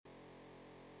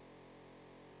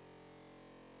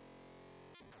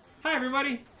Hi,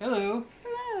 everybody. Hello.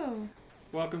 Hello.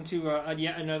 Welcome to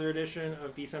yet another edition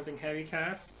of Be Something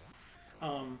Heavycast.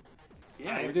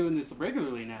 We're doing this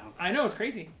regularly now. I know, it's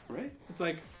crazy. Right? It's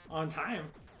like on time.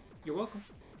 You're welcome.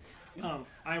 Yeah.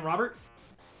 I'm Robert.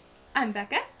 I'm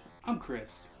Becca. I'm Chris.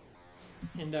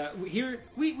 And here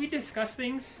we discuss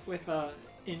things with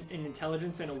in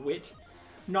intelligence and a wit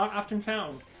not often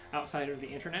found outside of the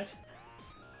internet.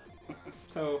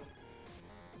 So,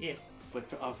 yes. But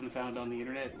often found on the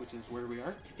internet, which is where we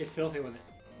are. It's filthy with it.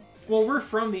 Well, we're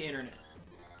from the internet.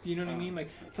 You know what I mean? Like,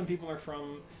 some people are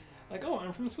from, like, oh,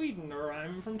 I'm from Sweden, or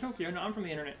I'm from Tokyo. No, I'm from the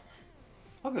internet.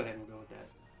 I'll go ahead and go with that.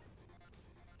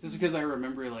 Just because I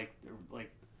remember, like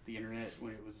the internet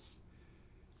when it was,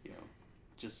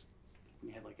 just,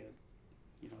 we had, like,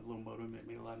 a little modem that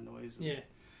made a lot of noise. Yeah.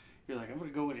 You're like, I'm going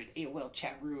to go in an AOL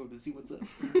chat room and see what's up.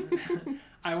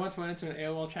 I once went into an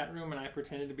AOL chat room and I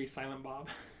pretended to be Silent Bob.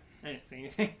 I didn't say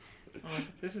anything. I'm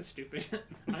like, this is stupid.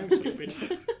 I'm stupid.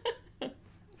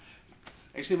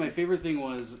 Actually, my favorite thing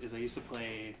is I used to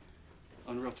play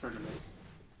Unreal Tournament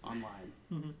online.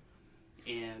 Mm-hmm.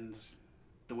 And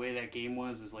the way that game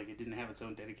was is like it didn't have its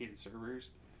own dedicated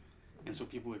servers. And so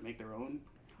people would make their own.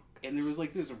 And there was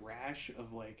like this rash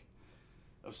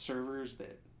of servers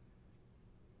that,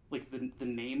 like, the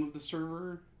name of the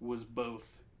server was both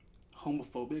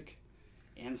homophobic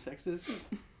and sexist.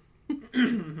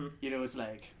 It's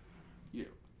like,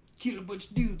 kill a bunch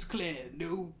of dudes clan,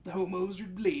 no homos or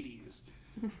ladies,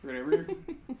 whatever.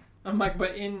 I'm like,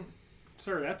 but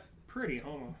sir, that's pretty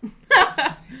homo.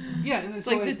 Yeah, and then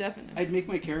so like the definition. I'd make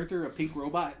my character a pink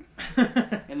robot,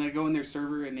 and then I'd go in their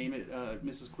server and name it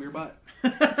Mrs. Queerbot.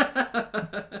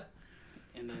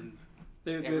 And then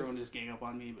everyone just gang up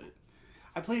on me, but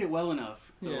I played it well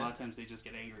enough that a lot of times they just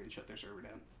get angry and shut their server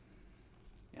down.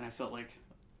 And I felt like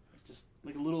just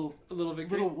like a little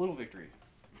victory. Little victory.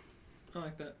 I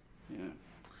like that. Yeah.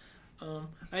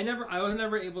 I was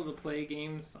never able to play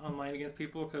games online against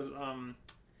people because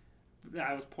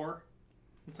I was poor,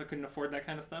 and so I couldn't afford that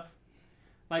kind of stuff.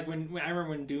 Like when I remember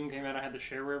when Doom came out, I had the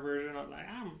shareware version. I was like,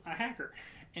 I'm a hacker,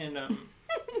 and and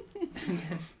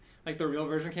then like the real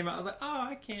version came out. I was like, oh,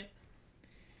 I can't.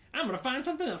 I'm gonna find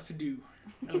something else to do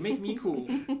that'll make me cool.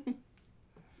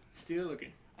 Still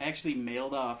looking. I actually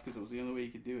mailed off, because it was the only way you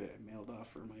could do it. I mailed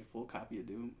off for my full copy of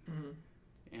Doom.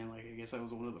 Mm-hmm. And I guess I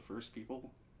was one of the first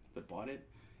people that bought it.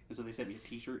 And so they sent me a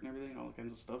t-shirt and everything, all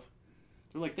kinds of stuff.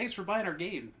 They're like, thanks for buying our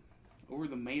game over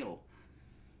the mail.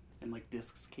 And like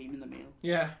discs came in the mail.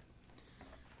 Yeah.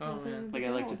 Oh man. Like I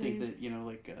like to think that,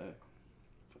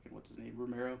 fucking what's his name,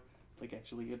 Romero, like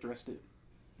actually addressed it.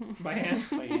 By hand?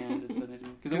 By hand and sent it to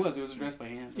me. Because it was addressed by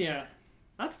hand. Yeah.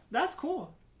 That's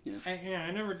cool. Yeah.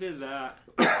 I never did that.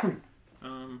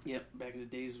 Yep, back in the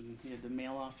days when you had to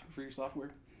mail off for your software.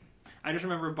 I just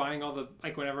remember buying all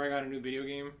whenever I got a new video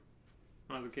game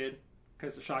when I was a kid,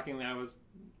 because shockingly I was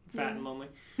fat and lonely,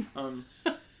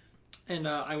 and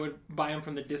I would buy them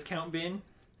from the discount bin,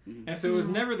 and so it was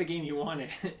never the game you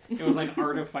wanted. It was like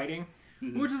Art of Fighting,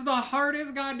 which is the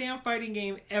hardest goddamn fighting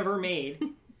game ever made.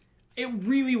 It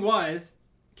really was,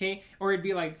 okay? Or it'd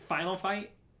be like Final Fight,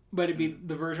 but it'd be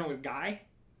the version with Guy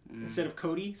instead of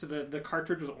Cody, so the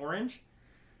cartridge was orange.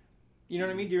 You know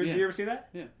what I mean? Did you ever see that?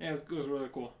 Yeah. Yeah, it was really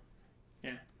cool.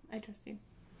 Yeah. I trust you.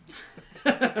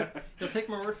 You'll take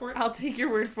my word for it? I'll take your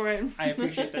word for it. I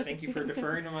appreciate that. Thank you for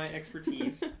deferring to my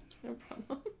expertise. No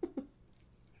problem.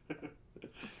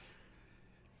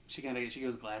 She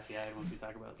goes glassy-eyed once we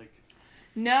talk about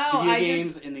video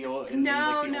games in the old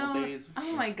days.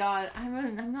 Oh my god,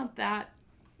 I'm not that.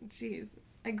 Jeez,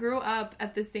 I grew up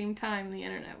at the same time the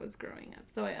internet was growing up,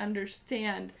 so I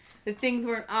understand that things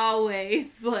weren't always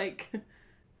like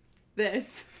this.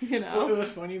 Well, it was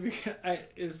funny because I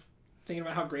was thinking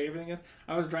about how great everything is.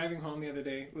 I was driving home the other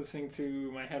day listening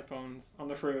to my headphones on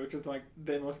the freeway, which is like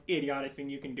the most idiotic thing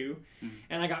you can do.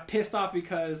 And I got pissed off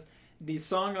because the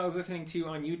song I was listening to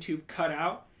on YouTube cut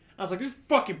out. I was like, this is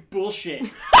fucking bullshit.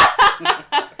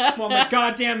 Well, my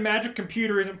goddamn magic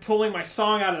computer isn't pulling my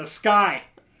song out of the sky.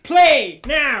 Play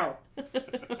now!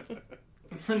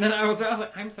 And then I was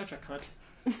like, I'm such a cunt.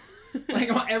 Like,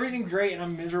 everything's great and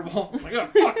I'm miserable. I'm like, oh,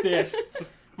 fuck this.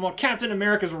 Well, Captain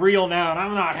America's real now and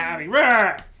I'm not happy.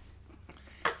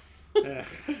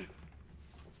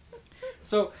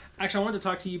 So, actually, I wanted to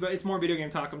talk to you, but it's more video game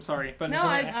talk. I'm sorry. But no,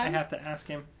 I have to ask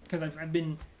him because I've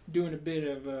been doing a bit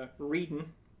of reading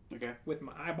with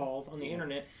my eyeballs on the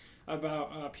internet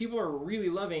about people are really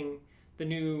loving the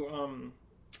new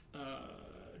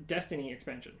Destiny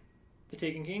expansion, The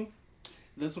Taken King.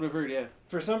 That's what I've heard, yeah.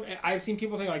 I've seen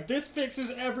people think like, this fixes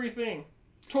everything.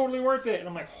 Totally worth it. And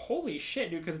I'm like, holy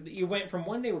shit, dude, because you went from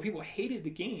one day where people hated the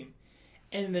game,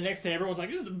 And the next day, everyone's like,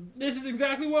 "This is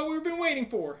exactly what we've been waiting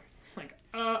for." Like,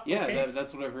 Yeah, okay.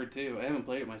 that's what I've heard too. I haven't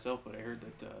played it myself, but I heard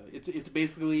that it's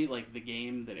basically like the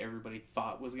game that everybody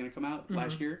thought was going to come out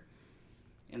last year,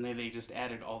 and they just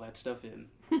added all that stuff in,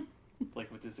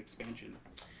 like with this expansion.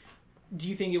 Do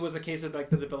you think it was a case of like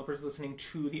the developers listening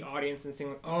to the audience and saying,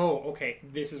 like, "Oh, okay,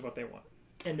 this is what they want,"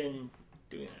 and then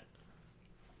doing that?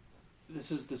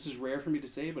 This is rare for me to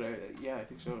say, but I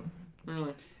think so.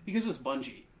 Really? Because it's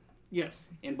Bungie. Yes.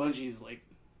 And Bungie's like,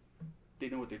 they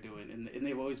know what they're doing, and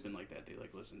they've always been like that. They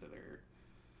like listen to their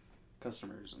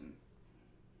customers, and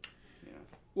you know.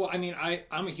 Well, I mean,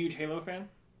 I'm a huge Halo fan,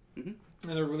 and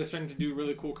they're really starting to do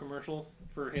really cool commercials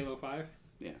for Halo 5.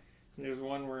 Yeah. And there's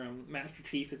one where Master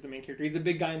Chief is the main character. He's the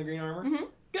big guy in the green armor. Mm-hmm.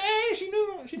 Hey, she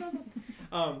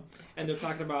knows. And they're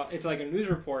talking about, it's like a news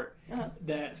report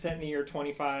that set in the year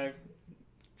 25,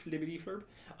 flibbity flurb,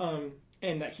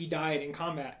 and that he died in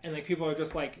combat, and like people are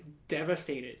just like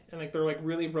devastated, and like they're like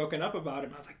really broken up about it.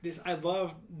 And I was like, I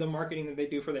love the marketing that they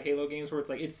do for the Halo games, where it's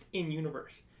like it's in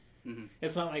universe. Mm-hmm.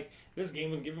 It's not like this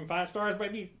game was given 5 stars by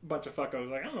these bunch of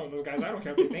fuckos. Like, I don't know those guys. I don't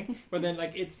care what they think. But then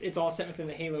like it's all set within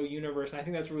the Halo universe, and I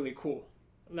think that's really cool.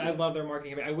 I love their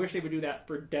marketing. I wish they would do that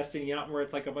for Destiny, not where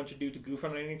it's like a bunch of dudes goofing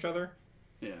on each other.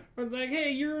 Yeah. Where it's like, hey,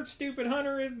 your stupid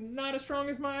hunter is not as strong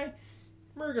as my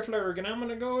Murgaflurg, and I'm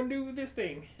gonna go and do this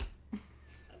thing.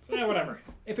 So, whatever.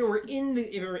 If it were in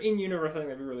universe, I think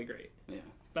that'd be really great. Yeah.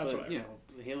 That's but, what you know,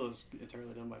 the Halo's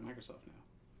entirely done by Microsoft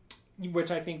now. Which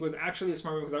I think was actually a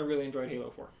smart move, because I really enjoyed Halo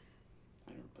 4.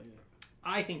 I never played it.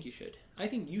 I think you should. I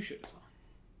think you should as well.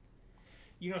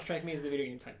 You don't strike me as the video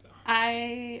game type, though.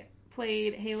 I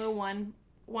played Halo 1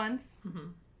 once, Mm-hmm.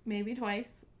 maybe twice.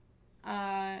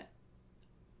 Yeah.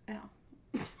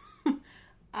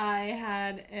 I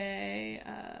had a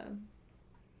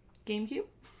GameCube.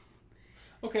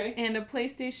 Okay. And a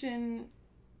PlayStation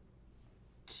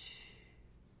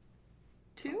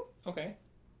 2? Okay.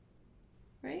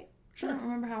 Right? Sure. I don't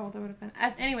remember how old I would have been.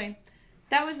 Anyway,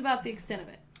 that was about the extent of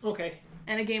it. Okay.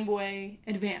 And a Game Boy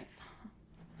Advance.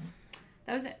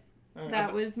 That was it.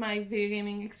 That was my video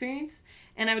gaming experience.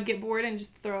 And I would get bored and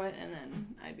just throw it, and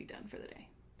then I'd be done for the day.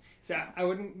 So I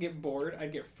wouldn't get bored.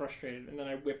 I'd get frustrated, and then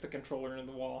I'd whip the controller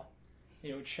into the wall.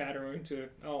 And it would shatter into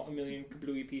a million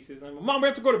kablooey pieces. And I'm like, Mom, we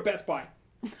have to go to Best Buy.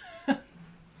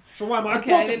 So why am I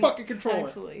broke the fucking controller?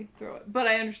 Actually throw it. But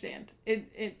I understand.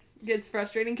 It gets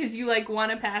frustrating because you like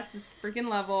want to pass this freaking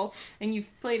level, and you've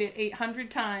played it 800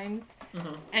 times,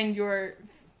 and you're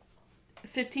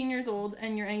 15 years old,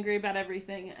 and you're angry about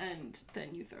everything, and then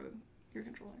you throw your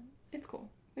controller. It's cool.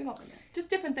 We've all been there. Just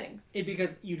different things.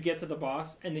 Because you'd get to the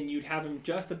boss, and then you'd have him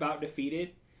just about defeated,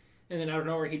 and then out of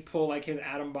nowhere he'd pull like his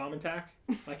atom bomb attack,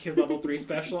 like his level 3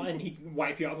 special, and he'd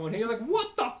wipe you off the one. And you're like,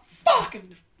 what the fuck?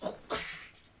 And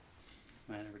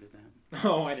I never did that.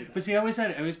 oh, I did that. But see, I always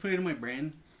put it in my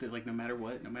brain that like no matter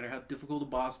what, no matter how difficult the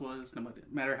boss was, no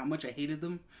matter how much I hated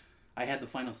them, I had the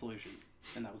final solution,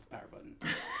 and that was the power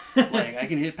button. Like I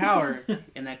can hit power,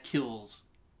 and that kills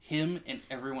him and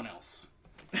everyone else.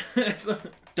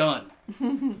 Done.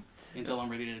 Until I'm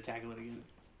ready to tackle it again.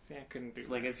 See, I couldn't do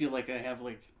that. Like I feel like I have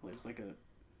like it's like a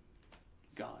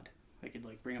god. I could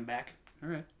like bring him back. All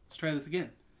right, let's try this again.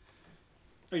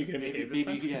 Are you gonna behave this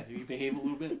time? Yeah, you behave a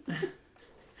little bit.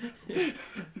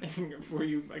 Before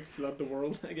you like flood the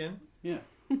world again? Yeah.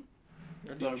 So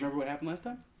remember what happened last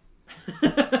time?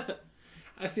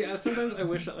 I see. Sometimes I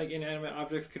wish that like inanimate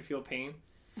objects could feel pain.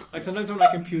 Like sometimes when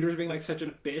my computer's being like such a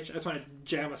bitch, I just want to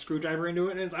jam a screwdriver into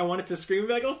it, and I want it to scream and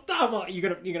be like, "Oh, stop! Well, you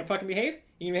gonna fucking behave?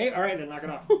 You gonna behave? All right, then knock it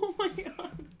off." Oh my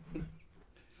god.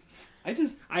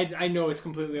 I know it's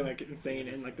completely like insane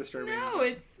and like disturbing. No,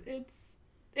 it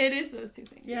is those two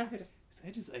things. Yeah, it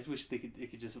is. I wish they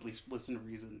could just at least listen to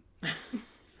reason.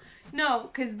 No,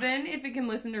 because then if it can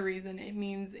listen to reason, it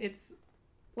means it's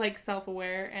like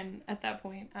self-aware, and at that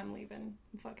point, I'm leaving.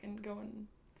 I'm fucking going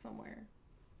somewhere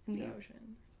in the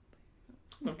ocean.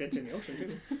 I'll get you in the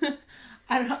ocean too.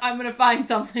 I'm gonna find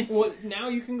something. Well, now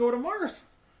you can go to Mars.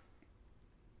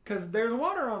 Because there's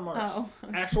water on Mars. Oh.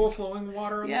 Actual flowing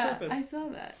water on the surface. Yeah, I saw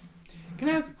that. Can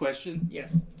I ask a question?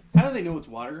 Yes. How do they know it's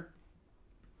water?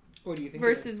 What do you think?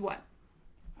 Versus what?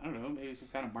 I don't know. Maybe some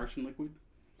kind of Martian liquid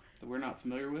that we're not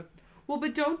familiar with. Well,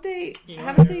 but don't they? You know,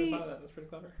 haven't I never they? thought of that. That's pretty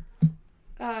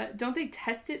clever. Don't they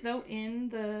test it though in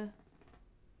the?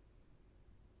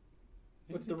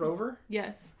 With the rover?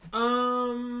 Yes.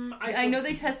 I know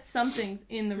they test some things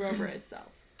in the rover itself.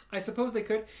 I suppose they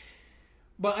could,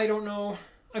 but I don't know.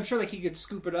 I'm sure like he could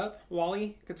scoop it up.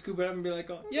 Wally could scoop it up and be like,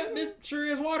 "Oh, yeah, this sure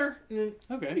is water." And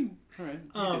then, okay, all right.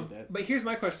 I did that. But here's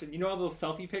my question: you know all those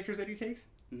selfie pictures that he takes?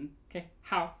 Mm-hmm. Okay,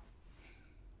 how?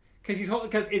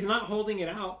 Because it's not holding it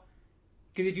out.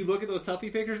 Because if you look at those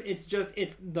selfie pictures, it's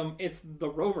the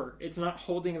rover. It's not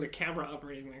holding the camera up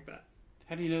or anything like that.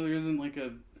 How do you know there isn't like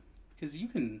a? Because you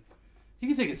can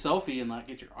take a selfie and not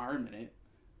get your arm in it.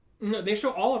 No, they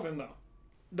show all of them though.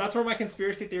 That's where my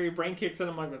conspiracy theory brain kicks in.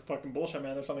 I'm like, that's fucking bullshit,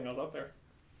 man. There's something else up there.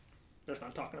 They're just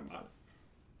not talking about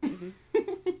it.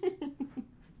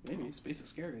 Maybe Space is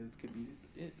Scary. This could be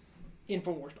it.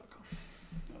 Infowars.com.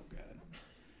 Oh god.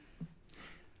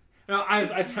 No,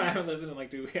 I haven't listened to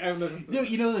like 2 weeks. I haven't listened to. No,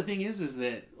 you know the thing is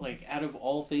that like out of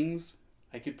all things,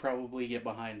 I could probably get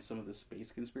behind some of the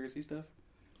space conspiracy stuff.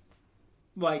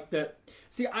 Like that.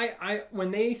 See, I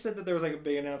when they said that there was like a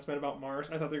big announcement about Mars,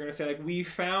 I thought they were gonna say like we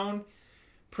found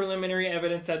preliminary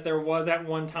evidence that there was at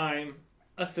one time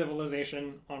a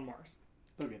civilization on Mars.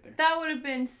 They'll get there. That would have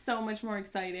been so much more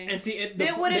exciting. And see, the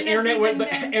internet would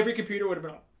been... every computer would have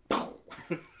been like,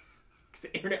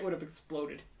 the internet would have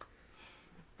exploded.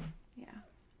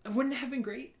 Yeah. Wouldn't it have been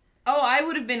great? Oh, I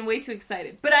would have been way too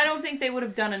excited. But I don't think they would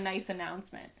have done a nice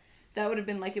announcement. That would have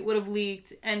been like it would have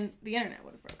leaked and the internet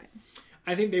would have broken.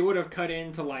 I think they would have cut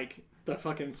into like the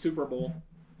fucking Super Bowl.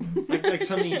 like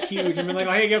something huge and been like,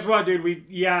 oh, hey, guess what, dude?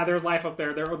 There's life up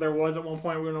there. There was at one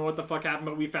point. We don't know what the fuck happened,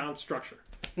 but we found structure.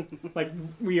 Like,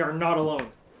 we are not alone.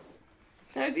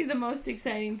 That would be the most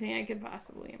exciting thing I could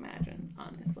possibly imagine,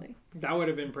 honestly. That would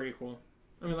have been pretty cool.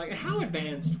 I mean, like, how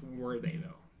advanced were they,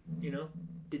 though? You know?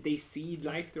 Did they see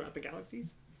life throughout the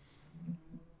galaxies?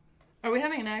 Are we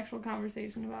having an actual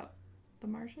conversation about the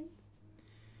Martians?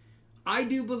 I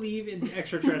do believe in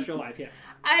extraterrestrial life, yes.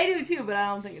 I do too, but I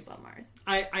don't think it's on Mars.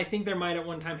 I think there might at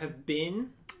one time have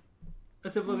been a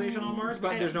civilization on Mars,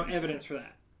 but there's no evidence for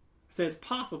that. So it's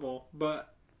possible,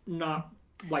 but not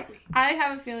likely. I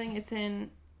have a feeling it's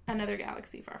in another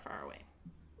galaxy far, far away.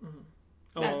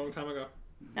 Mm-hmm. A long time ago.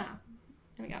 Nah,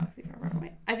 in a galaxy far, far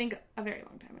away. I think a very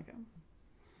long time ago.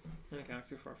 In a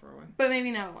galaxy far, far away. But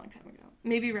maybe not a long time ago.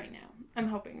 Maybe right now. I'm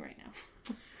hoping right now.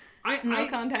 No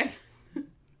contact.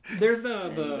 There's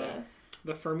the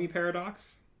Fermi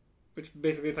paradox, which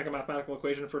basically it's like a mathematical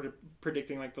equation for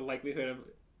predicting like the likelihood of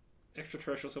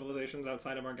extraterrestrial civilizations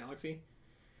outside of our galaxy.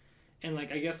 And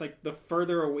like I guess like the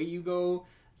further away you go,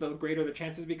 the greater the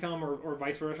chances become, or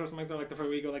vice versa or something like that. Like the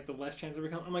further you go, like the less chances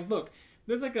become. I'm like, look,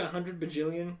 there's like 100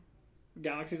 bajillion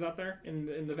galaxies out there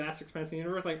in the vast expanse of the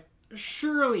universe. Like,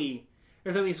 surely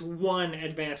there's at least one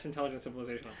advanced intelligent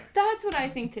civilization out there. That's what I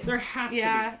think too. There has to be.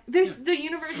 Yeah, the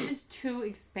universe is too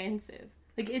expansive.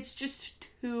 Like, it's just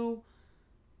too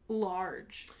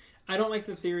large. I don't like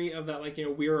the theory of that, like, you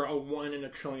know, we're a 1 in a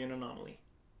trillion anomaly.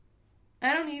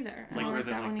 I don't either. I don't like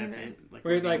that one that's either. it. Like,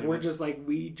 We're just like,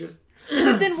 we just.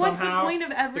 But then what's the point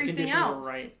of everything else? Were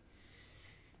right.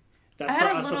 That's I had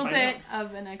for a us little to bit find out.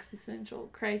 of an existential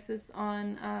crisis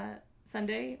on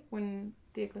Sunday when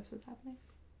the eclipse was happening.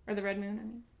 Or the red moon, I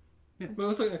mean. Yeah. Well,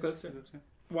 let's look at the eclipse.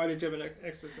 Why did you have an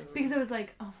existential? Because I was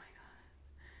like, oh my god,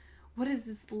 what is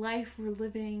this life we're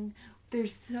living?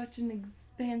 There's such an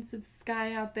expansive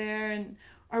sky out there, and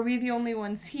are we the only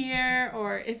ones here?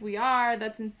 Or if we are,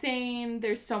 that's insane.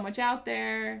 There's so much out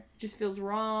there. It just feels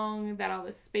wrong that all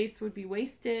this space would be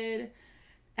wasted.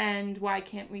 And why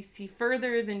can't we see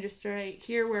further than just right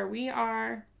here where we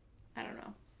are? I don't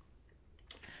know.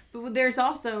 But there's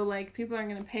also, like, people aren't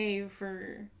going to pay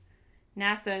for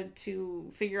NASA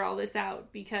to figure all this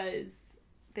out because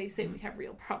they say we have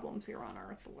real problems here on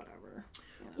Earth or whatever.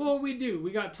 You know? Well, we do.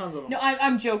 We got tons of them. No,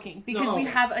 I'm joking. Because we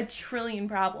okay. have a trillion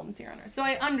problems here on Earth. So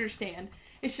I understand.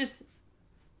 It's just,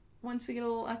 once we get a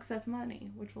little excess money,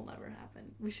 which will never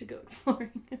happen, we should go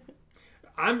exploring.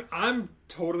 I'm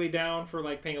totally down for,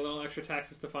 like, paying a little extra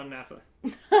taxes to fund NASA.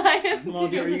 I am Well,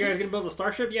 too. are you guys going to build a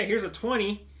Starship? Yeah, here's a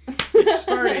 20. Get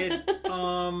started.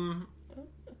 Go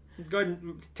ahead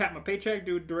and tap my paycheck,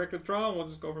 do a direct withdrawal, and we'll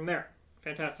just go from there.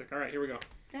 Fantastic. All right, here we go.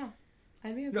 Yeah,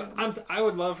 I'd be okay. No, I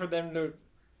would love for them to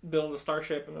build a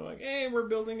Starship, and they're like, hey, we're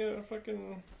building a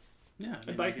fucking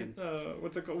a Dyson.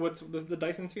 What's it called? What's the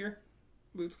Dyson sphere?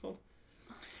 What's it called?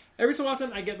 Every so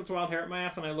often, I get this wild hair at my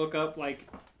ass, and I look up like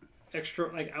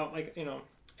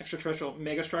extraterrestrial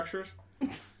megastructures,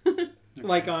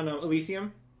 like on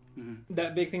Elysium. Mm-hmm.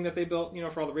 That big thing that they built, you know,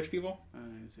 for all the rich people.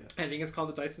 I think it's called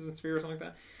the Dyson sphere or something like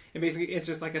that. And basically, it's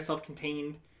just like a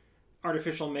self-contained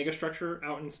artificial megastructure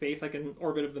out in space, like in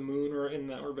orbit of the moon or in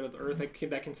the orbit of the Earth, like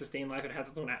that can sustain life. It has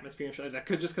its own atmosphere and shit like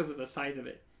that. Just because of the size of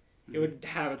it, it would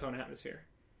have its own atmosphere.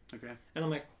 Okay. And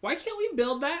I'm like, why can't we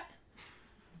build that?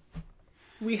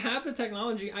 We have the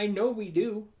technology. I know we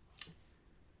do.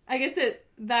 I guess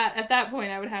at that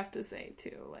point, I would have to say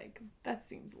too, like, that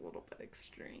seems a little bit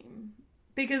extreme.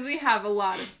 Because we have a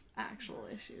lot of actual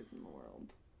issues in the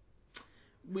world.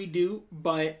 We do,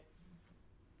 but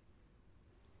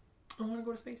I want to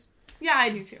go to space. Yeah, I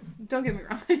do too. Don't get me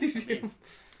wrong. I do too.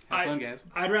 Have fun, guys.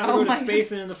 I'd rather go to space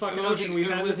than in the fucking ocean. We've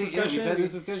had this discussion. We've had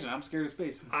this discussion. I'm scared of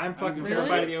space. I'm fucking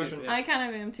terrified of the ocean. I kind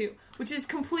of am too. Which is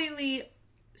completely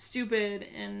stupid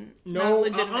and not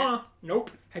legitimate.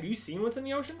 Nope. Have you seen what's in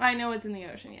the ocean? I know what's in the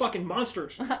ocean, yeah. Fucking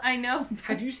monsters. I know.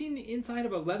 Have you seen the inside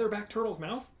of a leatherback turtle's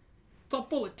mouth? It's all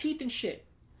full of teeth and shit.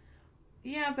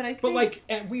 Yeah, but I think... But like,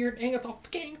 at weird angles, all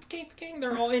gang,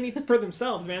 they're all in it for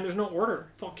themselves, man. There's no order.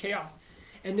 It's all chaos.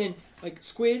 And then, like,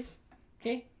 squids,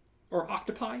 okay? Or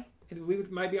octopi. I believe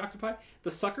it might be octopi.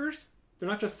 The suckers, they're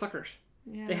not just suckers.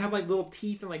 Yeah. They have, like, little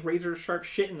teeth and, like, razor sharp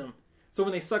shit in them. So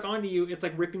when they suck onto you, it's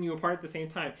like ripping you apart at the same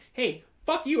time. Hey,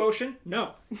 fuck you, ocean.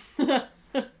 No. I'm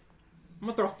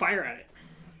gonna throw fire at it.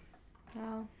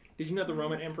 Wow. Did you know the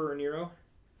Roman Emperor Nero,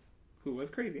 who was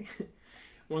crazy,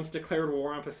 once declared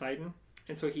war on Poseidon?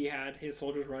 And so he had his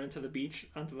soldiers run into the beach,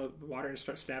 onto the water, and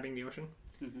start stabbing the ocean.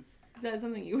 Mm-hmm. Is that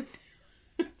something you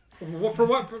would Well, for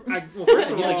what? First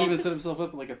of He all, like even set himself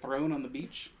up like a throne on the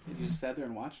beach, and he just sat there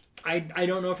and watched. I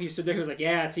don't know if he stood there. He was like,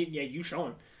 yeah, you show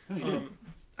him.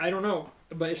 I don't know,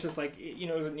 but it's just like, you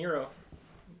know, it was a Nero.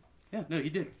 Yeah, no, he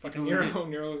did. Fucking totally Nero.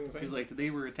 did. Nero was insane. He was like, today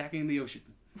we're attacking the ocean.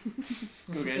 Let's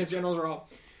go, guys. His generals are all,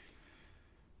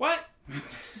 what?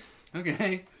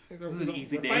 Okay. This is an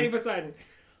easy day. Fighting Poseidon.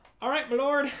 All right, my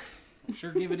lord. I'm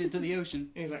sure giving it to the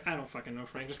ocean. And he's like, I don't fucking know,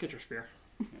 Frank. Just get your spear.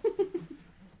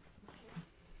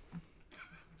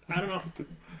 I don't know.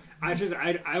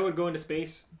 I would go into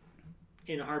space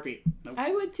in a heartbeat. Nope.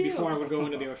 I would too. Before I would go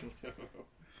into the ocean.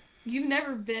 You've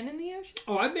never been in the ocean?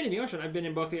 Oh, I've been in the ocean. I've been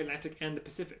in both the Atlantic and the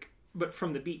Pacific. But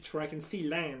from the beach, where I can see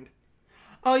land.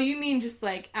 Oh, you mean just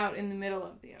like out in the middle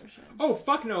of the ocean? Oh,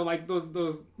 fuck no. Like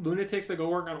those lunatics that go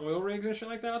work on oil rigs and shit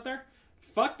like that out there.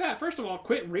 Fuck that. First of all,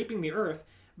 quit raping the earth.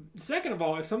 Second of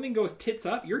all, if something goes tits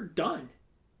up, you're done.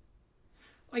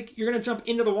 Like, you're going to jump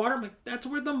into the water? I'm like, that's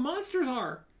where the monsters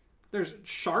are. There's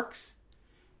sharks.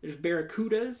 There's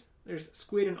barracudas. There's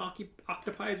squid and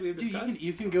octopi, as we have discussed. Dude,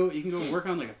 you can go work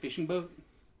on like a fishing boat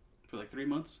for like 3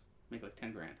 months, make like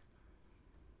 $10,000.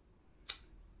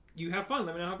 You have fun.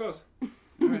 Let me know how it goes.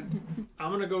 All right.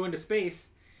 I'm going to go into space,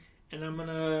 and I'm going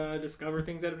to discover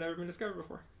things that have never been discovered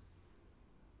before.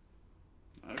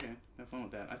 Okay, have fun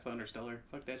with that. I saw Interstellar.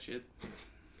 Fuck that shit.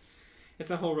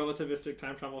 It's a whole relativistic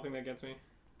time travel thing that gets me.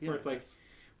 Yeah, where it's like,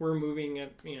 we're moving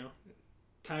at,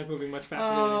 time's moving much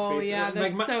faster than Oh, in space. yeah,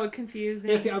 Like, that's so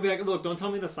confusing. Yeah, see, I'll be like, look, don't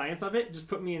tell me the science of it. Just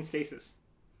put me in stasis.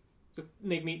 Just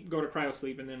make me go to cryo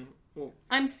sleep, and then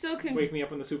I'm still wake me up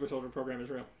when the super soldier program is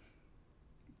real.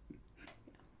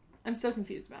 I'm still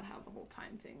confused about how the whole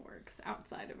time thing works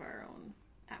outside of our own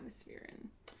atmosphere,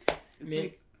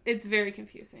 and it's very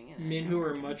confusing. And Men who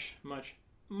are much, much,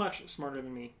 much smarter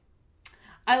than me.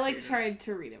 I tried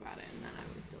to read about it, and then I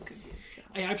was still confused. So.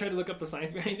 I tried to look up the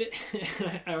science behind it.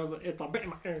 I was like, it's a bit.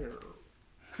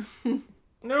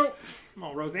 Nope.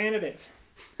 Well, Roseanne it is.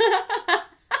 I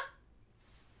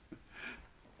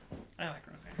like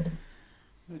Roseanne.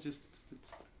 It's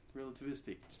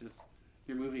relativistic. It's just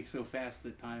you're moving so fast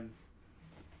that time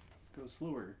goes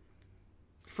slower.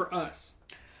 For us.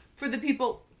 For the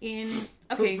people in...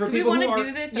 Okay, for do we want to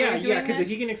do this? Yeah, because if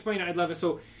you can explain it, I'd love it.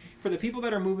 So, for the people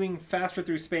that are moving faster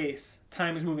through space,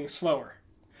 time is moving slower.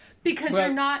 Because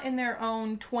they're not in their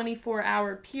own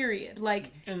 24-hour period.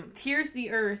 Like, here's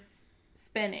the Earth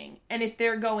spinning. And if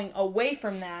they're going away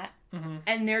from that,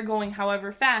 and they're going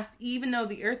however fast, even though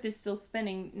the Earth is still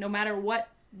spinning, no matter what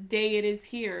day it is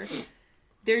here,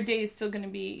 their day is still going to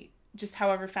be just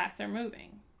however fast they're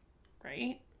moving.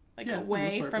 Right? Like,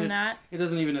 away from that. It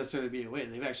doesn't even necessarily be away.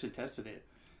 They've actually tested it.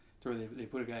 To where they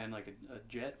put a guy in, like, a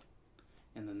jet,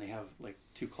 and then they have, like,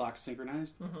 2 clocks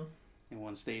synchronized. And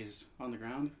one stays on the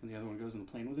ground, and the other one goes in the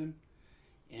plane with him.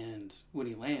 And when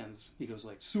he lands, he goes,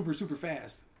 like, super, super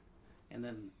fast. And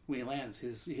then when he lands,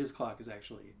 his clock is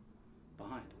actually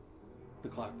behind the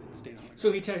clock that stayed on the ground.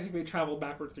 So he technically traveled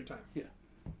backwards through time. Yeah.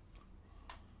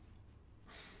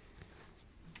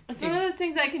 It's one of those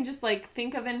things I can just, like,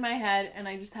 think of in my head, and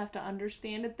I just have to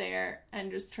understand it there, and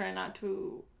just try not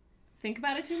to think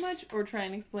about it too much, or try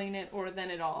and explain it, or then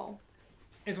it all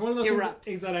It's one of those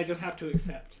things that I just have to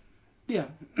accept. Yeah.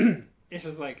 It's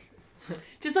just like...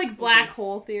 just like black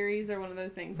hole theories are one of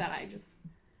those things that I just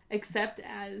accept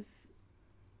as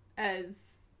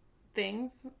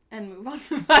things, and move on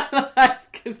with my life,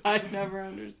 because I never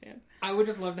understand. I would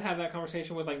just love to have that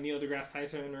conversation with, like, Neil deGrasse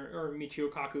Tyson or Michio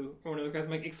Kaku or one of those guys.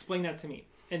 I'm like, explain that to me.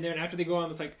 And then after they go on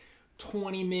this, like,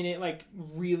 20-minute, like,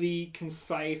 really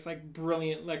concise, like,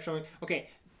 brilliant lecture, I'm like, okay,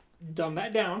 dumb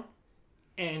that down,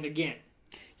 and again.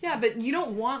 Yeah, but you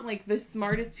don't want, like, the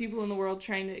smartest people in the world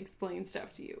trying to explain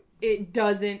stuff to you. It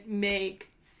doesn't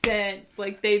make sense.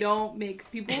 Like, they don't make...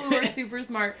 People who are super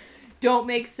smart don't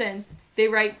make sense. They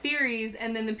write theories,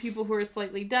 and then the people who are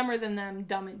slightly dumber than them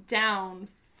dumb it down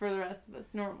for the rest of us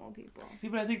normal people. See,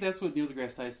 but I think that's what Neil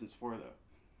deGrasse Tyson's for, though.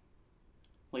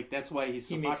 Like, that's why he's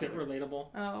so He makes popular. it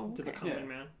relatable to the common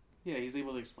man. Yeah, he's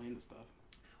able to explain the stuff.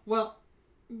 Well,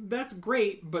 that's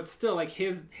great, but still, like,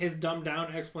 his dumbed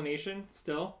down explanation,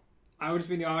 still, I would just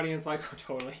be in the audience like, oh,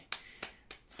 totally.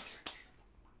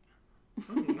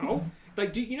 I don't know.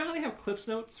 Like, do you know how they have Cliff's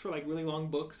Notes for, like, really long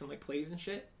books and, like, plays and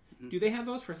shit? Mm-hmm. Do they have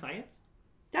those for science?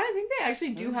 Yeah, I think they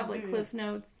actually do have, like, Cliff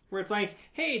Notes. Where it's like,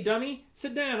 hey, dummy,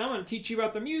 sit down. I'm going to teach you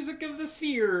about the music of the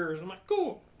spheres. I'm like,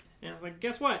 cool. And it's like,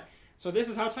 guess what? So this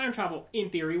is how time travel, in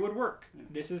theory, would work. Yeah.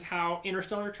 This is how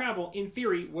interstellar travel, in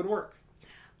theory, would work.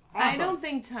 Awesome. I don't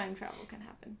think time travel can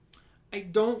happen. I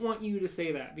don't want you to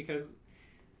say that because...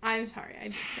 I'm sorry, I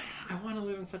just don't. I want to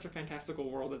live in such a fantastical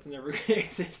world that's never going to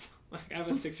exist. Like, I have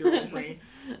a 6-year-old's brain.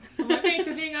 I'm like, make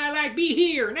the thing I like, be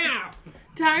here, now!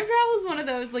 Time travel is one of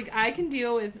those, like, I can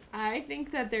deal with... I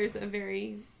think that there's a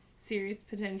very serious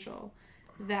potential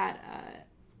that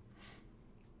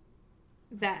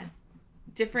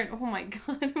different... Oh my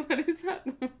god, what is that?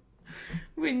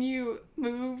 When you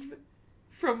move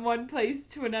from one place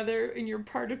to another and your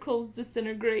particles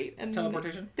disintegrate and...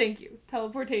 Teleportation? Thank you.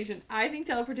 Teleportation. I think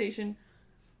teleportation,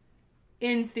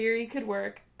 in theory, could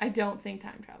work. I don't think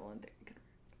time travel in theory could work.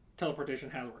 Teleportation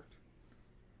has worked.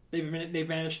 They've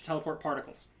managed to teleport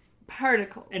particles.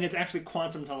 Particles. And it's actually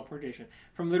quantum teleportation.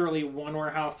 From literally one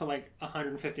warehouse to like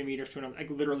 150 meters to another. Like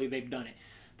literally they've done it.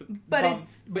 But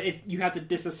it's you have to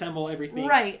disassemble everything.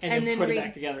 Right. And then put it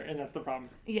back together. And that's the problem.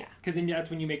 Yeah. Because then that's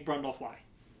when you make Brundle fly.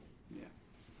 Yeah.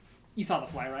 You saw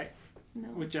The Fly, right? No.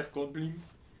 With Jeff Goldblum.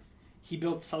 He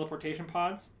builds teleportation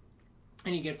pods.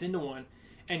 And he gets into one.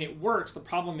 And it works. The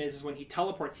problem is when he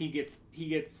teleports, he gets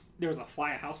there's a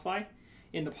housefly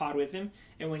in the pod with him,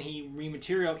 and when he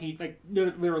he like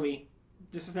literally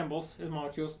disassembles his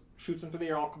molecules, shoots them through the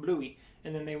air all kablooey,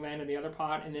 and then they land in the other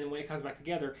pod, and then when it comes back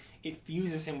together, it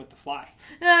fuses him with the fly.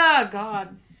 Oh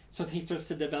God. So he starts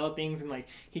to develop things, and like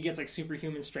he gets like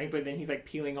superhuman strength, but then he's like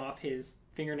peeling off his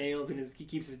fingernails, and he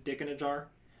keeps his dick in a jar.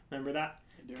 Remember that?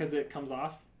 Because it comes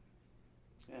off.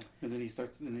 Yeah, and then he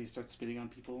starts spitting on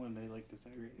people, and they like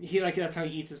disintegrate. That's how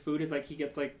he eats his food. Is like he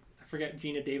gets like I forget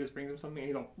Gina Davis brings him something, and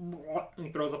he's all and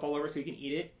he throws up all over so he can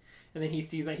eat it, and then he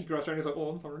sees that he grows strong, and he's like, oh,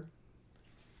 I'm sorry.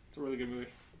 It's a really good movie.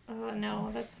 No,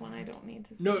 that's one I don't need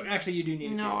to see. No, actually, you do need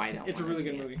to see it. No, I don't. It's a really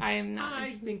good movie. I am not.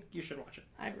 I think you should watch it.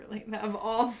 I really, of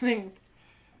all things.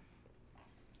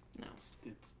 No.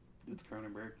 It's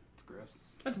Cronenberg. It's gross.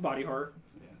 That's body horror.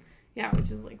 Yeah,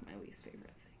 which is like my least favorite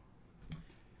thing.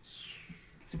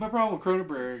 See, my problem with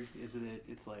Cronenberg is that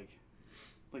it's like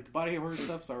the body horror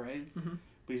stuff's alright, but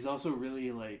he's also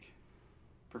really like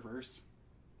perverse,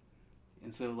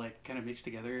 and so like kind of mixed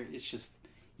together. It's just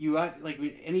like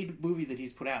any movie that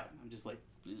he's put out, I'm just like,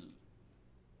 ugh,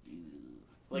 ugh.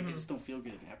 Like I just don't feel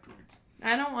good afterwards.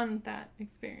 I don't want that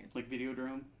experience. Like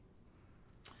Videodrome.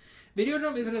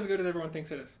 Videodrome isn't as good as everyone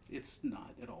thinks it is. It's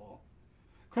not at all.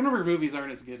 Cronenberg movies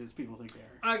aren't as good as people think they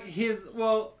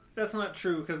are. That's not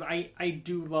true, because I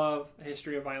do love A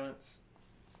History of Violence.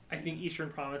 I think Eastern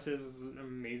Promises is an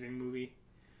amazing movie.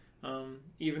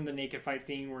 Even the naked fight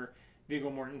scene where Viggo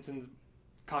Mortensen's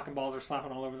cock and balls are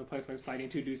slapping all over the place when he's fighting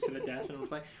two dudes to the death, and I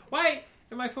was like, why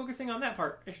am I focusing on that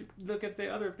part? I should look at the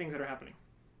other things that are happening.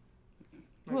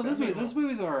 Like well, those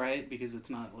movies are alright because it's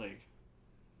not like...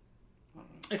 I don't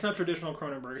know. It's not traditional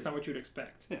Cronenberg. It's not what you'd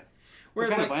expect. Yeah. Whereas,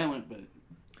 they're kind of violent, but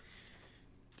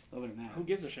other than that... Who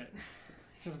gives a shit?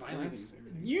 It's just violence.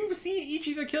 Everything's. You've seen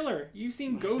Ichi the Killer. You've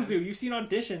seen Gozu. You've seen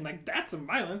Audition. Like, that's some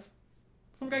violence.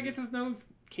 Some guy gets his nose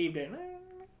caved in.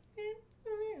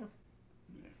 Yeah.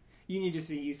 You need to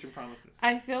see Eastern Promises.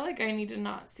 I feel like I need to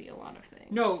not see a lot of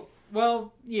things. No.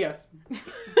 Well, yes.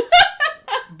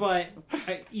 But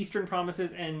Eastern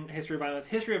Promises and History of Violence.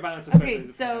 History of Violence especially.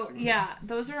 Okay, so, yeah.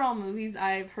 Those are all movies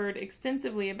I've heard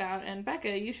extensively about. And,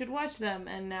 Becca, you should watch them.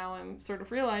 And now I'm sort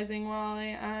of realizing, well,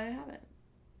 I haven't.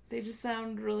 They just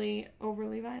sound really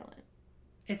overly violent.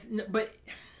 It's not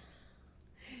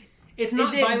Is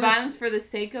it violence for the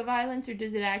sake of violence, or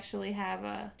does it actually have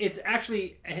a... It's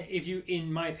actually,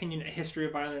 in my opinion, A History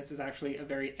of Violence is actually a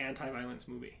very anti-violence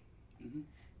movie.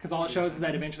 Because all it shows is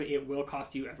that eventually it will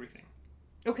cost you everything.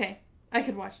 Okay, I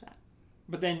could watch that.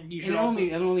 But then you should it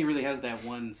only really has that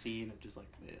one scene of just like...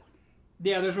 Ugh.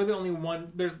 Yeah, there's really only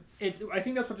one... I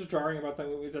think that's what's jarring about that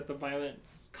movie, is that the violence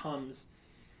comes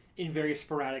in very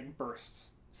sporadic bursts.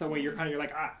 So where you're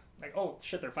like, oh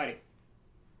shit, they're fighting.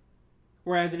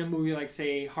 Whereas in a movie like,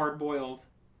 say, Hard Boiled,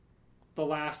 the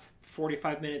last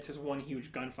 45 minutes is one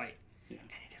huge gunfight. Yeah.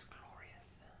 And it is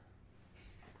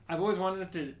I've always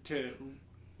wanted to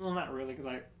well, not really, because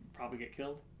I probably get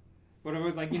killed. But I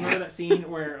was like, you remember that scene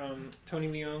where Tony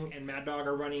Leung and Mad Dog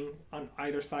are running on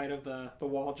either side of the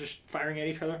wall, just firing at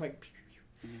each other, like.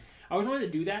 Mm-hmm. I always wanted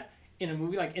to do that in a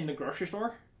movie, like in the grocery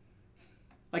store.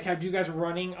 Like have you guys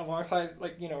running alongside,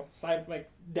 like side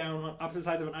like down on opposite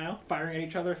sides of an aisle, firing at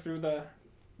each other through the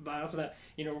aisle, so that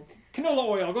canola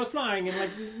oil goes flying and like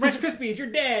Rice Krispies, you're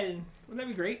dead. Wouldn't that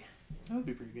be great? That would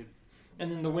be pretty good.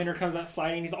 And then the winner comes out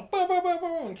sliding, he's all boom, boom, boom,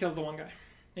 boom, and kills the one guy,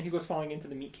 and he goes falling into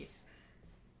the meat case.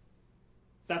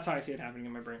 That's how I see it happening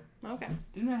in my brain. Okay.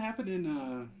 Didn't that happen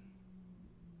in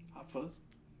Hot Fuzz?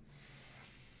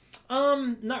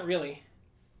 Not really.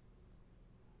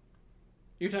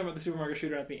 You're talking about the supermarket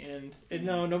shooter at the end.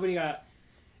 No, nobody got.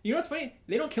 You know what's funny?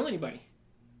 They don't kill anybody.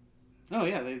 Oh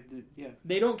yeah,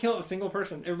 They don't kill a single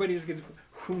person. Everybody just gets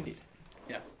wounded.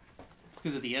 Yeah. It's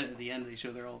because at the end they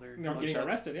show they're getting shots.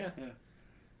 arrested. Yeah. Yeah.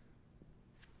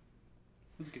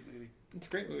 It's a good movie. It's a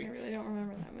great movie. I really don't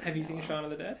remember that movie. Have you seen Shaun of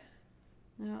the Dead?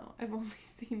 No, I've only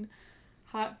seen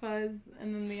Hot Fuzz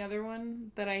and then the other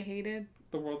one that I hated.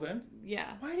 The World's End?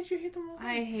 Yeah. Why did you hate The World's End?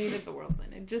 I hated The World's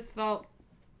End. It just felt...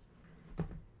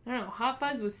 I don't know. Hot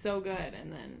Fuzz was so good,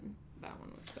 and then that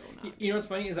one was so not. You know what's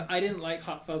funny is I didn't like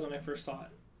Hot Fuzz when I first saw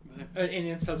it. And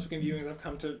in subsequent viewings, I've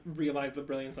come to realize the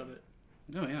brilliance of it.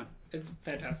 Oh, yeah. It's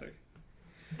fantastic.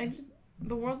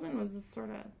 The World's End was just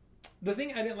sort of... The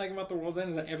thing I didn't like about The World's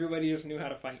End is that everybody just knew how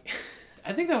to fight.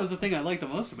 I think that was the thing I liked the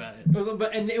most about it.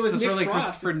 It was Nick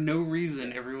Frost. For no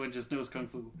reason, everyone just knows Kung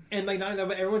Fu. And like not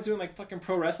but everyone's doing like fucking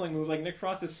pro wrestling moves. Like Nick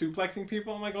Frost is suplexing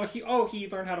people. I'm like, he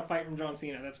learned how to fight from John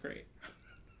Cena. That's great.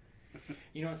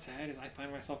 You know what's sad is I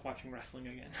find myself watching wrestling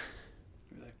again.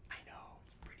 Really? I know,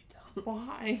 it's pretty dumb.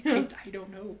 Why? I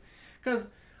don't know. Because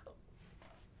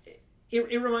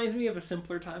it reminds me of a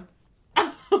simpler time.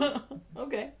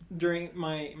 Okay. During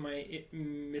my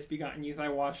misbegotten youth, I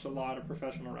watched a lot of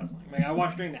professional wrestling. Like I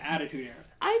watched during the Attitude Era.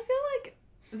 I feel like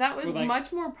that was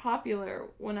much more popular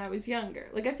when I was younger.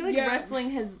 Like I feel like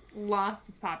wrestling has lost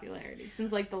its popularity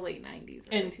since like the late 90s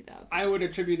or 2000s. I would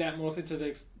attribute that mostly to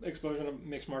the explosion of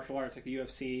mixed martial arts like the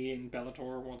UFC and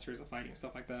Bellator, World Series of Fighting,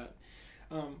 stuff like that.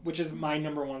 Which is my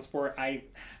number one sport.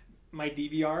 My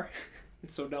DVR,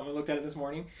 it's so dumb. I looked at it this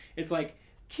morning. It's like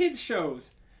kids shows.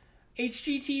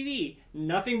 HGTV,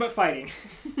 nothing but fighting.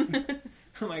 I'm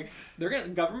like,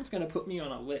 government's gonna put me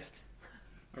on a list,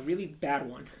 a really bad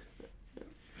one.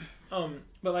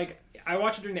 But like, I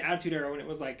watched it during the Attitude Era when it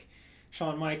was like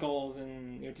Shawn Michaels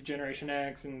and to Generation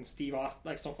X and Steve Austin,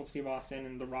 like Stone Cold Steve Austin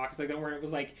and The Rock, it's like that where it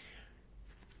was like,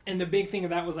 and the big thing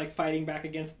of that was like fighting back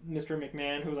against Mr.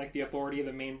 McMahon, who was like the authority of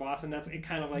the main boss, and that's it.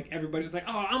 Kind of like everybody was like,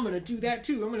 oh, I'm gonna do that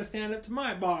too. I'm gonna stand up to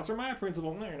my boss or my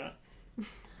principal. No, you're not.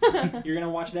 You're gonna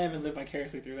watch them and live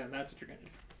vicariously through them. That's what you're gonna do.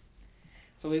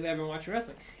 So lately I've been watching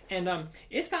wrestling, and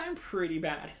it's gotten pretty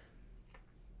bad.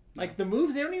 Like the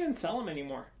moves, they don't even sell them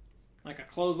anymore. Like a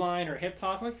clothesline or a hip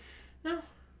toss, like no.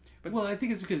 But I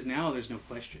think it's because now there's no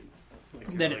question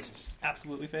that it's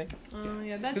absolutely fake. Oh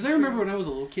yeah, that's. Because I remember when I was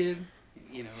a little kid,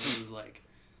 it was like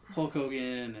Hulk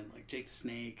Hogan and like Jake the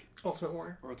Snake, Ultimate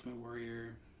Warrior,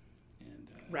 and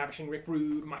Ravishing Rick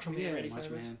Rude, Macho Man, Eddie Macho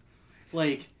Savage. Man.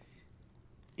 Like.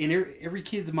 In every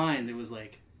kid's mind, it was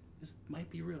like, this might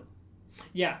be real.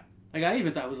 Yeah. Like, I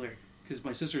even thought it was like, because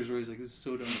my sisters were always like, this is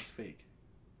so dumb, it's fake.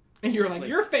 And you were like,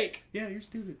 you're fake. Yeah, you're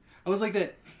stupid. I was like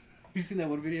that. Have you seen that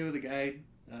one video of the guy,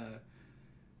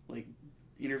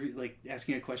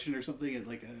 asking a question or something, and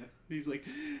he's like,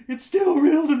 it's still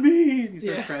real to me. And he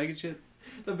starts crying and shit.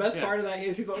 The best part of that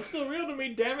is he's like, it's still real to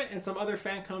me, damn it. And some other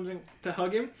fan comes in to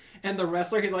hug him, and the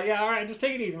wrestler, he's like, yeah, all right, just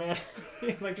take it easy, man.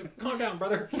 He's like, just calm down,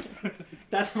 brother.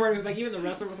 That's where, like, even the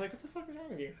wrestler was like, what the fuck is wrong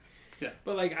with you? Yeah.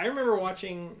 But, like, I remember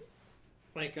watching,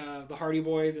 like, the Hardy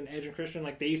Boys and Edge and Christian,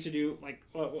 like, they used to do, like,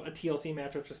 a TLC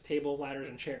match with just tables, ladders,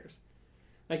 and chairs.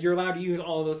 Like, you're allowed to use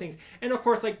all of those things. And, of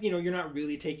course, like, you're not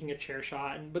really taking a chair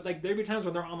shot. But, like, there'd be times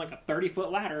when they're on, like, a 30-foot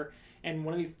ladder, and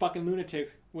one of these fucking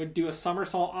lunatics would do a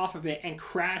somersault off of it and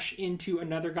crash into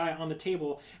another guy on the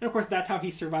table. And, of course, that's how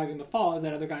he's surviving the fall, is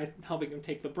that other guy's helping him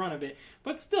take the brunt of it.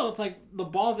 But still, it's like the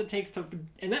balls it takes to...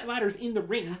 And that ladder's in the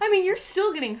ring. I mean, you're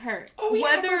still getting hurt. Oh, yeah,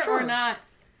 whether for sure. or not...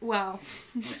 Well...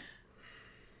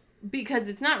 because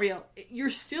it's not real. You're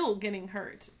still getting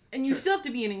hurt. And you still have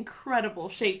to be in incredible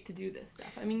shape to do this stuff.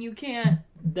 I mean, you can't...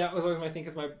 That was always my thing,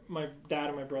 because my dad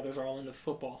and my brothers are all into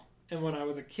football. And when I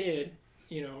was a kid...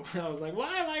 I was like, well,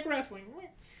 I like wrestling.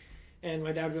 And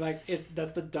my dad would be like,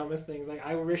 that's the dumbest thing. He's like,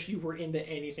 I wish you were into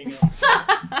anything else.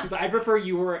 He's like, I prefer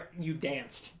you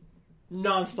danced.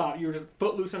 Nonstop. You were just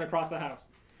footloose and across the house.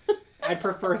 I'd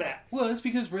prefer that. Well, it's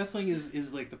because wrestling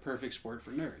is like the perfect sport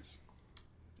for nerds.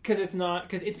 Because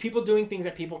it's people doing things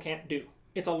that people can't do.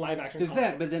 It's a live action. There's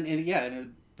that, but then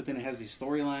it has these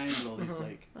storylines with all these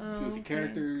like goofy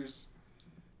characters.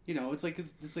 You know, it's like a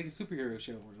superhero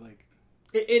show where like.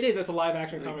 It is. It's a live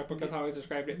action comic book. That's how I always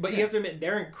described it. But you have to admit,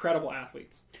 they're incredible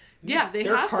athletes. Yeah,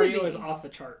 their cardio is off the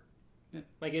chart. Yeah.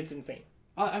 Like, it's insane.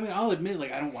 I mean, I'll admit,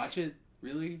 like, I don't watch it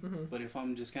really, but if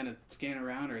I'm just kind of scanning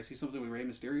around or I see something with Rey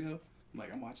Mysterio, I'm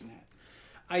like, I'm watching that.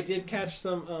 I did catch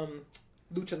some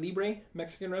lucha libre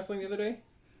Mexican wrestling the other day.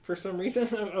 For some reason,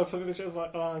 I was flipping the shows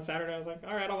on Saturday. I was like,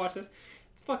 all right, I'll watch this.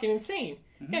 It's fucking insane.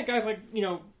 Yeah, guys like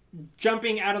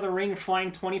jumping out of the ring,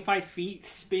 flying 25 feet,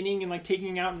 spinning, and like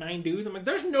taking out 9 dudes. I'm like,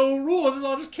 there's no rules. It's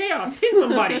all just chaos. Hit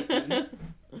somebody.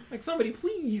 Like, somebody,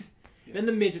 please. Yeah. Then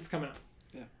the midgets come out.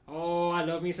 Yeah. Oh, I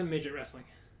love me some midget wrestling.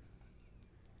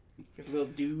 Little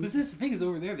dudes. But this thing is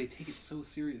over there. They take it so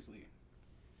seriously.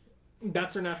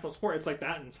 That's their national sport. It's like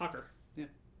that in soccer. Yeah.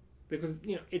 Because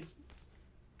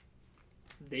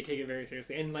they take it very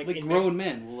seriously, and like grown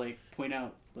men will like point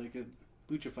out like a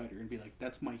lucha fighter and be like,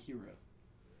 "That's my hero,"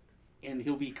 and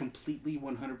he'll be completely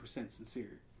 100%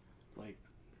 sincere. Like,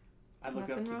 I look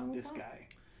up to this guy.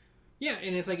 Yeah,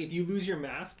 and it's like if you lose your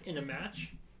mask in a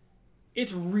match,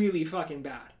 it's really fucking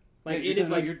bad. Like it is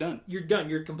like you're done. You're done.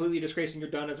 You're completely disgraced, and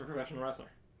you're done as a professional wrestler.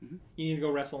 Mm-hmm. You need to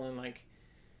go wrestle in like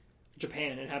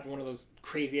Japan and have one of those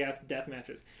crazy ass death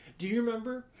matches. Do you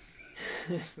remember?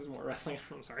 This is more wrestling.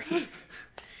 I'm sorry.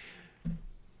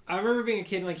 I remember being a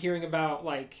kid and like hearing about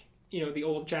like the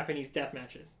old Japanese death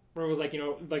matches where it was like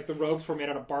like the ropes were made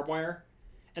out of barbed wire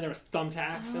and there was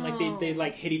thumbtacks and like they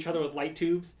like hit each other with light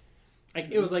tubes.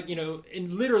 Like it was like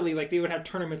and literally like they would have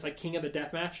tournaments like King of the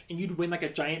Death Match and you'd win like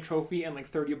a giant trophy and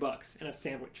like $30 and a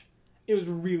sandwich. It was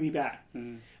really bad.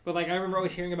 Mm. But like I remember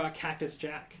always hearing about Cactus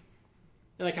Jack.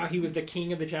 And like how he was the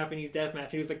king of the Japanese death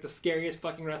match. He was like the scariest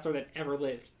fucking wrestler that ever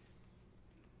lived.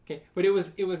 Okay, but it was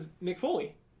Mick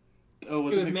Foley. Oh,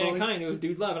 it was Mankind. It was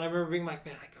Dude Love, and I remember being like,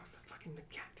 man, like fucking the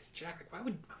Cactus Jack. Like, why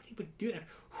would he do that?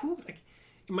 Who like?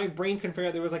 My brain couldn't figure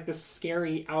out there was like this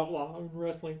scary outlaw in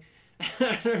wrestling.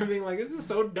 I remember being like, this is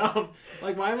so dumb.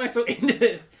 Like, why am I so into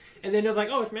this? And then it was like,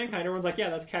 oh, it's Mankind. Everyone's like, yeah,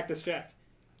 that's Cactus Jack.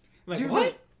 I'm like,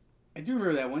 what? I do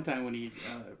remember that one time when he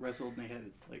wrestled and they had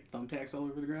like thumbtacks all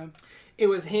over the ground. It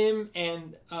was him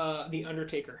and the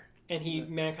Undertaker, and he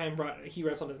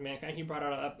wrestled as Mankind. He brought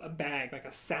out a bag, like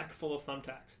a sack full of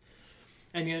thumbtacks.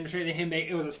 And the Undertaker and him,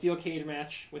 it was a steel cage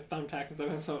match with thumbtacks and stuff.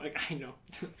 And so like I know,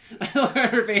 I look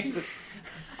at her face.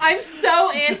 I'm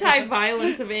so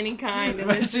anti-violence of any kind, and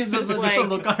it's just like the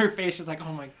look on her face. She's like,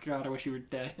 oh my god, I wish you were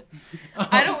dead.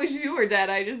 I don't wish you were dead.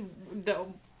 I just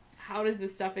don't. How does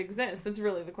this stuff exist? That's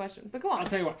really the question. But go on. I'll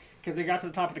tell you what, because they got to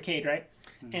the top of the cage, right?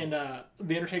 Mm-hmm. And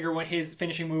the Undertaker, his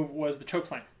finishing move was the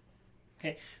chokeslam.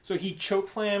 Okay, so he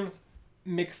chokeslams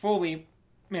Mick Foley,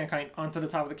 Mankind, onto the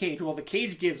top of the cage. Well, the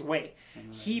cage gives way.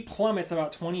 Mm-hmm. He plummets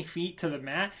about 20 feet to the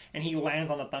mat, and he lands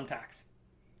on the thumbtacks.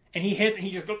 And he hits, and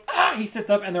he just goes, ah! He sits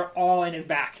up, and they're all in his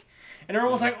back. And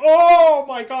everyone's like, oh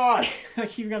my god,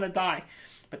 he's going to die.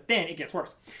 But then it gets worse.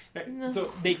 No. So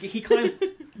he climbs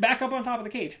back up on top of the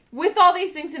cage. With all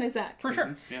these things in his back. For sure.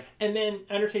 Mm-hmm. Yeah. And then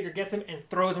Undertaker gets him and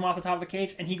throws him off the top of the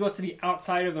cage, and he goes to the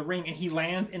outside of the ring, and he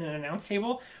lands in an announce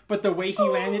table. But the way he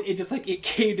landed, it just like it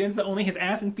caved in, so only his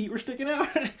ass and feet were sticking out.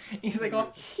 He's like,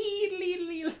 oh,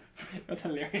 that's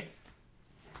hilarious.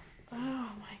 Oh my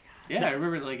god. Yeah, I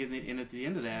remember like at the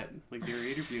end of that, like they were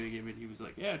interviewing him, and he was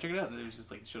like, yeah, check it out. And it was just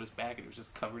like showed his back, and it was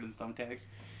just covered in thumbtacks.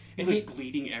 He's like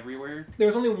bleeding everywhere. There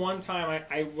was only one time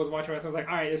I was watching this. I was like,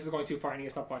 all right, this is going too far. I need to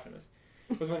stop watching this.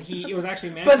 It was when it was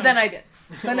actually Mankind. But then I did.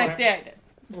 The next day I did.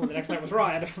 Well, the next night was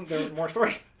Raw. There was more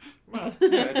story. Well, I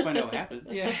had to find out what happened.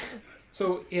 Yeah.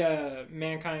 So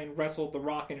Mankind wrestled The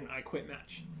Rock in an I Quit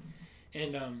match,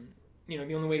 and the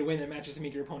only way to win that match is to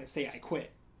make your opponent say I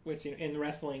quit, which in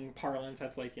wrestling parlance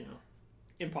that's like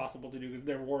impossible to do because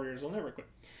they're warriors. They'll never quit.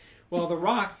 Well, The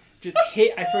Rock just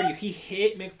hit. I swear to you, he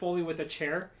hit Mick Foley with a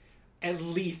chair at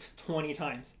least 20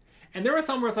 times. And there was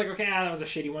some where it's like, okay, that was a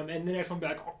shitty one. And the next one would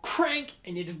be like, oh, crank!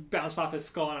 And it just bounced off his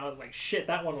skull. And I was like, shit,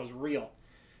 that one was real.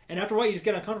 And after a while, you just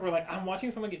get uncomfortable. Like, I'm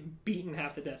watching someone get beaten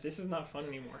half to death. This is not fun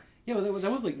anymore. Yeah, well,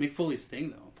 that was like Mick Foley's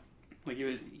thing, though. Like,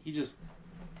 he just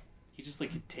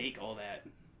like could take all that.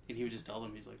 And he would just tell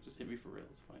them, he's like, just hit me for real.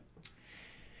 It's fine.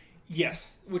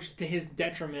 Yes. Which, to his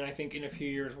detriment, I think in a few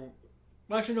years...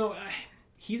 Well, actually, no.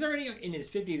 He's already in his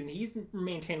 50s, and he's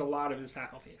maintained a lot of his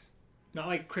faculties. Not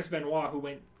like Chris Benoit, who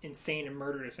went insane and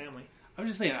murdered his family. I was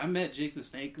just saying, I met Jake the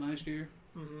Snake last year,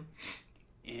 mm-hmm.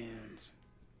 and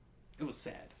it was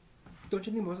sad. Don't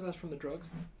you think most of that's from the drugs?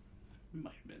 It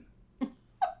might have been.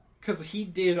 Because he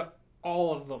did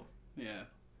all of them. Yeah.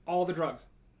 All the drugs.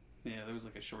 Yeah, there was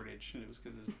like a shortage, and it was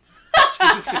because of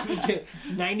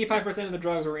 95% of the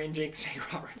drugs were in Jake St.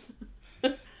 Roberts.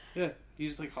 Yeah, he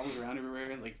just like hobbles around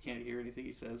everywhere and like you can't hear anything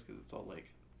he says because it's all like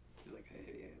he's like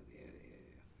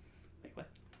like what?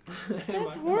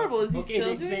 That's horrible. Is he Okay, still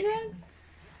Jake doing Snake. drugs?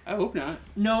 I hope not.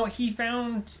 No, he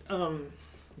found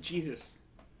Jesus.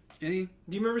 Did he? Do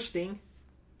you remember Sting?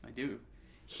 I do.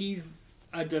 He's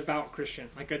a devout Christian,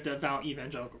 like a devout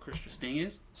evangelical Christian. Sting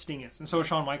is? Sting is, and so is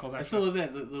Shawn Michaels. I Actually, still love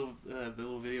that the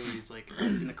little video where he's like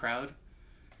in the crowd,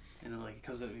 and then like he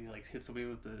comes up and he like hits somebody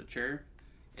with the chair,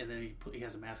 and then he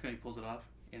has a mask on, he pulls it off,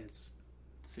 and it's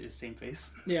his same face.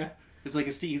 Yeah. It's like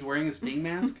he's wearing a Sting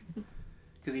mask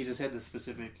because he just had this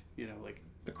specific, like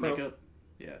The crow. makeup.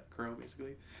 Yeah, crow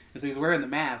basically. And so he's wearing the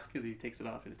mask and he takes it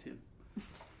off and it's him.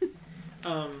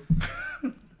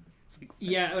 It's like,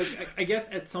 Yeah, like I guess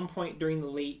at some point during the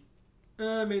late,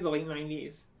 maybe the late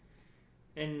 90s,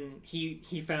 and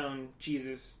he found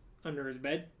Jesus under his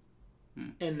bed,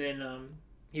 and then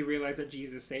he realized that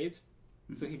Jesus saves,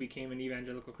 so he became an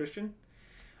evangelical Christian.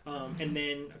 And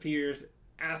then a few years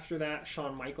after that,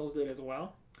 Shawn Michaels did as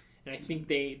well. And I think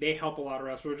they help a lot of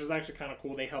wrestlers, which is actually kind of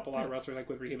cool. They help a lot of wrestlers like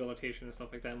with rehabilitation and stuff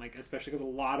like that, and like especially because a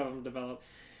lot of them develop,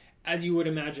 as you would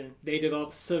imagine, they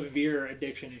develop severe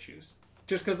addiction issues.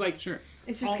 Just because, like, sure,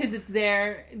 it's just because it's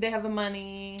there. They have the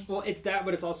money. Well, it's that,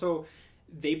 but it's also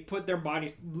they put their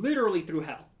bodies literally through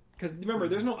hell. Because remember,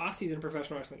 there's no off season in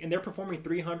professional wrestling, and they're performing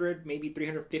 300, maybe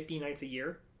 350 nights a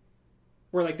year,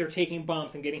 where like they're taking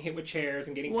bumps and getting hit with chairs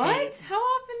and getting What? pain. How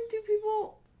often do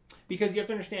people? Because you have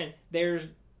to understand, there's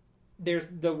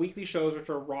the weekly shows, which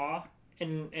are Raw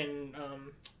and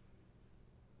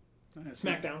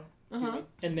SmackDown,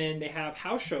 and then they have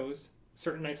house shows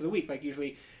certain nights of the week, like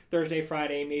usually Thursday,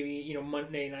 Friday, maybe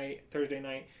Monday night, Thursday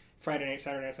night, Friday night,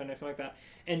 Saturday night, Sunday, something like that.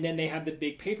 And then they have the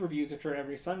big pay-per-views,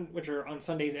 which are on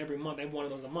Sundays every month. They have one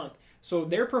of those a month. So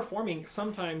they're performing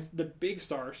sometimes the big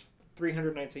stars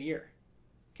 300 nights a year.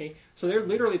 Okay, so they're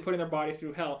literally putting their bodies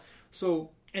through hell.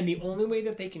 So, and the only way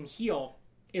that they can heal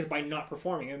is by not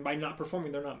performing, and by not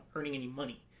performing, they're not earning any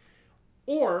money.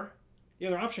 Or the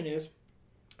other option is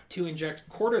to inject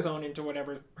cortisone into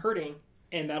whatever's hurting,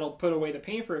 and that'll put away the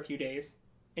pain for a few days,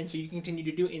 and so you continue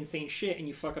to do insane shit, and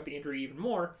you fuck up the injury even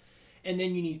more, and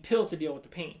then you need pills to deal with the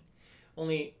pain.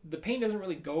 Only the pain doesn't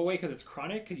really go away because it's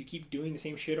chronic, because you keep doing the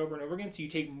same shit over and over again, so you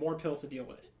take more pills to deal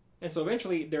with it. And so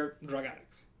eventually they're drug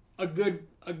addicts. A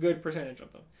good percentage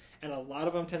of them. And a lot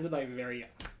of them tend to die very young.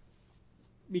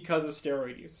 Because of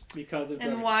steroid use. Because of drug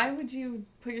And why use. would you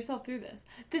put yourself through this?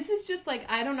 This is just like,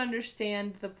 I don't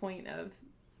understand the point of,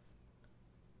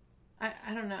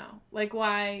 I don't know. Like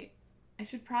why, I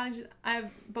should probably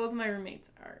both of my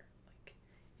roommates are like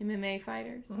MMA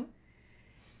fighters. Mm-hmm.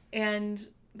 And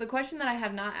the question that I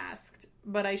have not asked,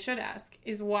 but I should ask,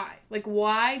 is why? Like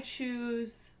why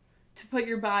choose to put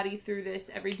your body through this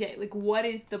every day? Like what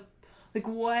is the, like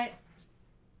what,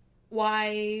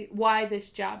 why this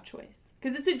job choice?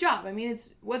 Because it's a job. I mean, it's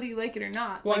whether you like it or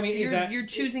not. Well, like, I mean, you're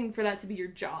choosing for that to be your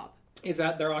job. Is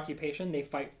that their occupation? They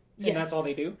fight, Yes. and that's all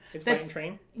they do? It's fight and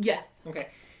train? Yes. Okay.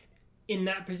 In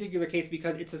that particular case,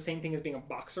 because it's the same thing as being a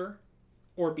boxer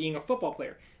or being a football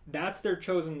player, that's their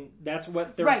chosen, that's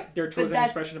what their chosen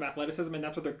expression of athleticism, and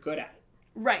that's what they're good at.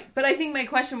 Right. But I think my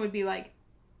question would be like,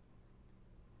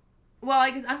 well,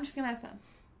 I guess I'm just going to ask them.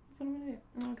 That's what I'm going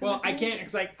to do. Well, I can't,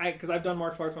 because I've done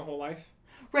martial arts my whole life.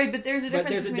 Right, but there's a difference.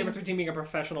 But there's a difference between being a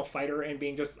professional fighter and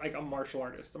being just like a martial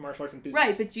artist, a martial arts enthusiast.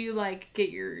 Right, but do you like get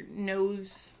your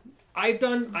nose I've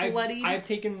bloody? I've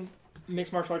taken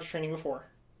mixed martial arts training before.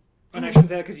 And I shouldn't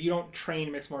say that because you don't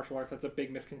train mixed martial arts. That's a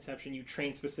big misconception. You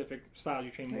train specific styles.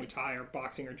 You train Muay Thai or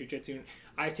boxing or jiu-jitsu.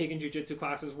 I've taken jiu-jitsu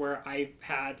classes where I've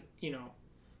had,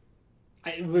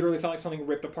 I literally felt like something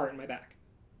ripped apart in my back.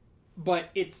 But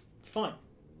it's fun.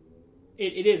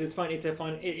 It is. It's fun. It's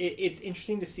it's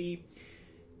interesting to see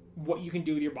what you can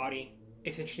do with your body.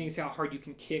 It's interesting to see how hard you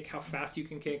can kick, how fast you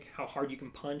can kick, how hard you can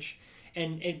punch.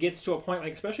 And it gets to a point,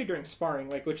 like, especially during sparring,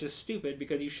 like, which is stupid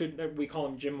because we call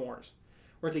them gym wars.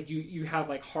 Where it's like you have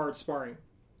like hard sparring,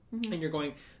 and you're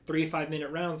going 3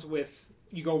 5-minute rounds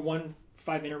you go 1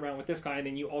 5-minute round with this guy, and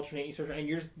then you alternate, and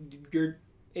you're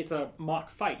it's a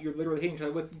mock fight. You're literally hitting each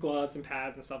other with gloves and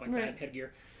pads and stuff like that, and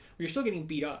headgear. But you're still getting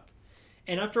beat up,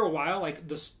 and after a while, like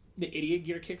the idiot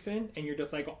gear kicks in, and you're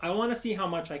just like, I want to see how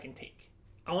much I can take.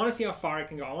 I want to see how far I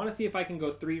can go. I want to see if I can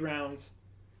go 3 rounds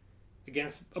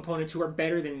against opponents who are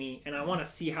better than me, and I want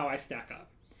to see how I stack up.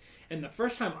 And the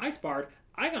first time I sparred,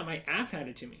 I got my ass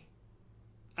handed to me.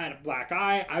 I had a black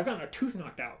eye. I've gotten a tooth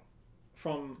knocked out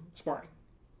from sparring.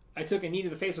 I took a knee to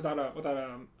the face without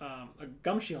a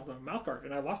gum shield, a mouth guard,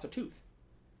 and I lost a tooth.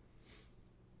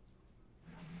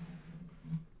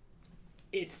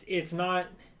 it's not.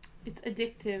 It's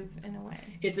addictive in a way.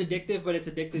 It's addictive, but it's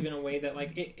addictive in a way that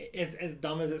like it's as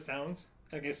dumb as it sounds,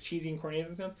 like as cheesy and corny as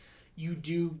it sounds. You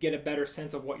do get a better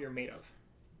sense of what you're made of.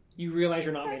 You realize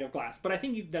you're not made of glass. But I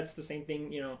think that's the same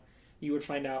thing, you would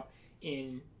find out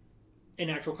in an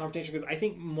actual confrontation, because I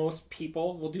think most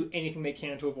people will do anything they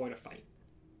can to avoid a fight.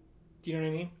 Do you know what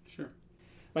I mean? Sure.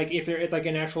 Like if they're like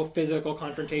an actual physical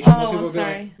confrontation, most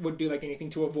people would do like anything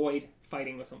to avoid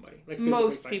fighting with somebody. Like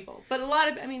most people. But a lot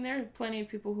of, there are plenty of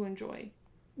people who enjoy.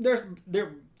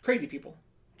 They're crazy people.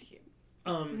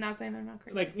 I'm not saying they're not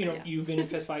crazy. Like, you've been in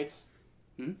fist fights.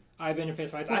 I've been in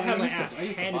fist fights. Well, I had my ass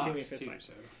handed to me in fist fights.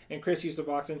 So. And Chris used to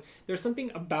box. And there's something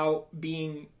about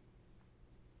being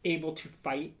able to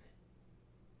fight.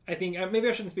 I think, maybe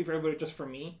I shouldn't speak for everybody, just for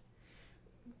me.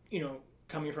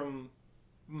 Coming from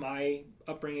my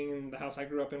upbringing in the house I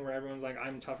grew up in, where everyone's like,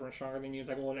 I'm tougher and stronger than you. It's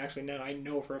like, well, and actually now I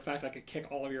know for a fact I could kick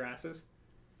all of your asses.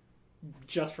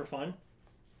 Just for fun.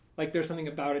 Like, there's something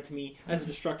about it to me, as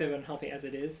destructive and unhealthy as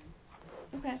it is,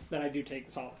 that I do take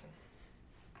solace in.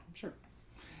 Sure.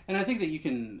 And I think that you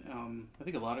can, I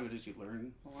think a lot of it is you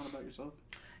learn a lot about yourself.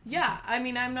 Yeah,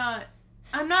 I'm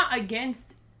not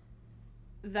against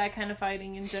that kind of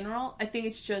fighting in general. I think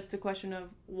it's just a question of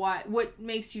what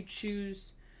makes you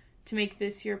choose to make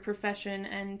this your profession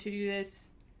and to do this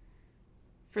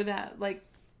for that, like,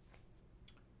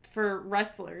 for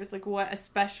wrestlers, like, what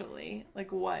especially,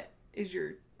 like, what is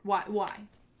your, why?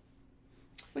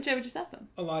 Which I would just ask them.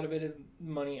 A lot of it is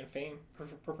money and fame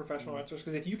for professional wrestlers,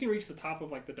 because if you can reach the top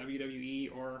of, like, the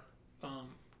WWE or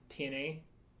TNA,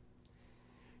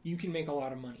 you can make a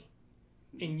lot of money,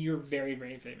 and you're very,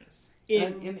 very famous.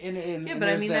 But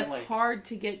that's hard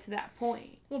to get to that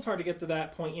point. Well, it's hard to get to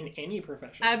that point in any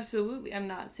profession. Absolutely. I'm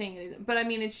not saying it isn't. But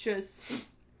it's just...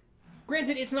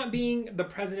 Granted, it's not being the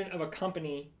president of a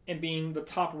company and being the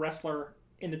top wrestler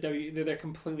in the WWE. They're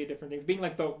completely different things. Being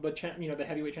like the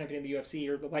heavyweight champion of the UFC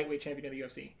or the lightweight champion of the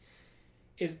UFC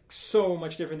is so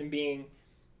much different than being,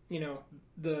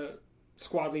 the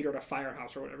squad leader at a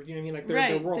firehouse or whatever. Do you know what I mean? Like,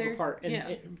 they're worlds apart.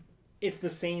 And it's the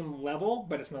same level,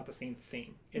 but it's not the same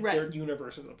thing. Their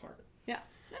universes apart. Yeah.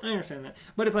 I understand that.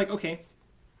 But it's like, okay,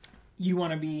 you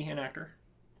want to be an actor,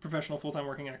 professional full-time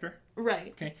working actor.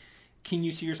 Right. Okay. Can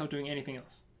you see yourself doing anything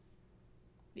else?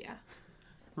 Yeah.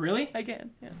 Really? I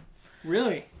can, yeah.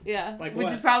 Really? Yeah. Like Which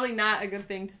what? is probably not a good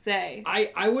thing to say.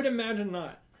 I would imagine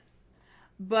not.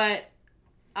 But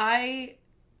the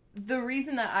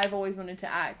reason that I've always wanted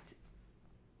to act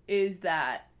is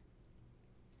that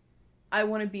I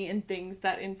want to be in things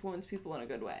that influence people in a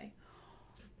good way.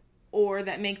 Or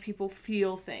that make people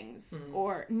feel things. Mm-hmm.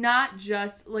 Or not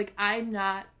just, like, I'm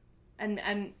not,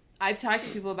 and I've talked to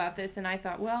people about this, and I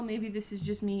thought, well, maybe this is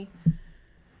just me,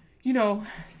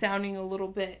 sounding a little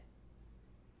bit,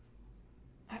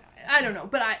 I don't know.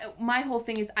 But my whole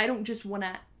thing is, I don't just want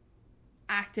to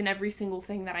act in every single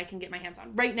thing that I can get my hands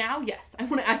on. Right now, yes, I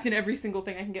want to act in every single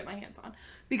thing I can get my hands on.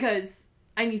 Because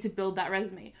I need to build that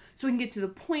resume so I can get to the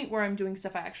point where I'm doing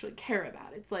stuff I actually care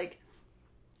about. It's like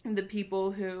the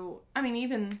people who,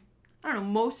 even, I don't know,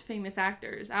 most famous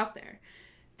actors out there,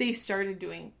 they started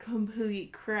doing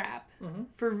complete crap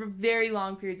for very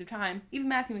long periods of time. Even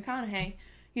Matthew McConaughey,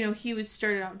 he was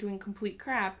started out doing complete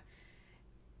crap,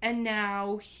 and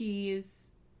now he's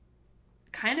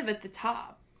kind of at the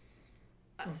top,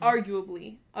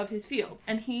 arguably, of his field,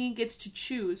 and he gets to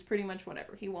choose pretty much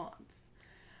whatever he wants.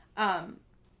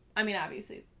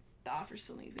 Obviously, the offers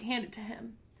still need to be handed to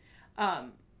him.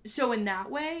 So in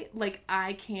that way, like,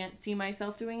 I can't see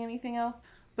myself doing anything else.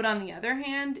 But on the other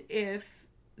hand, if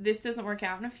this doesn't work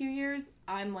out in a few years,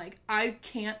 I'm like, I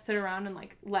can't sit around and,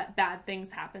 like, let bad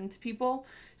things happen to people.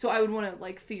 So I would want to,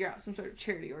 like, figure out some sort of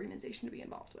charity organization to be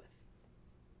involved with.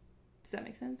 Does that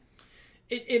make sense?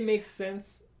 It makes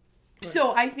sense.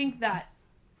 So I think that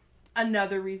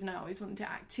another reason I always wanted to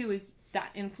act, too, is that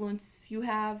influence you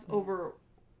have over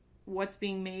what's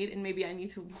being made, and maybe I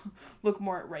need to look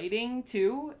more at writing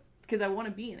too, because I want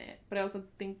to be in it, but I also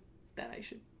think that I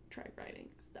should try writing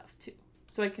stuff too,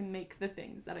 so I can make the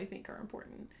things that I think are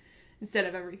important, instead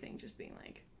of everything just being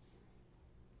like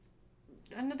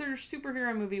another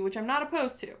superhero movie, which I'm not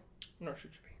opposed to. Nor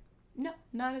should you be. No,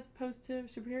 not as opposed to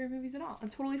superhero movies at all. I'm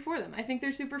totally for them. I think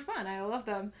they're super fun. I love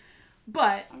them.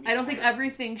 But I don't think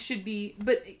everything should be,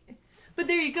 but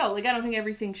there you go. Like, I don't think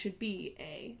everything should be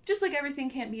just like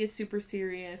everything can't be a super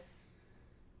serious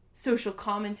social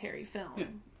commentary film. Yeah.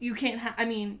 You can't have,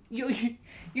 you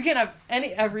can't have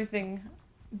everything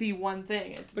be one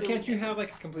thing. But can't you have,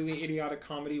 like, a completely idiotic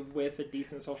comedy with a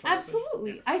decent social message?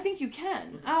 Absolutely. Yeah. I think you can.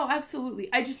 Mm-hmm. Oh, absolutely.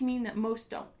 I just mean that most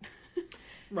don't.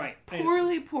 Right.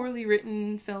 Poorly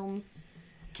written films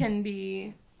can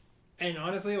be. And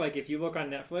honestly, like, if you look on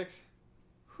Netflix,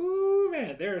 whoo,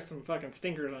 man, there are some fucking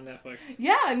stinkers on Netflix.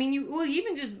 Yeah, I mean,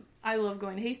 even just, I love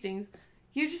going to Hastings.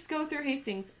 You just go through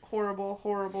Hastings. Horrible,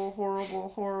 horrible, horrible,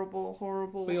 horrible,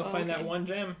 horrible. But you'll find that one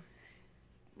gem.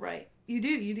 Right. You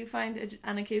do find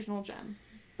an occasional gem.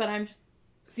 But I'm just...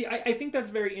 See, I think that's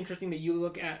very interesting that you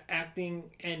look at acting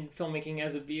and filmmaking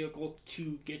as a vehicle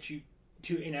to get you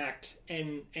to enact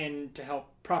and to help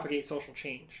propagate social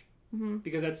change. Mm-hmm.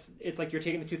 Because it's like you're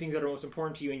taking the two things that are most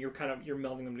important to you and you're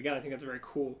melding them together. I think that's very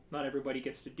cool. Not everybody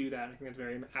gets to do that. I think that's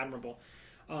very admirable.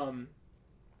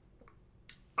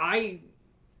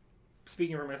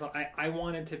 Speaking for myself, I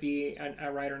wanted to be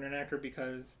a writer and an actor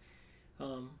because,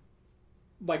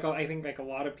 I think like a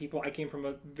lot of people, I came from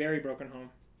a very broken home,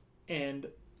 and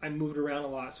I moved around a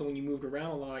lot. So when you moved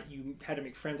around a lot, you had to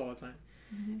make friends all the time.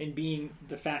 Mm-hmm. And being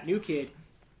the fat new kid,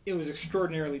 it was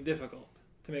extraordinarily difficult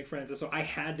to make friends. And so I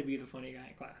had to be the funny guy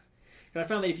in class. Because I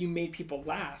found that if you made people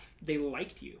laugh, they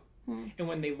liked you. Mm-hmm. And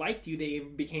when they liked you, they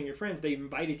became your friends. They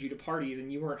invited you to parties,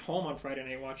 and you weren't home on Friday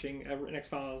night watching an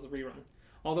X-Files rerun.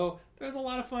 Although there's a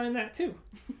lot of fun in that too.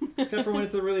 Except for when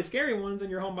it's the really scary ones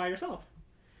and you're home by yourself.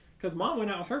 Because Mom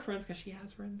went out with her friends because she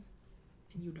has friends.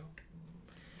 And you don't.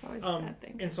 It's always a sad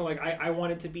thing. And so like I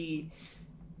wanted to be,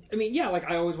 I mean, yeah, like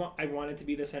I wanted to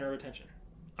be the center of attention.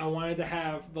 I wanted to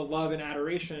have the love and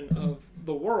adoration of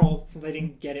the world since I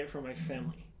didn't get it from my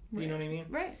family. Do you know what I mean?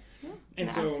 Right. Yeah.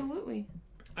 And so absolutely.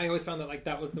 I always found that like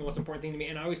that was the most important thing to me,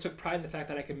 and I always took pride in the fact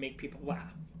that I could make people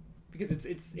laugh. Because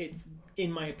it's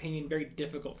in my opinion very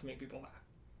difficult to make people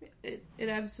laugh. It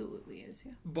absolutely is,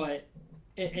 yeah. But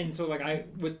and so like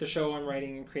with the show I'm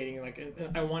writing and creating, like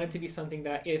I want it to be something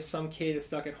that if some kid is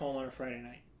stuck at home on a Friday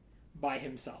night by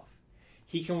himself,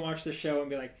 he can watch the show and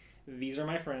be like, these are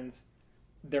my friends,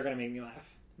 they're gonna make me laugh,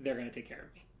 they're gonna take care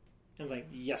of me. And like,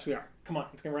 yes we are. Come on,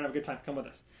 we're gonna have a good time. Come with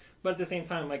us. But at the same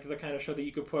time, like the kind of show that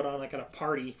you could put on like at a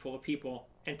party full of people,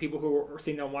 and people who are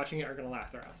sitting down watching it are gonna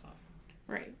laugh their ass off.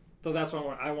 Right. So that's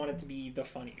what I want it to be, the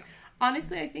funny guy.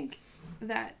 Honestly, I think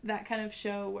that kind of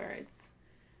show where it's,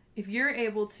 if you're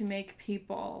able to make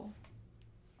people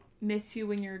miss you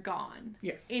when you're gone.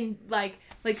 Yes. In like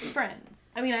Friends.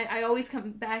 I mean, I always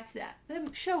come back to that.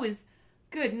 That show is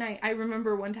good. And I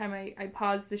remember one time I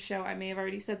paused the show. I may have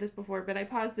already said this before, but I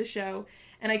paused the show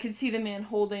and I could see the man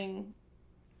holding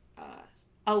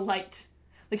a light.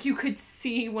 Like you could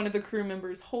see one of the crew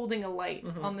members holding a light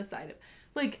on the side of,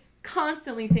 like,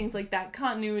 constantly things like that.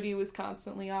 Continuity was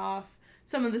constantly off.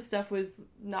 Some of the stuff was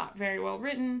not very well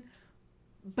written.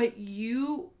 But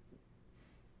when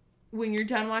you're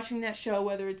done watching that show,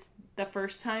 whether it's the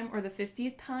first time or the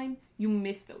 50th time, you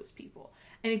miss those people.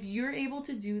 And if you're able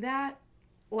to do that,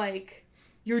 like,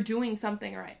 you're doing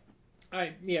something right.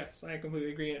 Yes, I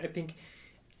completely agree. I think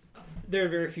there are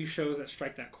very few shows that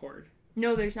strike that chord.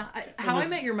 No, there's not. How I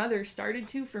Met Your Mother started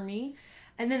to for me.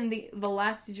 And then the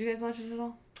last, did you guys watch it at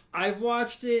all? I've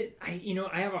watched it. I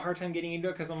have a hard time getting into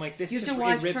it because I'm like, it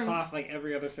rips off like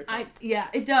every other sitcom. Yeah,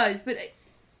 it does, but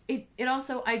it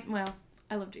also, I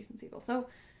love Jason Segel, so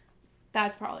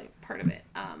that's probably part of it.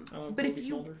 But if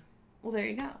you, well, there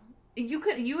you go.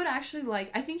 You would actually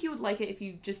like, I think you would like it if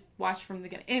you just watched from the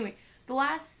beginning. Anyway, the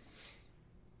last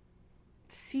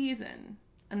season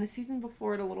and the season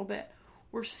before it a little bit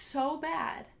were so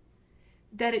bad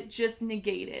that it just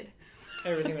negated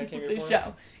everything that came before the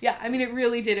show. Yeah, I mean, it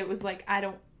really did. It was like,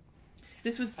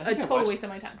 this was a total waste of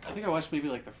my time. I think I watched maybe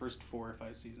like the first 4 or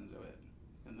 5 seasons of it,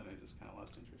 and then I just kind of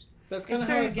lost interest. That's kind of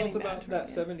how I felt about that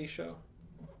 70s show.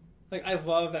 Like, I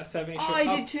love that 70s show.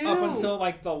 I did too. Up until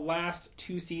like the last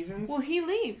 2 seasons. Well, he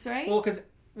leaves, right? Well, because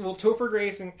Topher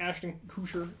Grace and Ashton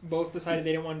Kutcher both decided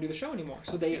they didn't want to do the show anymore,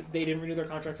 so they didn't renew their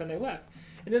contracts and they left.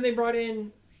 And then they brought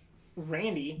in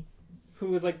Randy, who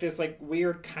was like this like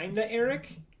weird kinda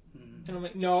Eric. And I'm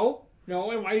like, no,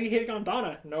 and why are you hitting on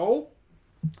Donna? No.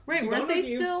 Right, weren't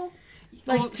they still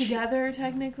together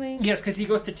technically? Yes, because he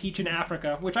goes to teach in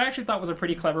Africa, which I actually thought was a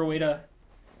pretty clever way to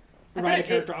write a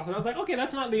character off. And I was like, okay,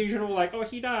 that's not the usual like, oh,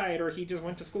 he died or he just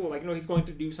went to school. Like, no, he's going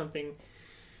to do something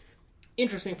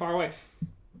interesting far away.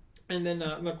 And then,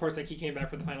 of course, like he came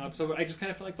back for the final episode. But I just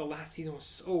kind of felt like the last season was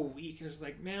so weak. It was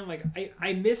like, man, like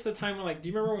I missed the time when like, do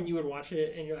you remember when you would watch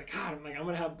it and you're like, God, I'm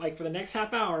gonna have like for the next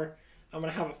half hour, I'm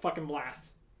gonna have a fucking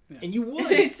blast. Yeah. And you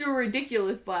would. It's a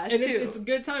ridiculous blast, and too. It's a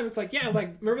good time. It's like, yeah,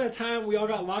 like, remember that time we all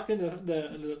got locked in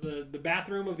the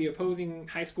bathroom of the opposing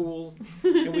high schools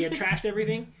and we had trashed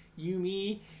everything? You,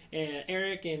 me, and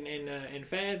Eric, and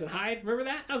Fez, and Hyde. Remember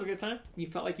that? That was a good time. You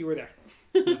felt like you were there.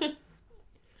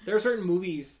 There are certain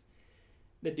movies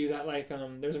that do that. Like,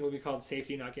 there's a movie called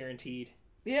Safety Not Guaranteed.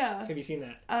 Yeah. Have you seen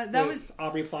that? That with was...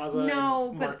 Aubrey Plaza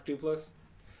and Mark Duplass.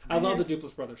 I love the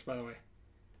Duplass brothers, by the way.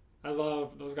 I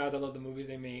love those guys. I love the movies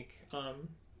they make.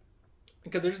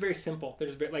 Because they're just very simple. They're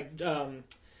just very, like,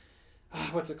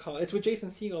 what's it called? It's with Jason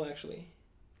Segel, actually.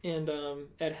 And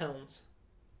Ed Helms.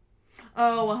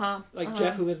 Oh, Like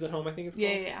Jeff Who Lives at Home, I think it's called.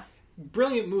 Yeah.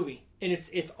 Brilliant movie. And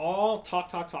it's all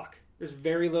talk. There's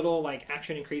very little, like,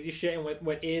 action and crazy shit. And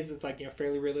what is, it's, like, you know,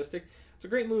 fairly realistic. It's a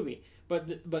great movie.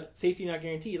 But safety not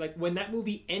guaranteed. Like, when that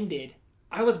movie ended,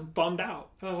 I was bummed out.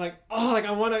 I was like, oh, like,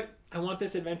 I want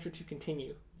this adventure to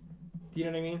continue. Do you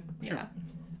know what I mean? Sure. Yeah.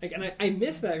 Like, and I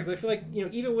miss that because I feel like, you know,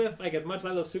 even with, like, as much as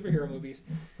I love superhero movies,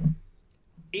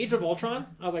 Age of Ultron,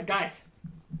 I was like, guys,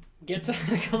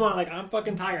 come on, like, I'm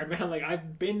fucking tired, man. Like,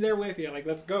 I've been there with you. Like,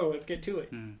 let's go. Let's get to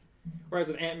it. Whereas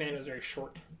with Ant-Man, it was very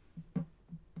short.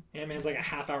 Ant-Man's like a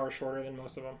half hour shorter than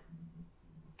most of them.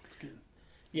 That's good.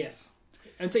 Yes.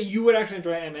 And so you would actually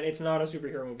enjoy Ant-Man. It's not a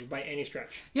superhero movie by any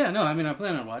stretch. Yeah, no, I mean, I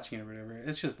plan on watching it or whatever.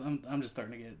 It's just, I'm just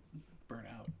starting to get burnt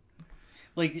out.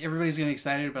 Like, everybody's getting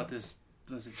excited about this,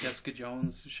 was it Jessica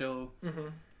Jones show? Mm-hmm.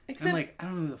 Except, I'm like, I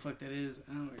don't know who the fuck that is.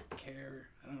 I don't care.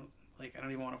 I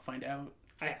don't even want to find out.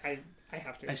 I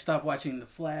have to. I stopped watching The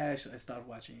Flash. I stopped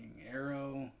watching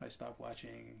Arrow. I stopped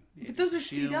watching... But those are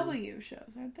CW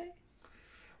shows, aren't they? Well,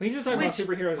 he's just talking about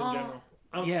superheroes in general.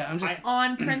 I'm just...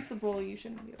 on principle, you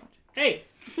shouldn't be watching. Hey!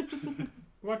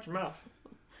 Watch your mouth.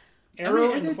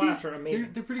 Arrow and The Flash are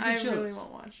amazing. They're pretty good shows. I really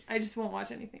won't watch. I just won't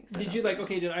watch anything. So did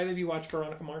either of you watch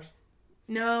Veronica Mars?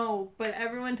 No, but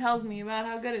everyone tells me about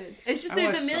how good it is. It's just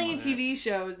there's a million TV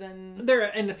shows and...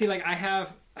 see, like, I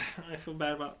feel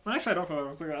bad about... Actually, I don't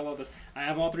feel bad. I love this. I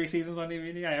have all 3 seasons on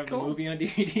DVD. I have the movie on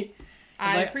DVD.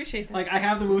 I appreciate that. Like, I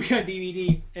have the movie on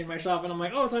DVD in my shop, and I'm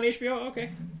like, oh, it's on HBO? Okay.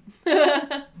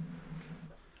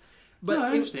 But no,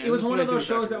 I understand. It was one of those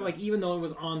shows that, like, even though it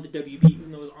was on the WB,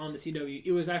 even though it was on the CW,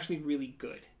 it was actually really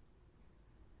good.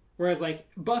 Whereas, like,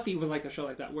 Buffy was like a show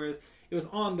like that, whereas it was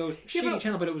on those shitty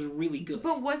channel, but it was really good.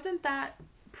 But wasn't that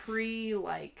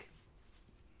like,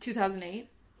 2008?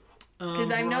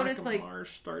 Because I've noticed, like... Mars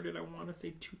started, I want to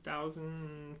say,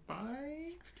 2005?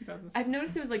 2006? I've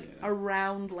noticed it was, like,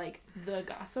 around, like, the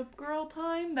Gossip Girl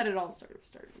time that it all sort of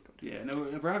started to go to. Yeah, no,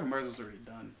 Veronica Mars was already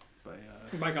done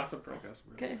by Gossip Girl.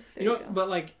 Okay, you know, but,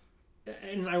 like,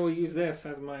 and I will use this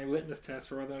as my litmus test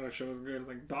for whether a show is good. It's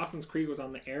like, Dawson's Creek was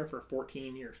on the air for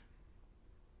 14 years.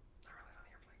 Not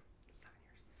really on the air for, like, 7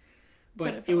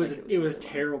 years. But it was a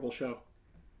terrible show.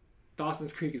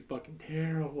 Dawson's Creek is fucking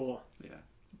terrible. Yeah.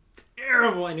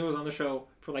 Terrible, and it was on the show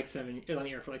for like 7 years. On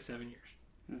the air for like 7 years.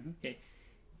 Mm-hmm. Okay,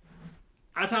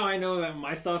 that's how I know that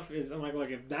my stuff is. I'm like, look,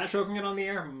 if that show can get on the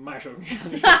air, my show can get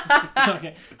on the air.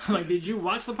 Okay, I'm like, did you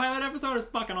watch the pilot episode? It's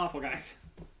fucking awful, guys.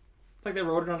 It's like they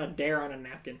wrote it on a dare on a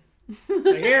napkin.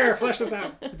 Like, here, flesh this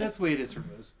out. But that's the way it is for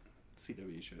most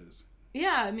CW shows.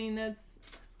 Yeah, I mean that's.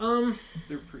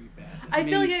 They're pretty bad. I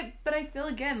feel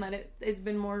again that it's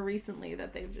been more recently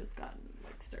that they've just gotten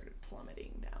like started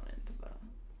plummeting down into the.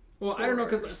 Well, I don't know,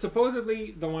 because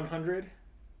supposedly The 100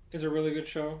 is a really good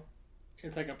show.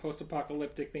 It's like a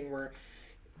post-apocalyptic thing where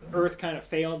Earth kind of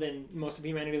failed and most of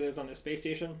humanity lives on the space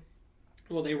station.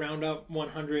 Well, they round up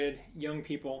 100 young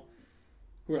people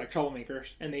who are like troublemakers,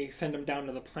 and they send them down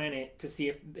to the planet to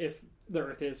see if the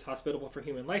Earth is hospitable for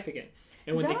human life again.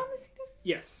 And is that on the CW?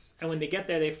 Yes. And when they get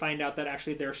there, they find out that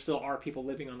actually there still are people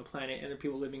living on the planet, and there are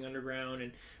people living underground,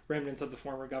 and remnants of the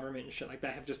former government and shit like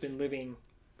that have just been living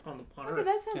on Earth. Okay,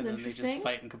 that sounds and then interesting. They just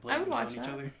fight and complain and watch each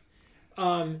other.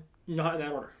 Not in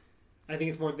that order. I think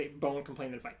it's more they bone,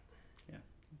 complain, and fight. Yeah.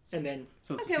 And then.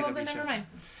 So it's okay, well then never mind.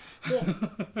 Well,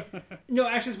 no,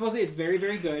 actually, supposedly it's very,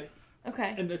 very good.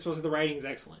 Okay. And supposedly the writing's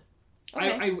excellent.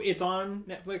 Okay. It's on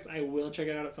Netflix. I will check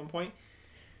it out at some point.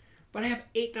 But I have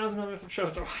 8,000 other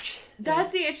shows to watch.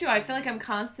 That's the issue. I feel like I'm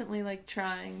constantly like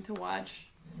trying to watch.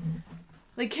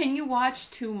 Like, can you watch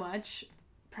too much?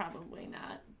 Probably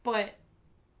not. But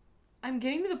I'm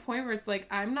getting to the point where it's like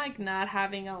I'm like not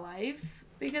having a life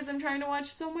because I'm trying to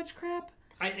watch so much crap.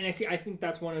 I think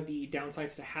that's one of the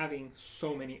downsides to having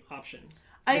so many options.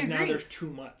 I agree. Now there's too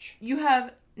much. You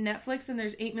have Netflix and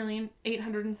there's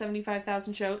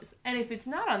 8,875,000 shows, and if it's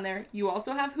not on there, you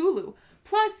also have Hulu.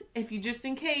 Plus, if you just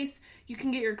in case, you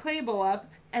can get your cable up,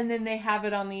 and then they have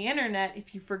it on the internet.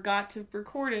 If you forgot to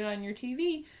record it on your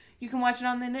TV, you can watch it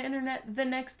on the internet the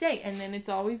next day, and then it's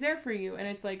always there for you. And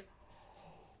it's like,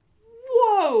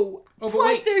 whoa! Oh,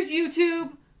 Plus, there's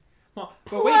YouTube. Well,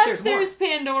 Plus, there's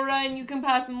Pandora, and you can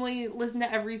possibly listen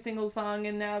to every single song.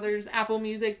 And now there's Apple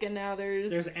Music, and now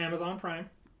there's Amazon Prime,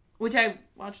 which I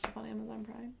watched on Amazon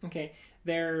Prime. Okay,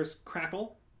 there's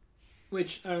Crackle,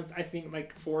 which I think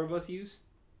like 4 of us use.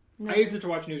 No. I use it to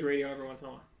watch news radio every once in a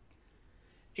while.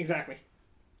 Exactly.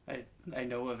 I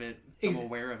know of it. I'm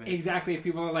aware of it. Exactly. If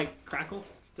people are like, Crackle's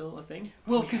still a thing?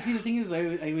 Well, because see, the thing is,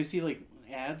 I always see like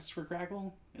ads for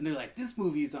Crackle, and they're like, this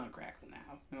movie's on Crackle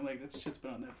now. And I'm like, that shit's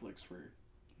been on Netflix for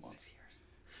months. 6 years.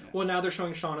 Yeah. Well, now they're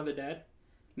showing Shaun of the Dead.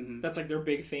 Mm-hmm. That's like their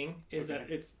big thing, is that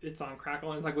it's on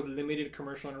Crackle, and it's like with limited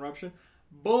commercial interruption.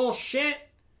 Bullshit!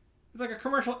 It's like a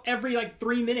commercial every like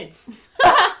 3 minutes.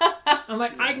 I'm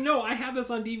like, I know, I have this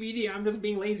on DVD. I'm just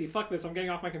being lazy. Fuck this. I'm getting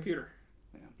off my computer.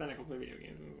 Yeah. Then I go play video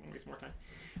games and waste more time.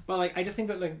 But like, I just think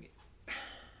that like,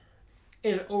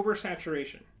 it's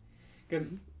oversaturation. Because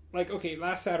like, okay,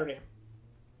 last Saturday,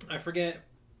 I forget,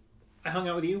 I hung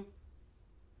out with you.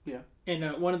 Yeah.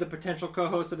 And one of the potential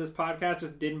co-hosts of this podcast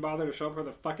just didn't bother to show up for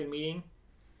the fucking meeting.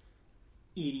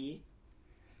 Idiot.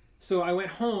 So I went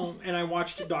home and I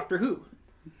watched Doctor Who.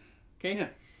 Okay. Yeah.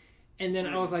 And then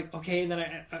I was like, okay, and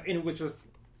then which was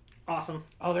awesome.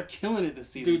 Oh, they're killing it this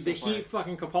season. Dude, the Heat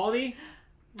fucking Capaldi,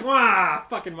 mwah,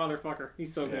 fucking motherfucker.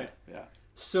 He's so good. Yeah.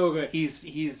 So good.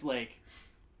 He's like,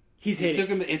 he's hit.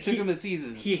 It took him a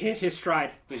season. He hit his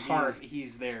stride but hard.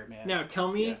 He's there, man. Now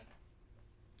tell me. Yeah.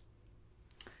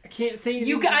 I can't say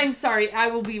anything. I'm sorry. I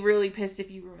will be really pissed if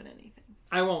you ruin anything.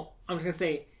 I won't. I'm just gonna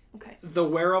say. Okay. The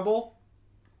wearable.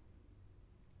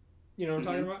 You know what I'm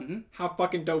talking about? Mm-hmm. How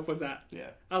fucking dope was that? Yeah.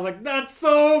 I was like, that's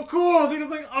so cool. Dude, I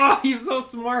was like, oh, he's so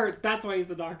smart. That's why he's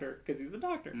the Doctor, because he's the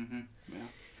Doctor. Mm-hmm.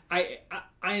 Yeah.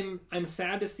 I'm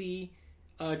sad to see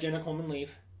Jenna Coleman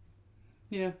leave.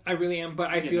 Yeah. I really am,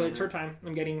 but I feel it's her time.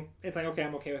 It's like, okay,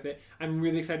 I'm okay with it. I'm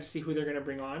really excited to see who they're going to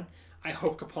bring on. I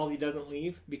hope Capaldi doesn't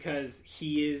leave, because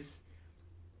he is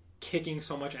kicking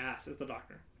so much ass as the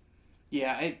Doctor.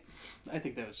 Yeah, I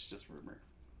think that was just rumor.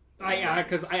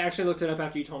 Because I actually looked it up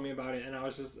after you told me about it, and I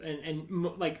was just,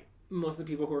 like, most of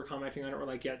the people who were commenting on it were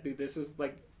like, yeah, dude, this is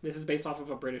based off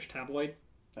of a British tabloid.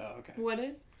 Oh, okay. What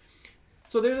is?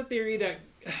 So there's a theory that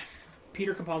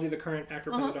Peter Capaldi, the current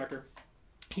actor playing the Doctor,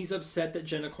 he's upset that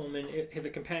Jenna Coleman, his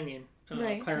companion,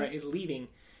 Clara, is leaving,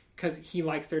 because he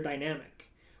likes their dynamic,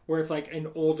 where it's like an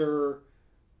older,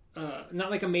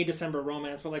 not like a May December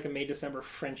romance, but like a May December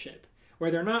friendship, where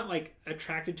they're not like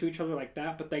attracted to each other like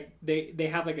that, but like they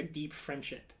have like a deep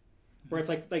friendship, where it's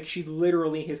like she's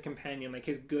literally his companion, like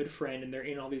his good friend, and they're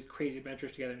in all these crazy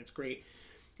adventures together, and it's great.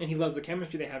 And he loves the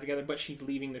chemistry they have together, but she's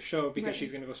leaving the show because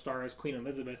she's going to go star as Queen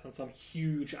Elizabeth on some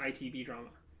huge ITV drama.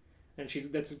 And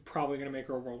that's probably going to make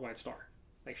her a worldwide star.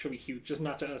 Like, she'll be huge, just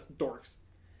not to us dorks.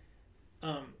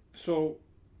 So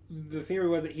the theory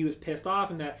was that he was pissed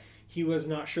off and that he was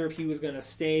not sure if he was going to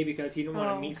stay because he didn't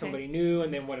want to meet somebody new,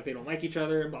 and then what if they don't like each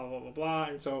other, and blah, blah, blah, blah.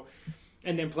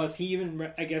 And then plus he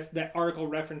even, I guess that article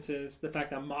references the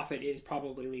fact that Moffat is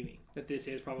probably leaving, that this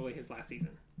is probably his last season.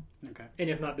 Okay. And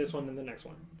if not this one, then the next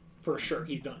one. For sure,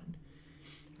 he's done.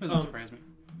 Doesn't surprise me.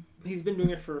 He's been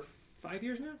doing it for 5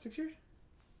 years now? 6 years?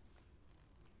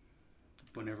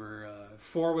 Whenever...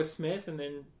 4 with Smith, and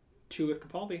then 2 with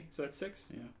Capaldi, so that's 6.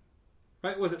 Yeah.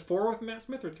 Right, was it 4 with Matt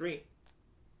Smith or 3?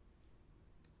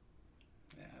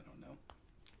 Yeah, I don't know,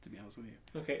 to be honest with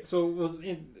you. Okay, so...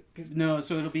 No,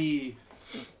 so it'll be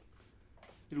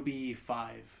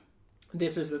 5.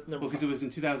 This is the number 5. Because it was in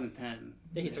 2010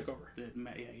 that he took over.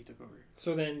 He took over.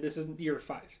 So then this is year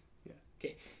 5. Yeah.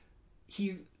 Okay.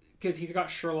 Because he's got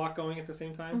Sherlock going at the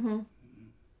same time. Mm-hmm.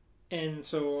 And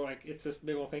so, like, it's this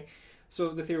big old thing. So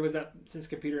the theory was that since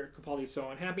Peter Capaldi is so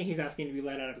unhappy, he's asking to be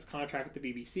let out of his contract with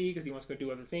the BBC because he wants to go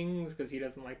do other things because he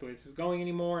doesn't like the way this is going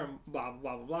anymore, and blah,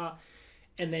 blah, blah, blah.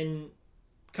 And then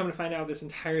come to find out, this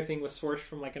entire thing was sourced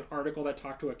from, like, an article that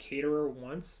talked to a caterer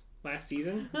once last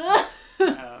season. Oh,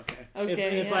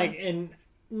 okay. It's like, and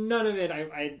none of it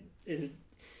is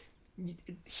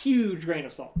a huge grain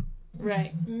of salt.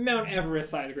 Right. Mount Everest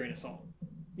size grain of salt.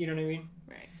 You know what I mean?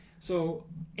 Right. So,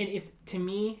 and it's, to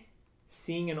me,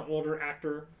 seeing an older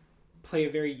actor play a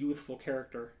very youthful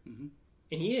character, and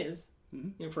he is,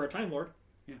 you know, for a Time Lord.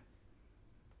 Yeah.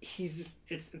 He's just,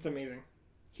 it's amazing.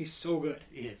 He's so good.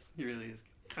 He is. He really is.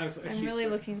 I'm really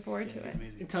looking forward to it.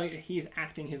 Amazing. I'm telling you, he's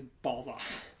acting his balls off.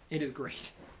 It is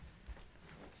great.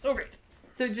 So great.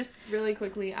 So just really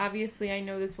quickly, obviously I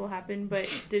know this will happen, but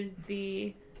does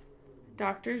the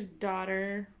Doctor's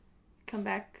daughter come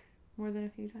back more than a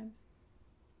few times?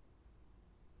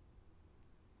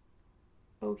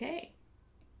 Okay.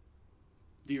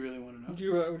 Do you really want to know? Do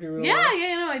you really Yeah,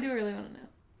 no, I do really want to know.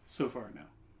 So far, no.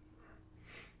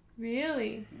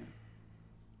 Really? Yeah.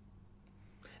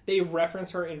 They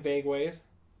reference her in vague ways.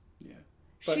 Yeah.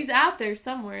 But, she's out there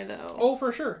somewhere, though. Oh,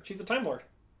 for sure. She's a Time Lord.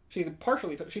 She's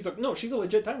she's a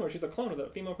legit Time Lord. She's a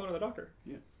female clone of the Doctor.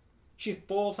 Yeah. She's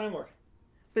full Time Lord.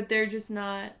 But they're just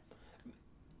not...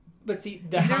 But see, Is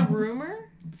there rumor?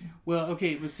 Well,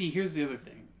 okay, but see, here's the other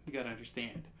thing you gotta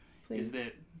understand. please. is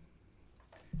that...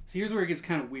 So here's where it gets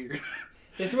kind of weird.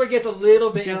 This is where it gets a little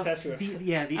bit incestuous.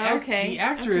 The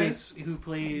actress who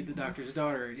played the Doctor's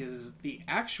daughter is the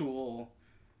actual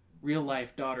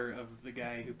real-life daughter of the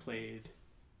guy who played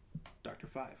Dr.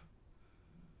 Five.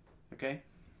 Okay?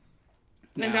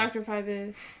 And Now, Dr. Five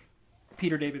is...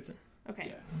 Peter Davidson. Okay.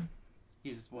 Yeah.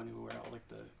 He's the one who wore all, like,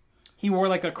 the... He wore,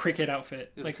 like, a cricket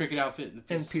outfit. There's like a cricket outfit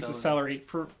and a piece of celery.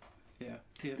 Yeah.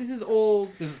 This is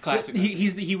old. This is classic.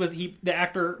 The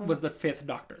actor was the fifth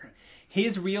Doctor.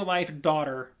 His real life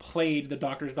daughter played the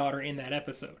Doctor's daughter in that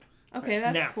episode. Okay,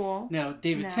 that's cool. Now,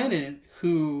 David Tennant,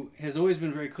 who has always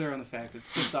been very clear on the fact that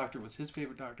the fifth Doctor was his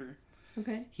favorite Doctor.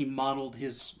 Okay. He modeled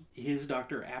his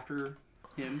Doctor after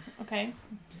him. Okay.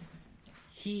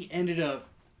 He ended up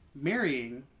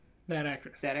marrying That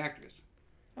actress.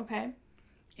 Okay.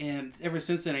 And ever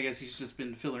since then, I guess he's just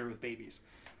been filling her with babies.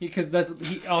 Because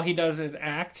all he does is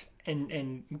act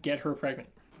and get her pregnant.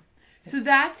 So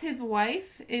that's his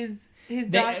wife? Is his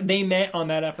daughter? They met on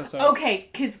that episode. Okay,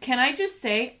 because can I just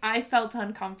say, I felt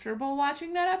uncomfortable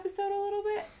watching that episode a little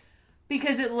bit.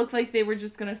 Because it looked like they were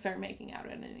just going to start making out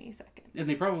at any second. And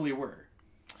they probably were.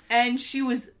 And she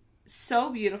was so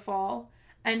beautiful.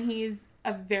 And he's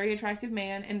a very attractive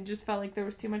man. And it just felt like there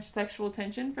was too much sexual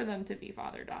tension for them to be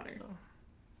father-daughter.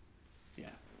 Yeah.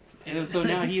 And so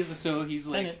now he's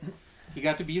like, he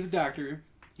got to be the Doctor.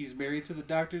 He's married to the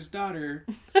Doctor's daughter.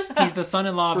 He's the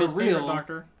son-in-law of his favorite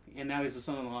Doctor. And now he's the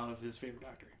son-in-law of his favorite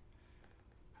Doctor.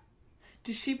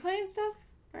 Does she play in stuff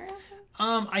very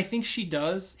often? I think she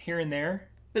does here and there.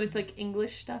 But it's like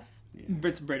English stuff? Yeah.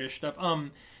 It's British stuff.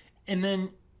 And then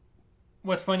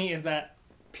what's funny is that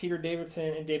Peter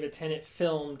Davidson and David Tennant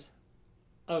filmed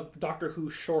a Doctor Who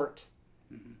short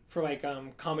for like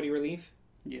comedy relief.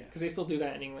 Yeah. Because they still do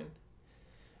that in England.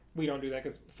 We don't do that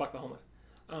because fuck the homeless.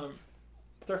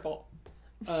 It's their fault.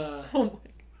 Oh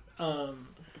my.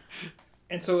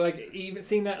 And so like even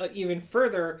seeing that like even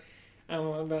further,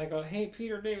 I'm like, oh, hey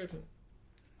Peter Davidson,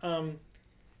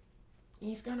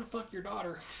 he's gonna fuck your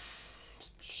daughter.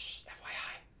 Shh,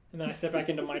 FYI. And then I step back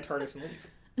into my TARDIS and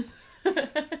leave.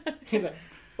 He's like,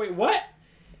 wait, what?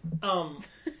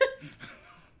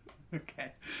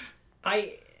 Okay.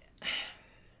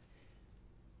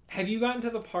 Have you gotten to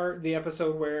the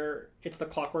episode where it's the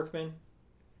Clockwork Man,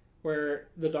 where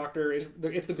the Doctor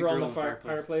it's the girl in the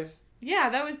fireplace? Yeah,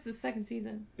 that was the second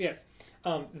season. Yes.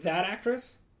 That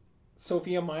actress,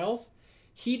 Sophia Myles,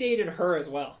 he dated her as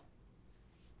well.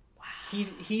 Wow.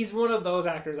 He's one of those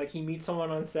actors, like he meets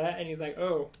someone on set and he's like,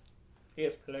 oh,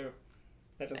 yes, hello.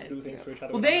 That just do things for each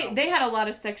other. Well, they had a lot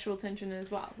of sexual tension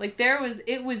as well. Like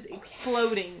it was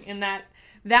exploding in that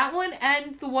one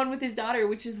and the one with his daughter,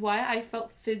 which is why I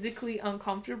felt physically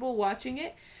uncomfortable watching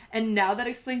it. And now that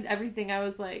explains everything. I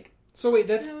was like, so wait,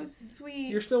 that's so sweet.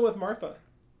 You're still with Martha.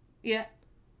 Yeah.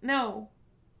 No,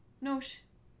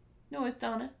 it's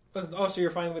Donna. Oh, so you're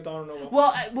fine with Donna Noble?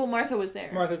 Well, Martha was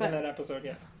there. Martha's in that episode,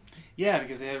 yes. Yeah,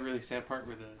 because they had a really sad part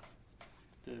where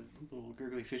the little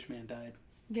gurgly fish man died.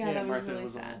 Yeah, that was Martha really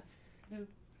was sad.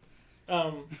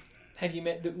 Have you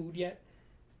met the Ood yet?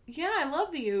 Yeah, I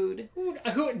love the Ood.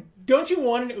 Ood. Don't you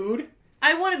want an Ood?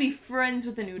 I want to be friends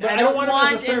with an Ood. But I don't want him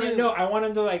as a servant. No, I want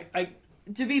him to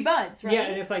to be buds, right? Yeah,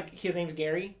 and it's like his name's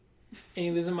Gary, and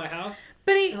he lives in my house.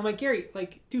 But and I'm like, Gary,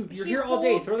 like, dude, you're here all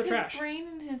day. Throw the trash. His brain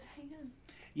in his hand.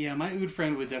 Yeah, my Ood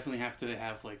friend would definitely have to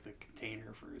have like the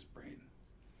container for his brain.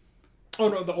 Oh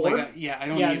no, the orb. I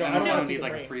don't need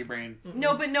like a free brain.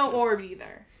 No, but no orb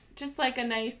either. Just like a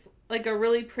nice, like a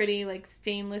really pretty, like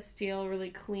stainless steel,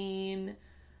 really clean,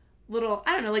 little,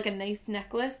 I don't know, like a nice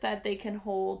necklace that they can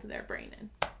hold their brain in.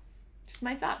 Just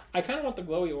my thoughts. I kind of want the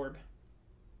glowy orb.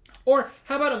 Or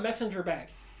how about a messenger bag?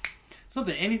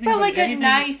 Something, anything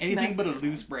but a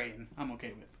loose brain, I'm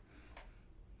okay with.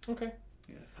 Okay.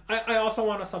 Yeah. I also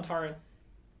want a Santaran.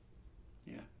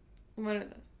 Yeah. What are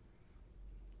those?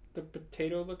 The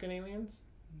potato-looking aliens?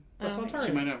 She might not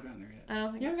have gotten there yet. I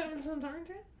don't think you haven't gotten the Santarans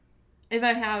yet? If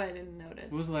I have, I didn't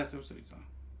notice. What was the last episode you saw?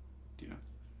 Do you know?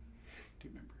 Do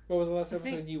you remember? What was the last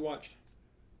episode you watched?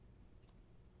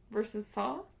 Versus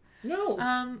Saw? No.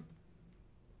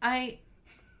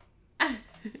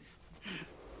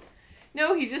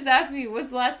 No, he just asked me what's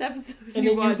the last episode and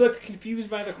you then watched. You looked confused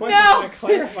by the question. No, I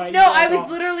clarify. No, I was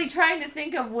literally trying to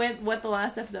think of what the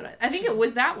last episode was. I think it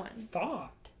was that one.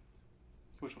 Thought.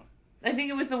 Which one? I think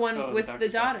it was the one with the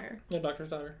daughter. The Doctor's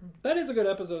daughter. That is a good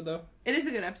episode, though. It is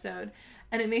a good episode,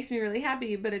 and it makes me really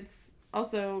happy, but it's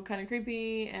also kind of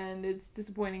creepy, and it's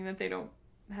disappointing that they don't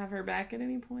have her back at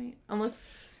any point. Unless...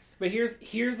 But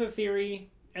here's the theory,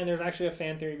 and there's actually a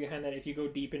fan theory behind that if you go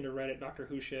deep into Reddit Doctor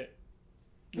Who shit.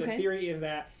 The theory is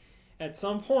that at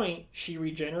some point she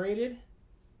regenerated,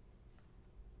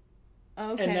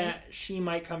 Okay. and that she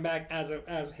might come back as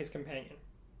his companion.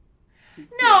 No,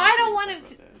 I don't want it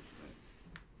to.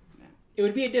 It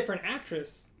would be a different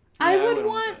actress. Yeah, I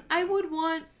I would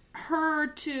want her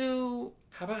to.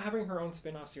 How about having her own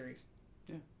spin-off series?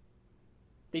 Yeah.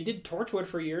 They did Torchwood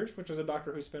for years, which was a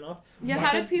Doctor Who spin-off. Yeah,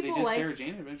 how did They people did like? Sarah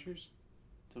Jane Adventures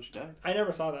till she died. I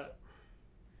never saw that.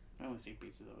 I only see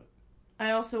pieces of it.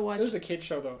 I also watched. It was a kid's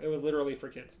show though. It was literally for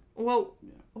kids. Whoa.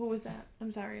 Yeah. What was that?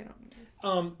 I'm sorry, I don't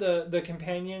know this. The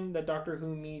companion that Doctor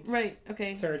Who meets. Right.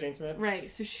 Okay. Sarah Jane Smith.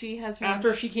 Right. So she has her.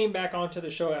 After she came back onto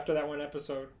the show after that one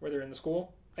episode where they're in the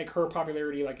school, like her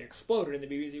popularity like exploded, and the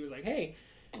BBC was like, "Hey,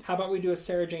 how about we do a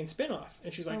Sarah Jane spinoff?"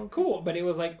 And she's like, Okay. "Cool," but it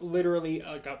was like literally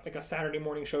like a Saturday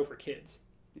morning show for kids.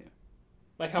 Yeah.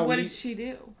 Like how What did she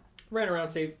do? ran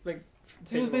around It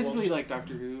was basically like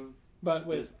Doctor Who, but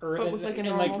with Earth, But with, like, a and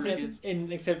normal like kids.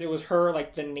 and except it was her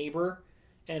like the neighbor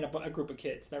and a group of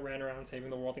kids that ran around saving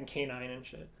the world and K9 and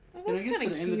shit. Oh, and I that's guess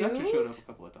kind of cute. the Doctor showed up a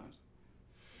couple of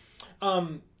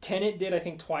times. Tenet did I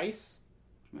think twice,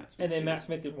 Matt Smith and then did Matt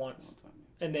Smith did once, one time,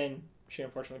 yeah. and then she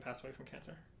unfortunately passed away from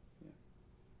cancer.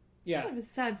 It's kind of a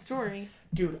sad story.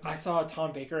 Dude, I saw a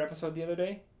Tom Baker episode the other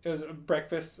day. It was a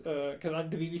breakfast, because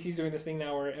the BBC's doing this thing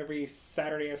now where every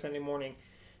Saturday or Sunday morning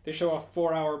they show a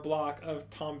 4-hour block of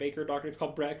Tom Baker Doctor. It's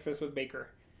called Breakfast with Baker.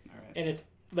 All right. And it's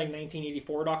like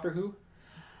 1984 Doctor Who.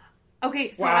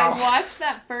 Okay, so Wow. I watched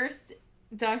that first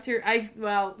Doctor.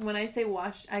 When I say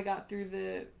watched, I got through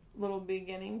the little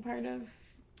beginning part of.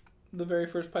 The very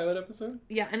first pilot episode?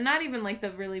 Yeah, and not even like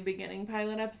the really beginning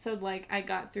pilot episode. Like I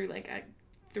got through like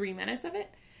 3 minutes of it,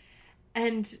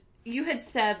 and you had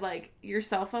said like your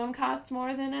cell phone costs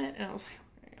more than it, and I was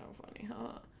like, oh, funny,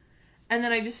 huh? And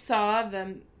then I just saw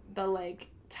the like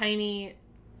tiny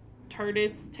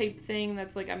TARDIS type thing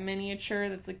that's like a miniature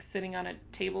that's like sitting on a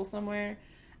table somewhere,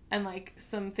 and like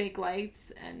some fake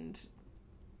lights, and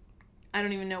I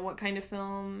don't even know what kind of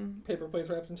film. Paper plates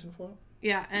wrapped in tinfoil?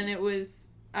 Yeah, and I was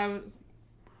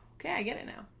okay, I get it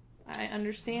now. I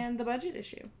understand the budget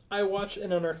issue. I watched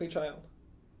An Unearthly Child.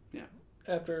 Yeah.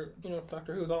 After,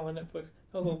 Doctor Who's all on Netflix.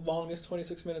 That was the longest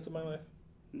 26 minutes of my life.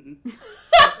 Mm-hmm.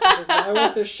 I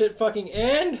want this shit fucking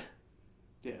end!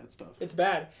 Yeah, it's tough. It's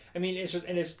bad. I mean, it's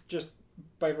just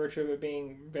by virtue of it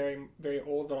being very, very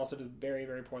old, but also just very,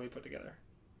 very poorly put together.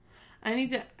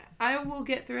 I will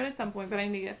get through it at some point, but I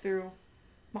need to get through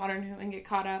Modern Who and get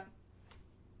caught up.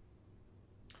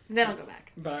 Then I'll go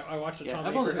back. But I watched a Tom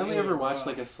I've Baker. only ever watched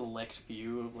like a select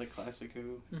few of like Classic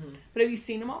Who. Mm-hmm. But have you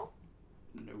seen them all?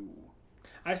 No.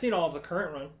 I've seen all of the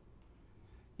current run.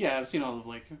 Yeah, I've seen all of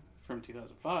like from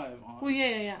 2005 on. Well,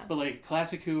 yeah. But like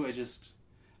Classic Who,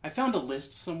 I found a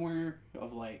list somewhere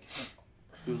of like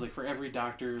it was like for every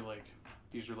Doctor, like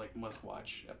these are like must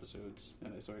watch episodes,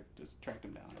 and I sort of just tracked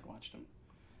them down and watched them.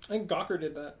 I think Gawker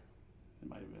did that. It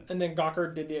might have been. And then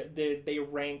Gawker they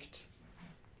ranked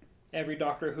every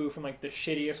Doctor Who from like the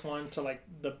shittiest one to like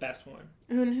the best one.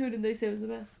 And who did they say was the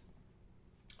best?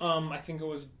 I think it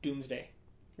was Doomsday,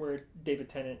 where David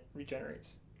Tennant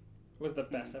regenerates. Was the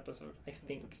best episode, I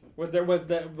think. What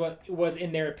was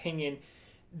in their opinion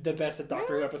the best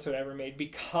Doctor Who episode ever made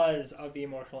because of the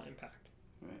emotional impact.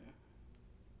 Right.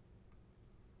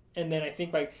 And then I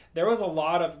think like there was a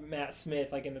lot of Matt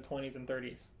Smith like in the 20s and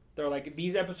 30s. They're like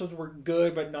these episodes were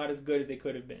good but not as good as they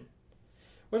could have been.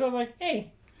 Which I was like,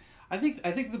 hey. I think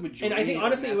the majority. And I think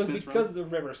honestly of it was Matt Smith's because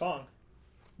of River Song.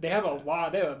 They have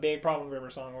a big problem with River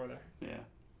Song over there. Yeah.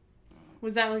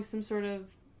 Was that like some sort of?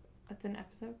 That's an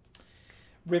episode.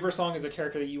 River Song is a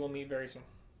character that you will meet very soon.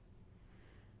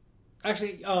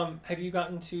 Actually, have you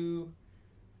gotten to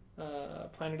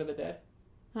Planet of the Dead?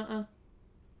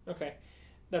 Okay,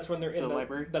 that's when they're in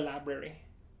the library,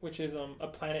 which is a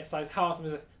planet size. How awesome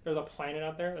is this? There's a planet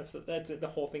out there. That's it. The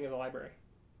whole thing is a library.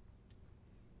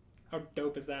 How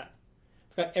dope is that?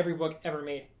 It's got every book ever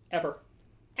made, ever.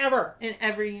 In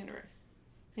every universe,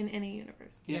 in any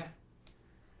universe. Yeah.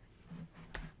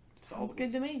 Sounds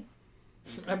good to me.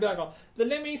 I'd be like, the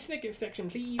Lemony Snicket section,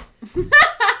 please.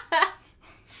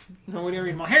 No, what do you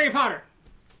read? Harry Potter,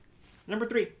 number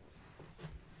 3.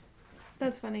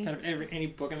 That's funny. Kind of any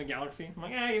book in the galaxy. I'm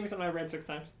like, give me something I read 6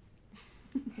 times.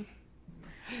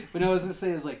 But no, I was gonna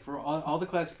say is like for all the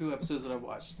Classic Who episodes that I've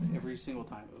watched, every single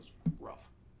time it was rough.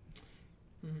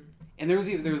 Mm-hmm. And there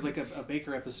was like a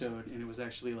Baker episode, and it was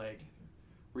actually like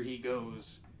where he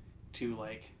goes to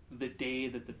like the day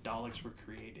that the Daleks were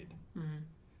created. Mm-hmm.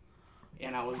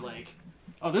 And I was like,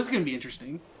 oh, this is gonna be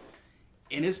interesting.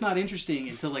 And it's not interesting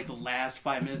until like the last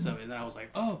 5 minutes of it, and then I was like,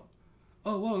 whoa,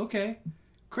 okay,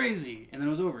 crazy, and then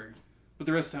it was over. But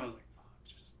the rest of the time I was like,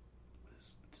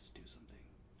 just do something.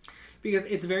 because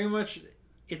it's very much,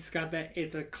 it's got that,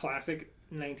 it's a classic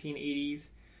 1980s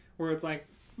where it's like,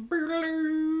 and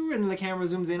then the camera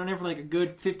zooms in on it for like a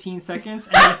good 15 seconds,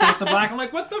 and then it fades to black. I'm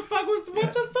like, what the fuck was,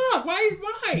 what the fuck?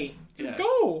 Why? Just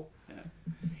go. Yeah.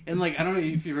 And like, I don't know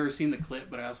if you've ever seen the clip,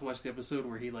 but I also watched the episode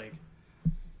where he like,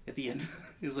 at the end,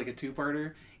 it was like a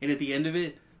two-parter, and at the end of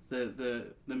it, the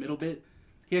middle bit,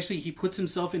 he puts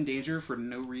himself in danger for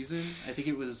no reason. I think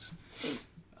it was,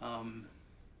 I want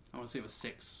to say it was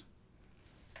 6.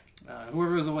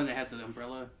 Whoever was the one that had the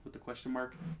umbrella with the question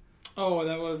mark. Oh,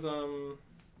 that was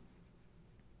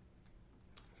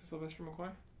Sylvester McCoy?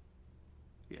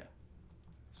 Yeah,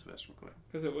 Sylvester McCoy.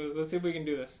 Because it was, let's see if we can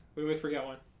do this. We always forget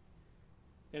one.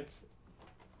 It's...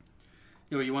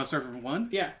 Yo, you want to start from 1?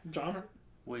 Yeah,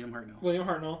 William Hartnell. William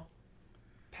Hartnell.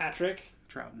 Patrick.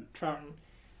 Troughton.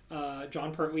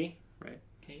 John Pertwee. Right.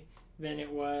 Okay. Then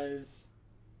it was...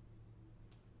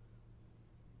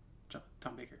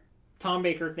 Tom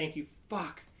Baker. Thank you.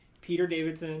 Fuck. Peter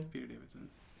Davidson.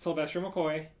 Sylvester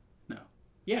McCoy. No.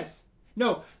 Yes.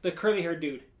 No, the curly-haired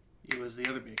dude. It was the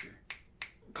other Baker.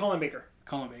 Colin Baker.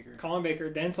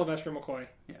 Then Sylvester McCoy.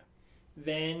 Yeah.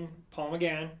 Then Paul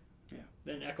McGann. Yeah.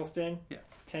 Then Eccleston. Yeah.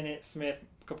 Tennant, Smith,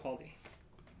 Capaldi.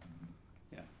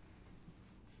 Yeah.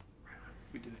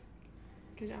 We did it.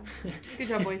 Good job. Good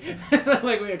job, boys.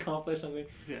 Like we accomplished something.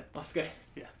 Yeah. That's good.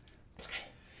 Yeah. That's good.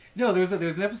 No, there's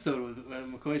an episode with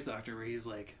McCoy's doctor where he's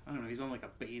like, I don't know, he's on like a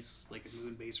base, like a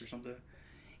moon base or something,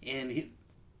 and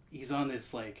he's on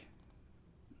this like,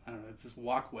 I don't know, it's this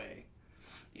walkway,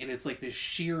 and it's like this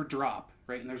sheer drop,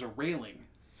 right? And there's a railing,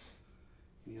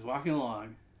 and he's walking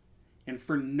along, and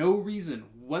for no reason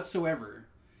whatsoever,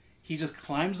 he just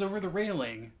climbs over the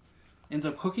railing, ends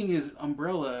up hooking his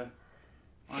umbrella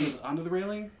onto the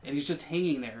railing, and he's just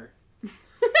hanging there.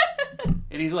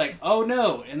 And he's like, "Oh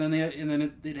no!" And then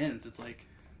it ends. It's like,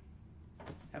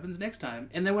 happens next time.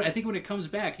 And then I think when it comes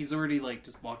back, he's already like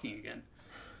just walking again.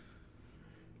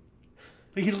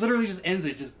 Like he literally just ends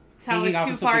it, just hanging off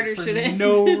of something for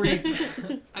no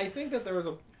reason. I think that there was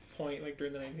a point like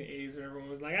during the 1980s where everyone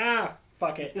was like,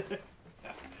 fuck it,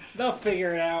 they'll figure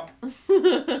it out.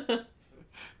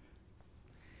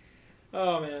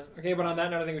 Oh man. Okay, but on that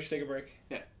note, I think we should take a break.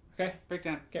 Yeah. Okay. Break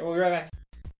time. Okay, we'll be right back.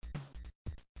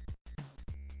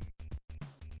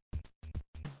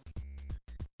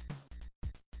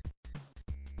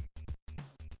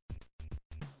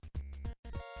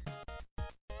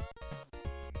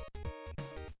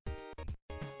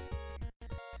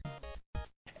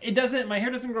 It doesn't. My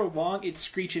hair doesn't grow long. It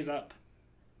screeches up.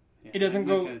 Yeah, it doesn't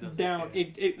go down.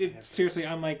 It Seriously,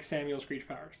 I'm like Samuel Screech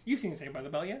Powers. You've seen Saved by the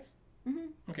Bell, yes?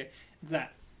 Mm-hmm. Okay, it's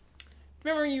that.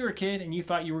 Remember when you were a kid and you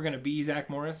thought you were gonna be Zach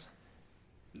Morris?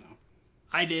 No.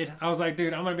 I did. I was like,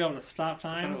 dude, I'm gonna be able to stop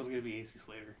time. I thought it was gonna be AC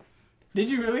Slater. Did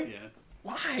you really? Yeah.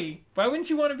 Why? Why wouldn't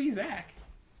you want to be Zach?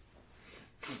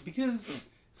 Because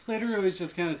Slater always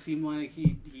just kind of seemed like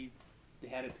he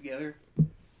had it together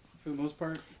for the most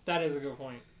part. That is a good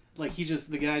point. Like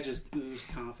the guy just oozed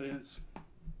confidence.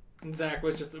 And Zach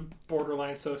was just a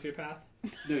borderline sociopath.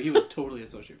 No, he was totally a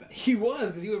sociopath. He was,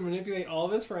 because he would manipulate all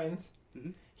of his friends. Mm-hmm.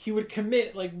 He would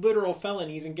commit like literal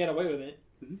felonies and get away with it.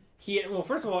 Mm-hmm.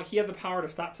 First of all, he had the power to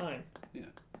stop time. Yeah.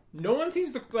 No one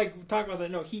seems to like talk about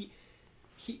that. No, he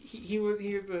was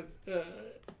a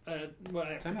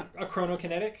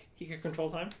chronokinetic. He could control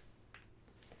time.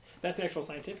 That's the actual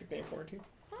scientific name for it too.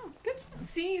 Oh, good.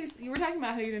 See, you were talking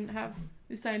about how you didn't have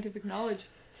the scientific knowledge.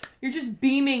 You're just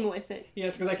beaming with it. Yeah,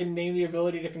 it's because I can name the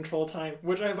ability to control time,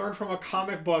 which I learned from a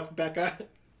comic book, Becca.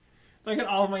 So I get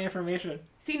all of my information.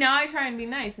 See, now I try and be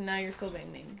nice, and now you're still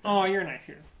being mean. So. Oh, you're nice.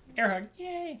 Here. Air hug.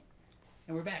 Yay.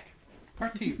 And we're back.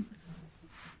 Part 2.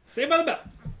 Saved by the Bell.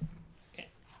 Okay.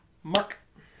 Mark.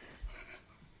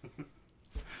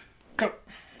 Go.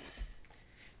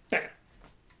 Becca.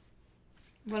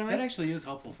 What am That I? actually is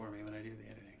helpful for me when I do the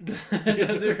editing.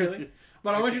 Does it really?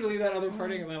 But I want you to leave that other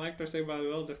part in because I like their Saved by the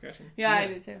Bell discussion. Yeah, I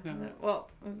do too. Yeah. Well,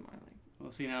 it was more like.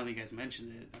 Well, see, now that you guys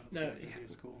mentioned it,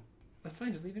 it's cool. That's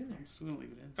fine. Just leave it in there. I'm still gonna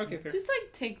leave it in. Okay, fair. Just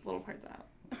like take little parts out.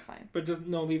 That's fine. But just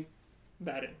leave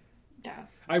that in. Yeah.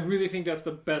 I really think that's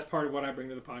the best part of what I bring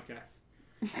to the podcast.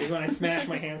 Is when I smash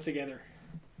my hands together.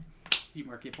 You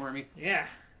mark it for me. Yeah.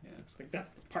 Yeah. It's like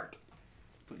that's the part.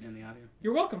 Putting in the audio.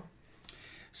 You're welcome.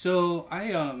 So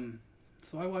I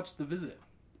watched The Visit.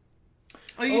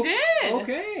 Oh, you did?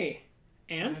 Okay.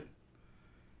 And?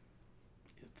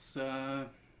 It's sorry,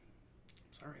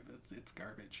 but it's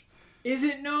garbage. Is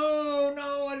it? No,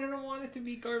 I don't want it to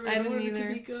be garbage. I didn't want either. it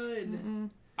to be good. Mm-mm.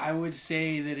 I would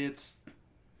say that it's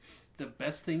the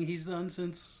best thing he's done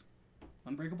since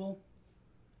Unbreakable.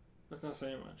 That's not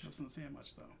saying much. Doesn't say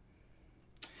much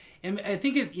though. And I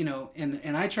think it,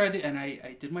 and I tried to, and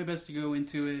I did my best to go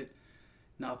into it,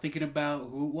 not thinking about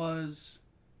who it was,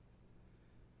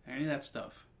 any of that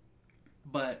stuff.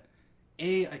 But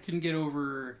I couldn't get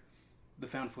over the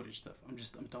found footage stuff. I'm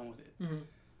done with it. Mm-hmm.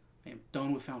 I am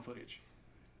done with found footage.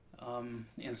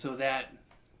 And so that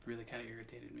really kind of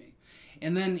irritated me.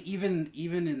 And then even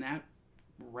in that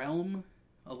realm,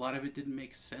 a lot of it didn't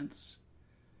make sense.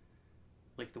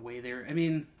 Like the way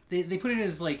they put it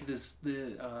as like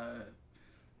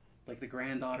like the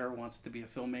granddaughter wants to be a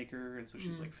filmmaker, and so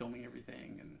she's like filming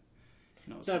everything and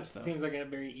all that stuff. Seems like a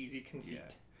very easy conceit.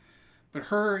 Yeah. But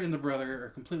her and the brother are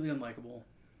completely unlikable.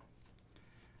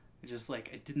 I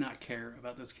did not care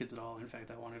about those kids at all. In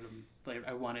fact,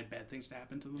 I wanted bad things to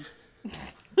happen to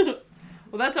them.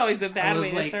 Well, that's always a bad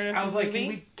way to start a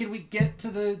movie. Can we get to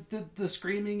the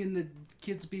screaming and the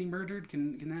kids being murdered?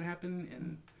 Can that happen?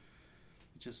 And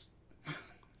just,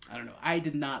 I don't know. I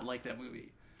did not like that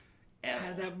movie.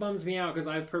 That bums me out because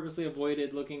I've purposely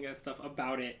avoided looking at stuff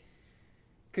about it.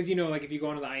 Because like if you go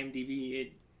onto the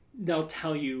IMDb, they'll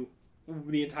tell you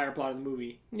the entire plot of the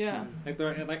movie. Yeah.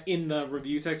 Like in the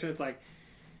review section, it's like,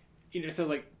 it says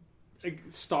like a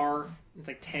star. It's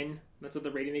like 10. That's what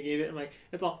the rating they gave it. And like,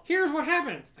 it's all, here's what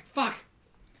happens. It's like, fuck.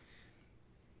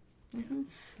 Mm-hmm.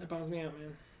 That bums me out,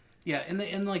 man. Yeah,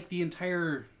 and like the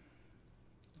entire,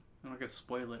 I'm not gonna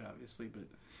spoil it obviously, but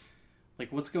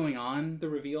like what's going on? The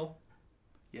reveal.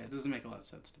 Yeah, it doesn't make a lot of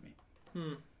sense to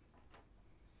me.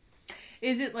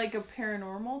 Is it like a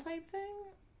paranormal type thing,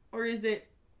 or is it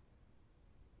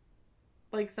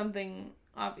like something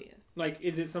obvious? Like,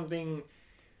 is it something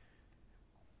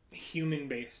human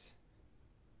based?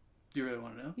 Do you really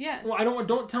want to know? Yes. Well,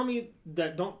 don't tell me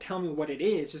what it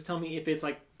is. Just tell me if it's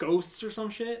like ghosts or some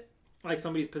shit, like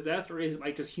somebody's possessed, or is it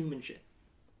like just human shit?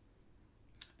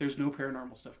 There's no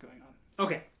paranormal stuff going on.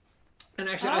 Okay. And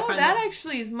actually, I find that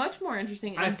actually is much more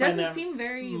interesting. It doesn't seem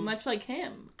very much like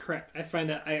him. Correct. I find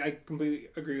that I completely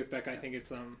agree with Becca. I think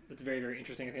it's very, very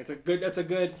interesting. I think that's a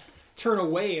good turn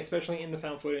away, especially in the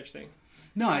found footage thing.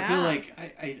 No, I feel like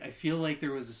I feel like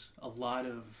there was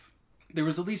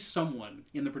at least someone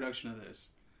in the production of this,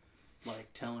 like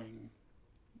telling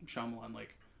Shyamalan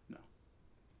like,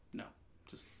 no,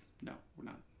 just no, we're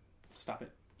not. Stop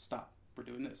it. Stop. We're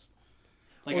doing this.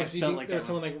 Like, I felt like there was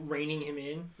someone like reining him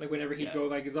in, like whenever he'd go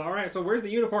like, "Is all right? So where's the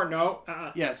unicorn?" No.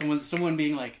 Yeah, someone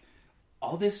being like,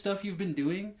 "All this stuff you've been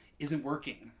doing isn't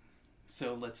working,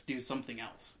 so let's do something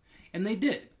else." And they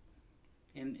did,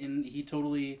 and he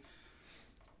totally,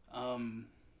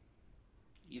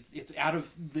 it's out of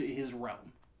his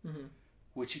realm,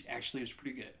 which actually is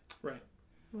pretty good. Right.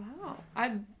 Wow.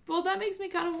 Well, that makes me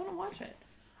kind of want to watch it.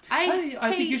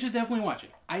 I think you should definitely watch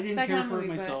it. I didn't care for it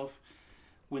movie, myself.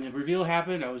 When the reveal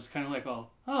happened, I was kind of like,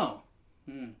 oh,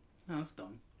 that's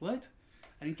dumb. What?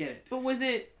 I didn't get it.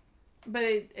 But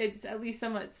it's at least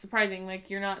somewhat surprising. Like,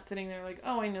 you're not sitting there like,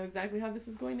 oh, I know exactly how this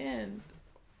is going to end.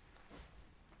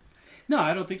 No,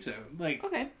 I don't think so. Like,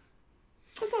 okay.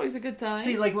 That's always a good sign.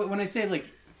 See, like, when I say, like,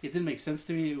 it didn't make sense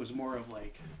to me, it was more of,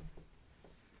 like,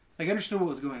 I understood what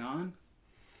was going on.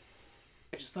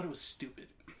 I just thought it was stupid.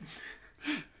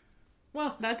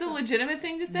 Well, that's a legitimate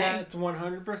thing to say. That's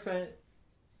 100%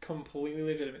 completely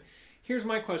legitimate. Here's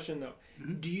my question though: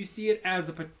 do you see it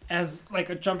as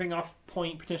like a jumping off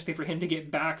point potentially for him to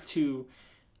get back to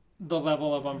the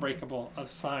level of Unbreakable, of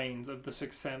Signs, of The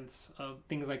Sixth Sense, of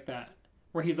things like that,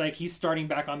 where he's starting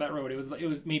back on that road? It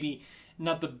was maybe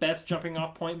not the best jumping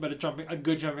off point, but a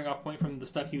good jumping off point from the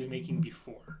stuff he was making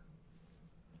before.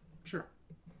 Sure.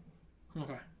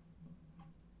 Okay.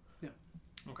 Yeah.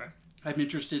 Okay. I'm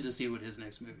interested to see what his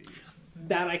next movie is.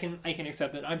 That I can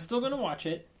accept it. I'm still gonna watch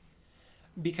it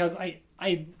because I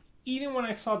even when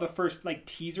I saw the first like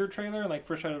teaser trailer, like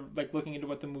first started like looking into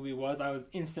what the movie was, I was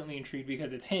instantly intrigued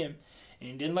because it's him and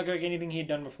it didn't look like anything he'd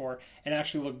done before. It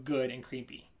actually looked good and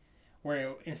creepy.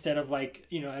 Where instead of like,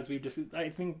 as I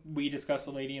think we discussed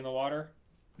The Lady in the Water.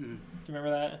 Do you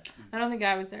remember that? I don't think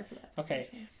I was there for that. Okay.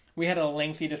 We had a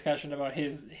lengthy discussion about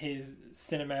his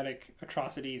cinematic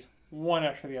atrocities, one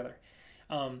after the other.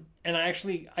 And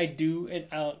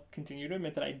I'll continue to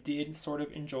admit that I did sort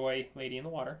of enjoy Lady in the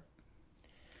Water.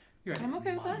 I'm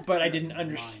okay with that. But I didn't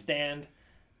understand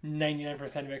 99%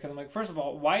 of it because I'm like, first of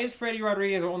all, why is Freddy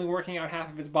Rodriguez only working out half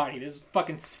of his body? This is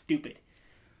fucking stupid.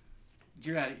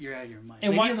 You're out of your mind.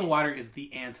 And Lady in the Water is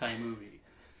the anti-movie.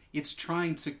 It's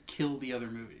trying to kill the other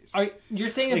movies. You're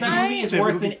saying that movie is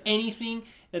worse than anything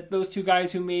that those two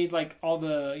guys who made like all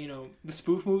the the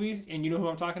spoof movies, and you know who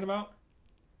I'm talking about?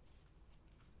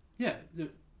 Yeah.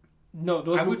 No,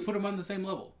 I would put them on the same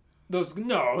level. those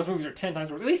movies are 10 times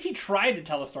worse. At least he tried to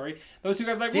tell a story. Those two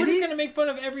guys like, we're Did just he? gonna make fun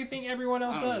of everything everyone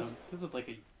else I don't does. know. This is like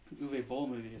a Uwe Boll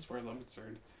movie as far as I'm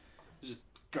concerned. It's just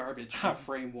garbage How- from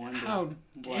frame one. How to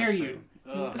dare last you? frame.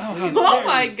 Ugh. how Look at dare Oh you,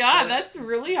 my god, sir. that's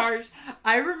really harsh.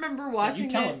 I remember watching You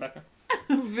tell it him, Becca.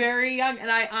 very young,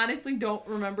 and I honestly don't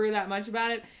remember that much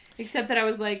about it, except that I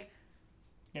was like,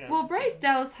 You know. well, Bryce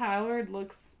Dallas Howard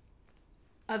looks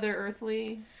other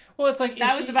earthly. Well, it's like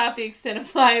That was about the extent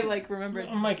of my remembrance.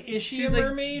 I'm like, is she She's a like-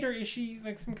 mermaid or is she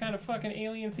like some kind of fucking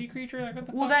alien sea creature? Like, what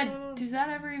the Well, fuck's going on? does that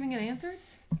ever even get answered?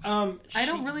 I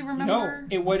don't really remember.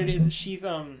 No, what it is, she's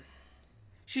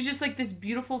She's just like this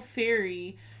beautiful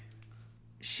fairy.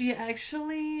 She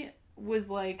actually was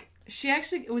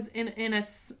in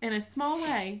a small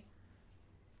way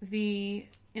the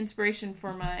inspiration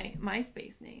for my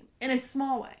MySpace name, in a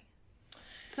small way.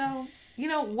 So,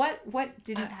 what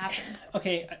didn't happen?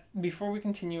 Okay, before we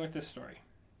continue with this story,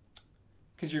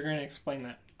 because you're going to explain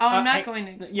that. Oh, I'm not going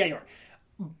to explain. Yeah, you are.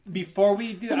 Before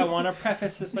we do, I want to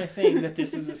preface this by saying that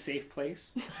this is a safe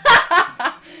place,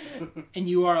 and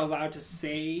you are allowed to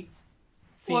say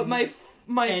things. What my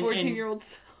and- 14-year-old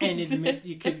self and admit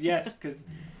said.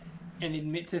 and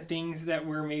admit to things that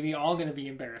we're maybe all going to be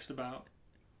embarrassed about.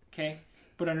 Okay,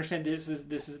 but understand this is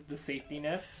the safety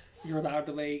nest. You're allowed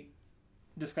to lay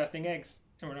disgusting eggs,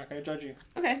 and we're not going to judge you.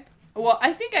 Okay. Well,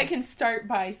 I think I can start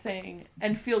by saying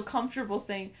and feel comfortable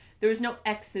saying there was no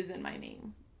X's in my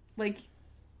name. Like,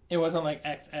 it wasn't like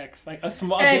XX, like a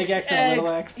big X and a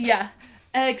little X. Yeah,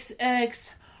 XX,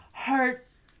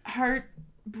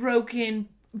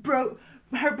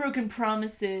 heartbroken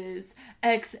promises,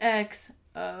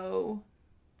 XXO.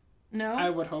 No? I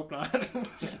would hope not.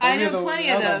 I know plenty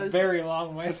of That was those. a very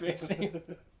long MySpace name.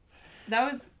 That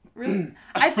was really...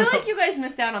 I feel like you guys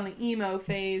missed out on the emo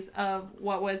phase of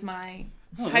what was my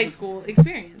high school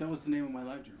experience. That was the name of my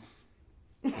live journal.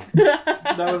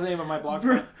 That was the name of my blog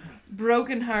spot.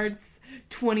 Broken Hearts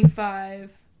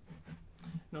 25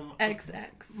 No, XX.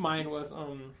 mine was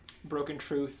Broken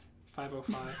Truth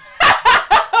 505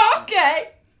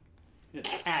 Okay. Yeah.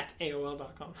 at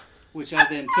AOL.com. Which I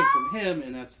then took from him,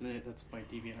 and that's my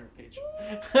DeviantArt page.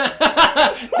 Damn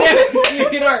it,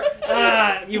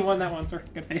 DeviantArt! You won that one, sir.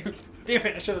 Good for you. Damn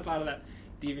it, I should have thought of that.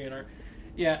 DeviantArt.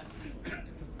 Yeah.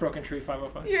 Broken Truth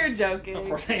 505. You're joking. Of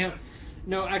course I am.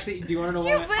 No, actually, do you want to know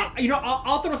Yeah, why? but-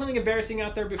 I'll throw something embarrassing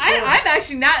out there before. I'm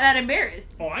actually not that embarrassed.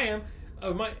 Oh, I am.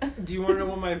 Do you want to know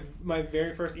what my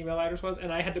very first email address was?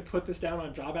 And I had to put this down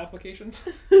on job applications.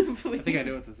 I think I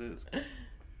know what this is.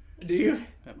 Do you?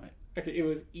 That might. Okay, it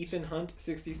was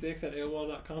EthanHunt66 at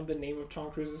AOL.com, the name of Tom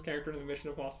Cruise's character in the Mission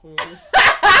Impossible movies.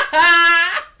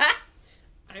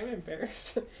 I'm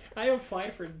embarrassed. I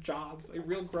applied for jobs, like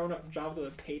real grown-up jobs with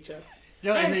a paycheck.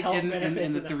 No, I and, had health and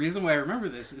benefits the reason why I remember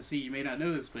this is, see, you may not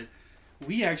know this, but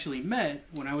we actually met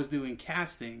when I was doing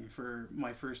casting for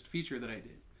my first feature that I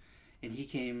did. And he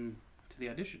came to the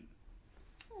audition.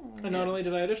 And not only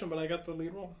did I audition, but I got the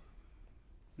lead role.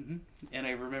 Mm-hmm. And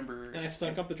I remember... And I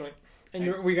stunk up the joint. And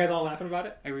were you guys all laughing about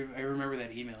it? I remember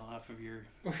that email off of your...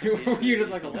 You're just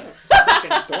like, what a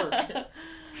fucking dork.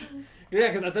 Yeah,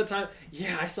 because at that time,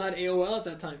 I saw it AOL at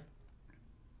that time.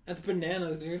 That's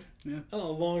bananas, dude. Yeah. Oh,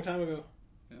 a long time ago.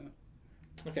 Yeah.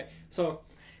 Okay, so...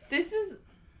 This is...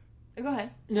 Go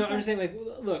ahead. No, I'm just saying, like,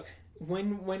 look,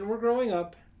 when we're growing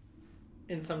up,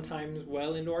 and sometimes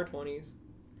well into our 20s,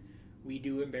 we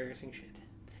do embarrassing shit.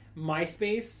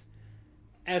 MySpace,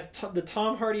 as the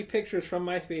Tom Hardy pictures from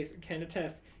MySpace can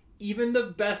attest, even the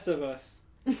best of us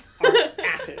are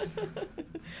asses.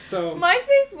 So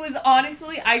MySpace was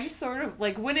honestly, I just sort of,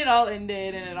 like, when it all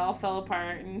ended and it all fell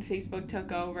apart and Facebook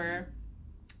took over,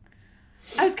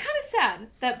 I was kind of sad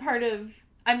that part of,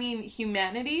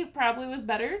 humanity probably was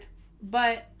bettered,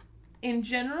 but in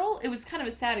general, it was kind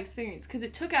of a sad experience because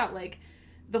it took out, like,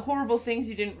 the horrible things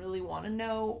you didn't really want to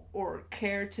know or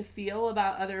care to feel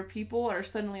about other people are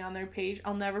suddenly on their page.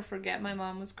 I'll never forget my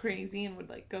mom was crazy and would,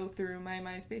 like, go through my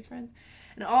MySpace friends.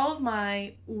 And all of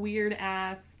my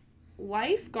weird-ass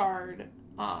lifeguard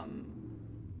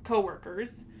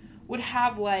coworkers would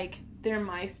have, like, their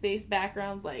MySpace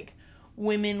backgrounds, like,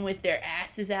 women with their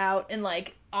asses out and,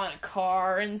 like, on a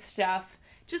car and stuff.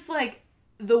 Just, like,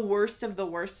 the worst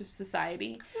of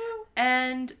society.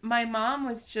 And my mom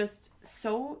was just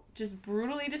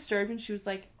brutally disturbed, and she was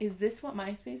like, is this what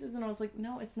MySpace is? And I was like,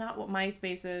 no, it's not what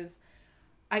MySpace is.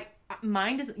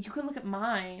 Mine doesn't, you can look at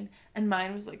mine, and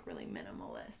mine was, like, really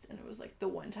minimalist, and it was, like, the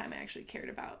one time I actually cared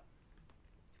about,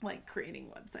 like, creating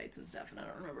websites and stuff, and I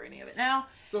don't remember any of it now.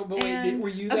 So, but wait, were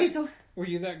you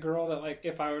that girl that, like,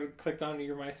 if I would have clicked onto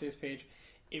your MySpace page,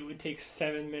 it would take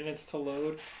 7 minutes to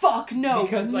load? Fuck no.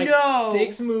 Because, like,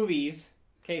 6 movies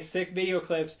Okay, 6 video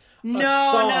clips. No.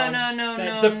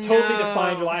 That totally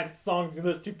defined your life. Songs you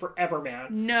listen to forever,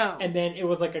 man. No. And then it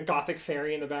was like a gothic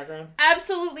fairy in the background.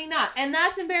 Absolutely not. And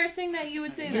that's embarrassing that you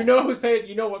would say that. You know whose page?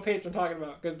 You know what page I'm talking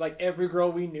about? Because like every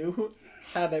girl we knew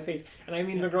had that page, and I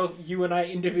mean the girls you and I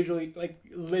individually, like,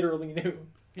 literally knew.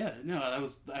 Yeah, no,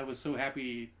 I was so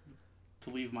happy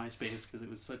to leave MySpace because it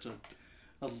was such a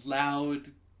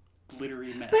loud,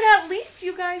 glittery mess. But at least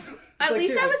you guys, at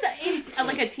least I was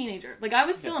like a teenager. Like I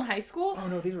was still in high school. Oh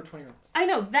no, these were 20-year-olds. I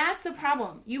know, that's the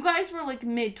problem. You guys were like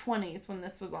mid-20s when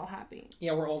this was all happening.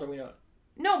 Yeah, we're older, we know it.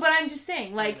 No, but I'm just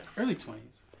saying, like early 20s.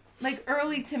 Like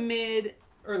early to mid.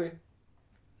 Early.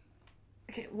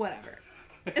 Okay, whatever.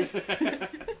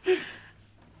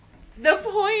 The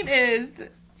point is,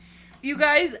 you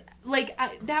guys, like,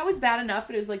 that was bad enough,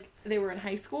 but it was like they were in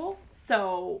high school,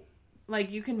 so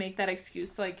like you can make that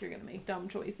excuse like you're gonna make dumb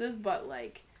choices, but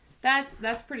like that's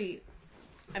pretty.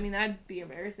 I mean, that'd be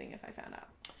embarrassing if I found out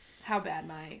how bad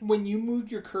my. When you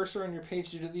moved your cursor on your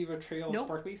page, did it leave a trail Nope,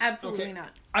 of sparklies? Absolutely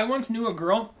not. I once knew a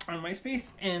girl on MySpace,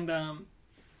 and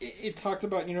it talked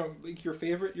about, you know, like your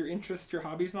favorite, your interests, your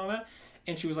hobbies, and all that.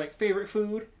 And she was like, favorite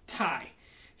food, Thai.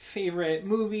 Favorite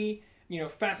movie, you know,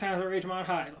 Fast Times at Ridgemont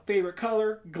High. Favorite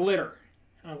color, glitter.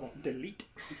 I was like, delete.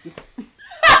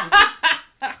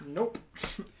 Nope.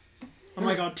 I'm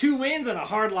like, on 2 wins and a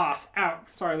hard loss. Out.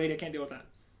 Sorry, lady, I can't deal with that.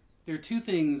 There are 2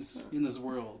 things in this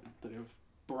world that have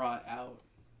brought out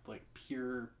like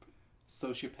pure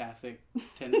sociopathic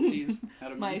tendencies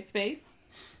out of me. MySpace.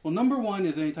 Well, number 1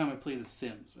 is anytime I play The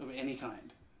Sims of any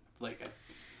kind. Like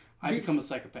I become a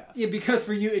psychopath. Yeah, because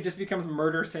for you it just becomes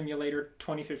Murder Simulator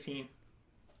 2015.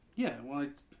 Yeah, well, I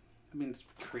mean, it's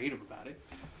creative about it.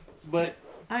 But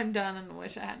I'm done and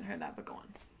wish I hadn't heard that, but go on.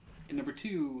 And number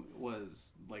 2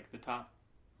 was like the top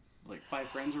like 5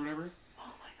 friends or whatever. Oh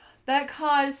my god. That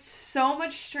caused so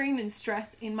much strain and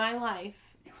stress in my life.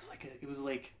 It was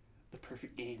like the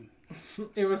perfect game.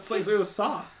 It was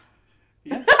Saw.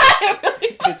 Yeah.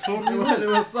 It totally was. It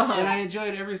was Saw. And I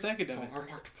enjoyed every second of it. I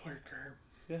like to play a game.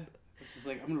 Yeah. It's just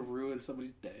like, I'm gonna ruin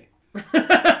somebody's day.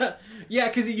 Yeah,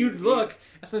 because you'd look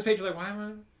at some page, you're like, why am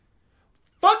I?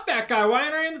 Fuck that guy! Why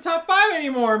aren't I in the top 5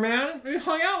 anymore, man? We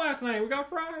hung out last night. We got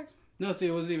fries. No, see,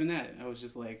 it wasn't even that. I was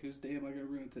just like, whose day am I gonna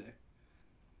ruin today?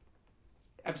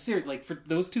 I'm serious. Like, for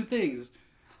those 2 things,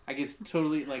 I get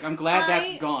totally like, I'm glad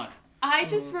that's gone. I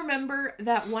just remember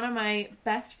that one of my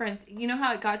best friends. You know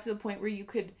how it got to the point where you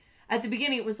could. At the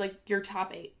beginning, it was like your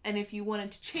top 8, and if you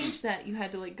wanted to change that, you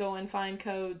had to like go and find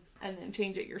codes and then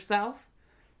change it yourself.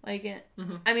 Like it.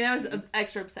 Mm-hmm. I mean, I was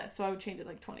extra obsessed, so I would change it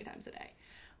like 20 times a day.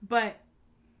 But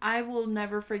I will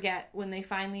never forget when they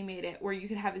finally made it where you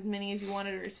could have as many as you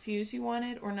wanted or as few as you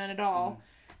wanted or none at all,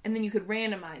 and then you could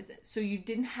randomize it, so you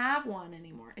didn't have one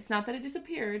anymore. It's not that it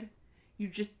disappeared, you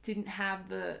just didn't have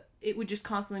it would just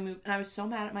constantly move, and I was so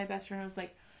mad at my best friend. I was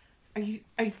like, Are you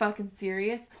fucking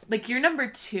serious? Like, you're number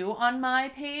 2 on my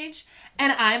page,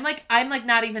 and I'm like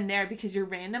not even there because you're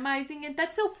randomizing it.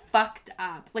 That's so fucked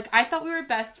up. Like, I thought we were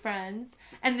best friends,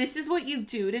 and this is what you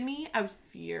do to me. I was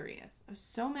furious. I was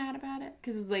so mad about it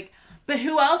because it was like, but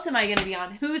who else am I gonna be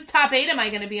on? Whose top 8 am I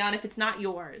gonna be on if it's not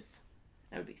yours?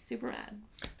 I would be super mad.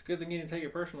 It's a good thing you didn't take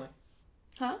it personally.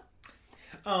 Huh?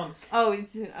 Oh,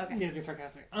 it's okay. Yeah, be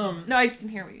sarcastic. No, I just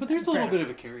didn't hear what you said. But there's a little bit of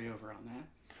a carryover on that.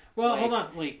 Well, hold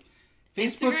on. Like,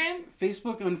 Instagram?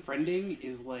 Facebook unfriending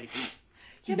is like...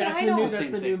 Yeah, that's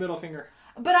the new middle finger.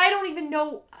 But I don't even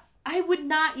know... I would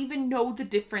not even know the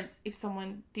difference if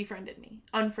someone unfriended me.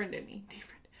 I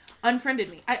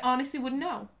honestly wouldn't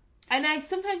know. And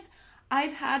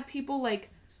I've had people, like,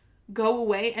 go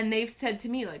away, and they've said to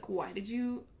me, like, why did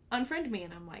you unfriend me?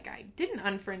 And I'm like, I didn't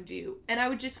unfriend you. And I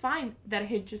would just find that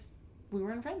we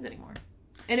weren't friends anymore.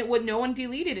 And no one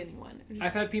deleted anyone.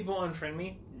 I've had people unfriend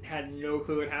me, had no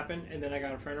clue what happened, and then I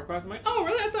got a friend request. I'm like, oh,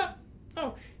 really?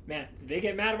 Oh, man, did they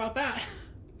get mad about that?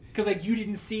 Because, like, you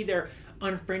didn't see their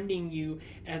unfriending you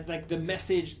as, like, the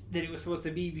message that it was supposed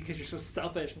to be because you're so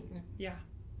selfish. Yeah.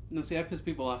 No, see, I piss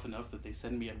people off enough that they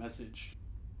send me a message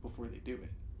before they do it.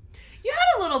 You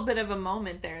had a little bit of a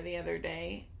moment there the other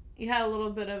day. You had a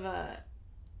little bit of a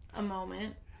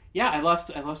moment. Yeah, I lost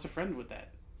a friend with that,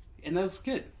 and that was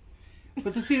good.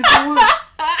 But the thing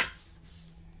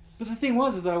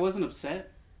was, is that I wasn't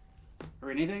upset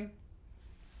or anything.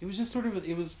 It was just sort of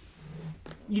You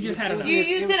used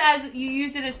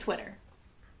it as Twitter.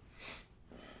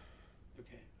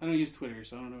 Okay, I don't use Twitter,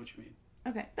 so I don't know what you mean.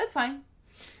 Okay, that's fine.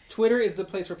 Twitter is the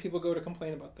place where people go to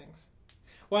complain about things.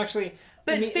 Well, actually,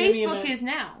 but Facebook is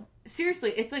now.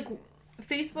 Seriously, it's like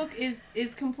Facebook is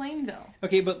Complainville.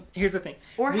 Okay, but here's the thing.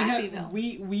 Or Happyville.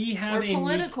 We have or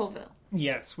Politicalville.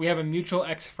 Yes, we have a mutual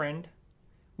ex-friend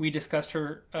We discussed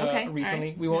her Okay, recently.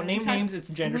 alright. We won't name Okay. names. It's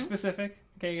gender specific.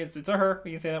 Okay, it's a her.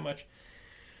 We can say that much.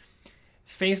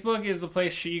 Facebook is the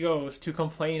place she goes to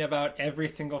complain about every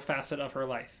single facet of her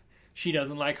life. She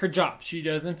doesn't like her job. She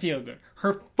doesn't feel good.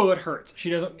 Her foot hurts.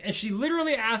 She doesn't. And she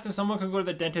literally asked if someone could go to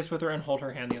the dentist with her and hold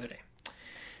her hand the other day.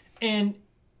 And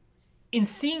in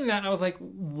seeing that, I was like,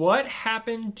 what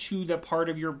happened to the part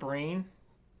of your brain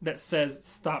that says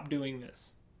stop doing this?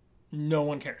 No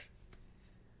one cares.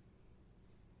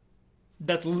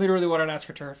 That's literally what I'd ask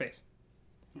her to her face.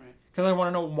 Right. Because I want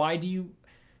to know, why do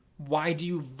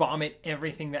you vomit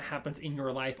everything that happens in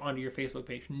your life onto your Facebook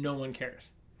page? No one cares.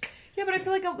 Yeah, but I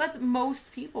feel like that's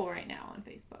most people right now on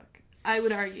Facebook. I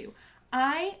would argue.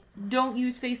 I don't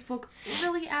use Facebook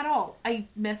really at all. I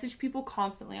message people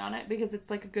constantly on it because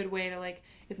it's like a good way to, like,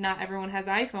 if not everyone has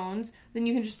iPhones, then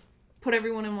you can just put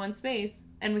everyone in one space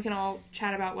and we can all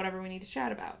chat about whatever we need to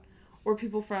chat about. Or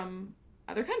people from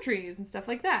other countries and stuff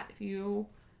like that. If you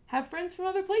have friends from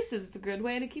other places, it's a good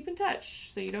way to keep in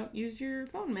touch so you don't use your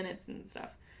phone minutes and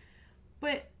stuff.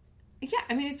 But yeah,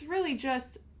 I mean, it's really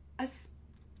just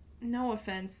no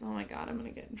offense. Oh my god, I'm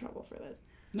gonna get in trouble for this.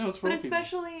 No, it's for But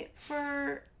especially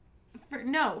for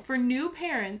new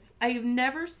parents, I've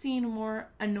never seen more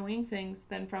annoying things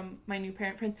than from my new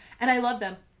parent friends, and I love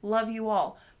them, love you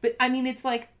all. But I mean, it's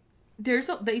like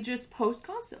they just post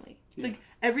constantly. It's like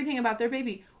everything about their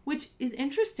baby, which is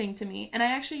interesting to me, and I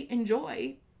actually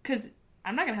enjoy because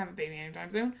I'm not gonna have a baby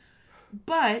anytime soon.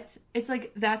 But it's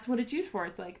like that's what it's used for.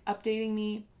 It's like updating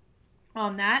me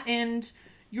on that and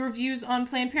your views on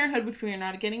Planned Parenthood, which we are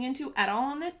not getting into at all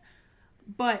on this.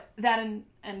 But that and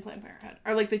Planned Parenthood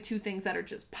are like the two things that are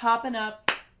just popping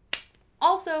up.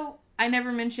 Also, I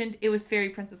never mentioned it was Fairy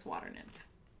Princess Water Nymph.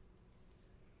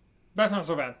 That's not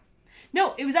so bad.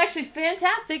 No, it was actually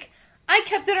fantastic. I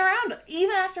kept it around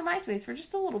even after MySpace for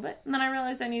just a little bit, and then I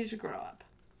realized I needed to grow up.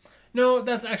 No,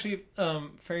 that's actually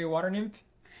Fairy Water Nymph.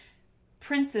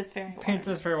 Princess Fairy Water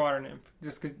Princess Fairy Water Nymph,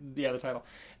 just because the other title.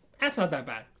 That's not that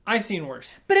bad. I've seen worse.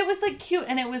 But it was like cute,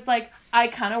 and it was like I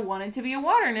kind of wanted to be a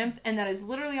water nymph, and that is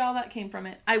literally all that came from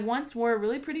it. I once wore a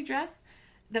really pretty dress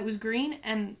that was green,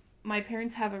 and my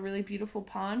parents have a really beautiful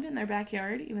pond in their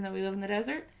backyard, even though we live in the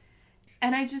desert.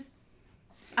 And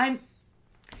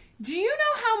do you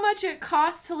know how much it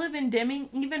costs to live in Deming,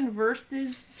 even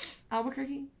versus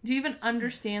Albuquerque? Do you even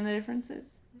understand the differences?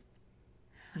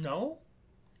 No.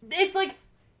 It's like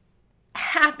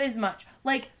half as much.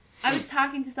 Like, I was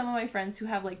talking to some of my friends who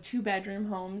have like 2-bedroom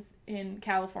homes in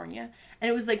California, and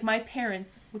it was like my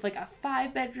parents with like a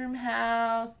 5-bedroom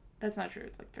house. That's not true.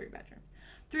 It's like 3 bedrooms.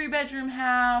 3-bedroom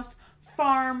house,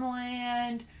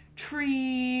 farmland,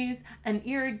 trees, an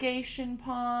irrigation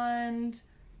pond.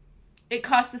 It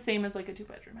costs the same as like a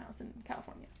 2-bedroom house in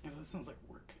California. Yeah, that sounds like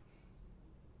work.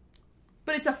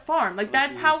 But it's a farm. Like,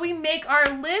 that's how we make our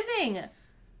living.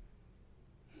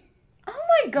 Oh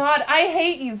my god, I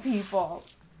hate you people.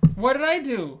 What did I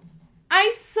do?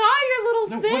 I saw your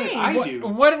little thing. What did I do?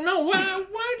 What? No.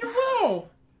 Why did you roll?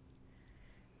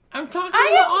 I'm talking to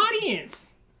the audience.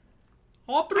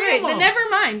 All three Alright, of them. then never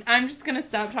mind. I'm just gonna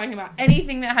stop talking about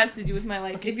anything that has to do with my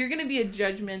life. If you're gonna be a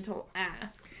judgmental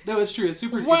ass. No, it's true. It's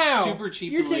super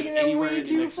cheap You're to live taking that anywhere way in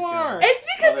too Mexico. far. It's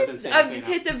other because than Santa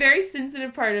Fe. it's a very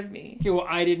sensitive part of me. Okay, well,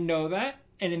 I didn't know that,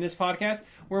 and in this podcast,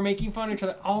 we're making fun of each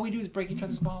other. All we do is break each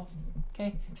other's balls.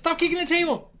 Okay? Stop kicking the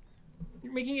table.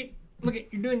 You're making it. Look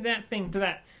at, you're doing that thing to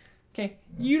that. Okay?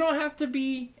 You don't have to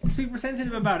be super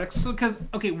sensitive about it. So, because,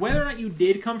 okay, whether or not you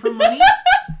did come from money,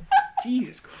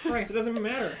 Jesus Christ, it doesn't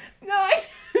matter. No,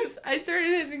 I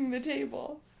started hitting the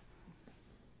table.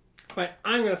 But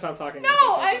I'm gonna stop talking.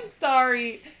 No, I'm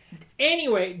sorry.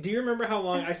 Anyway, do you remember how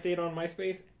long I stayed on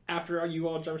MySpace after you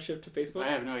all jumped ship to Facebook?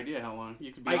 I have no idea how long.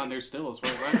 You could be on there still, as far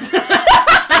as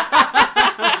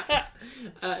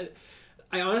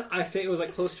I know. I say it was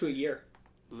like close to a year.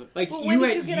 Like Well, you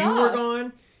when did you were off?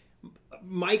 gone,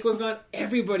 Mike was gone,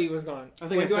 everybody was gone. I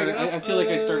think I feel like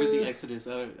I started the exodus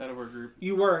out of our group.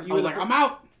 You were. I was like, I'm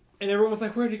out. And everyone was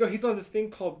like, where did he go? He's on this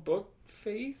thing called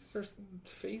Bookface or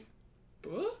Facebook.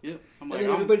 Yep. I'm And like,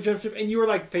 then everybody jumped ship, and you were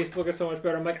like, Facebook is so much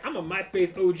better. I'm like, I'm a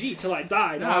MySpace OG till I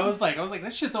die. No, I was like,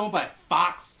 that shit's owned by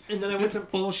Fox. And then I went to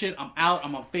bullshit. I'm out.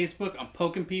 I'm on Facebook. I'm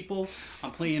poking people.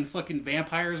 I'm playing fucking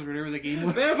vampires or whatever the game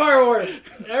was. Vampire Wars.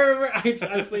 I remember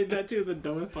I played that too. It was the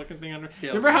dumbest fucking thing ever. Yeah,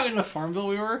 remember how into Farmville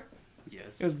we were?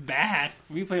 Yes. It was bad.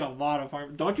 We played a lot of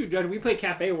Farm. Don't you judge? We played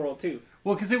Cafe World too.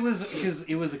 Well, because it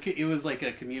was like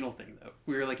a communal thing though.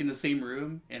 We were like in the same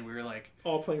room and we were like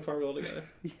all playing Farmville together.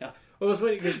 Yeah. Well, it was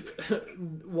funny because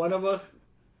one of us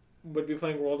would be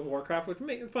playing World of Warcraft, which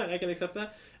makes it fine. I can accept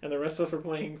that, and the rest of us were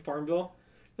playing Farmville.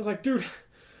 I was like, dude,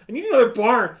 I need another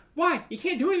barn. Why? You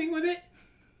can't do anything with it.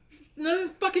 None of this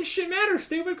fucking shit matters.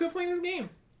 Stupid. Quit playing this game.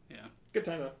 Yeah. Good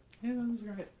time though. Yeah, that was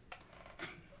alright.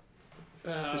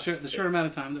 The short amount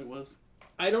of time that it was.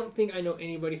 I don't think I know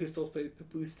anybody who still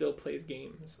plays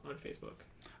games on Facebook.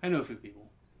 I know a few people.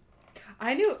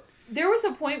 I knew there was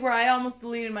a point where I almost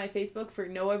deleted my Facebook for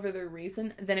no other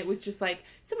reason than it was just like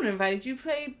someone invited you to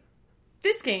play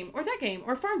this game or that game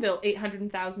or Farmville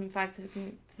 800,000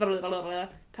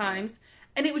 times,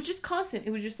 and it was just constant.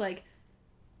 It was just like,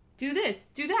 do this,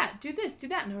 do that, do this, do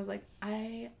that, and I was like,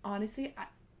 I honestly,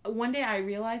 one day I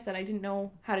realized that I didn't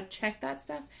know how to check that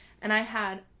stuff, and I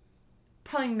had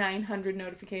probably 900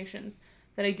 notifications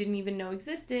that I didn't even know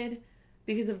existed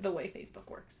because of the way Facebook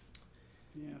works.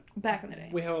 Yeah. Back in the day.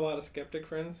 We have a lot of skeptic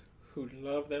friends who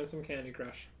love them some Candy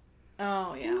Crush.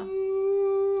 Oh yeah.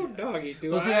 Ooh, Yeah.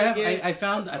 doggy. I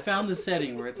found the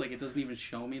setting where it's like it doesn't even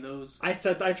show me those. I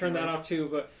turned that off too,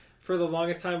 but for the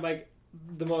longest time, like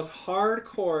the most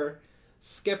hardcore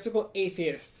skeptical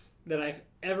atheists that I've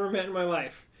ever met in my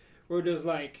life were just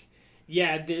like,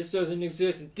 yeah, this doesn't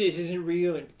exist, and this isn't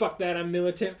real, and fuck that, I'm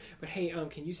militant. But hey,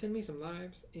 can you send me some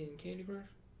lives in Candy Crush?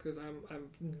 Because I'm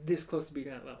this close to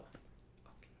beating that level.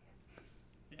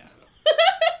 Yeah.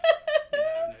 I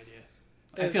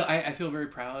have no idea. I feel very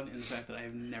proud in the fact that I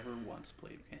have never once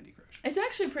played Candy Crush. It's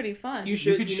actually pretty fun. You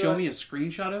could show me a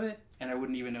screenshot of it, and I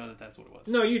wouldn't even know that that's what it was.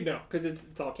 No, you'd know, because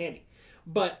it's all candy.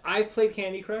 But I've played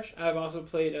Candy Crush. I've also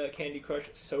played Candy Crush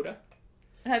Soda.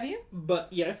 Have you? But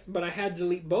I had to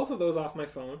delete both of those off my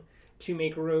phone to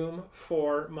make room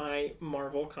for my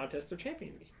Marvel Contest of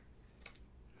Champions game.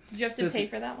 Did you have to pay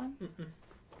for that one? Mm-mm.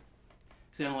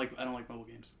 See, I don't like mobile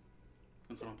games.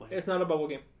 That's what I'm playing. It's not a bubble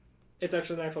game. It's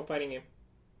actually an actual fighting game.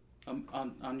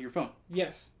 On your phone.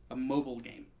 Yes. A mobile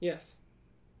game. Yes.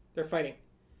 They're fighting.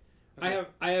 Okay.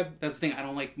 I have. That's the thing. I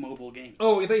don't like mobile games.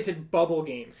 Oh, I thought you said bubble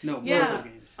games. No, Yeah. mobile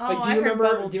games. Oh, Like, do I you heard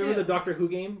bubble remember too. the Doctor Who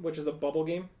game, which is a bubble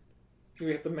game? You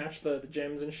have to match the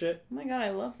gems and shit. Oh my god, I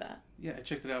love that. Yeah, I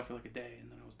checked it out for like a day, and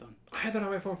then I was done. I had that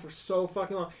on my phone for so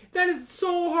fucking long. That is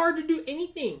so hard to do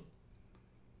anything.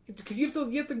 Because you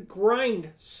have to grind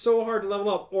so hard to level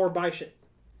up or buy shit.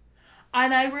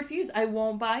 And I refuse. I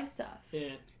won't buy stuff.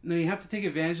 Yeah. No, you have to take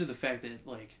advantage of the fact that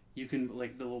like you can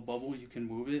like the little bubble, you can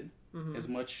move it as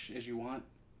much as you want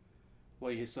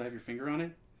while you still have your finger on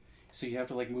it. So you have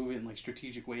to like move it in like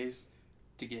strategic ways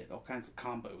to get all kinds of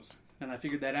combos. And I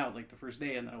figured that out like the first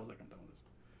day, and then I was like, I'm done with this.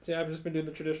 See, I've just been doing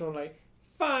the traditional like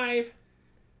 5,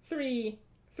 3,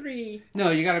 3. No,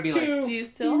 you gotta be 2. like. Do you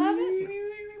still have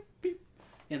it?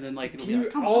 And then like it'll be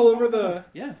like all over the.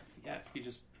 Yeah. You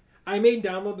just. I made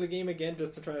download the game again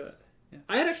just to try that. Yeah.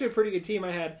 I had actually a pretty good team.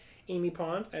 I had Amy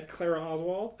Pond, I had Clara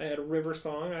Oswald, I had River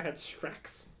Song, I had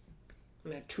Strax,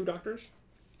 and I had 2 doctors.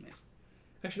 Nice.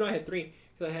 Actually, no, I had 3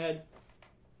 because I had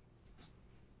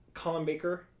Colin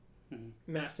Baker,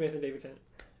 Matt Smith, and David Tennant.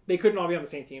 They couldn't all be on the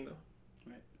same team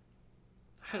though. Right.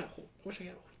 I wish I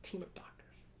had a whole team of doctors.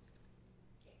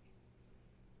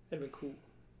 That'd been cool.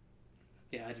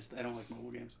 Yeah, I don't like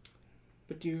mobile games.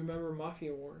 But do you remember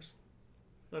Mafia Wars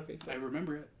on Facebook? I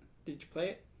remember it Did you play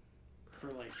it? for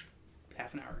like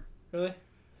half an hour. Really?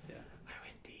 Yeah. I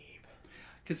went deep.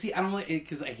 Cause see, I don't like it.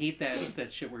 Cause I hate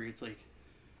that shit where it's like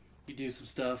you do some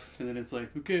stuff and then it's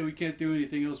like, okay, we can't do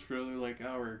anything else for another like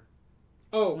hour.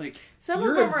 Oh, Like Some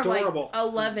you're of them adorable. are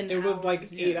like 11 It was hours.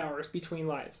 like 8 hours between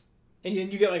lives, and then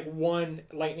you get like 1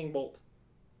 lightning bolt.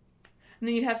 And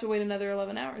then you'd have to wait another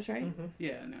 11 hours, right? Mm-hmm.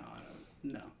 yeah,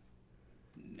 no.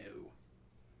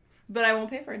 But I won't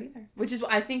pay for it either. Which is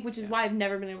why I've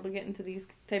never been able to get into these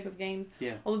type of games.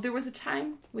 Yeah. Although there was a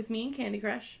time with me and Candy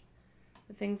Crush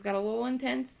that things got a little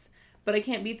intense. But I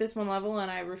can't beat this one level,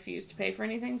 and I refuse to pay for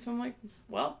anything. So I'm like,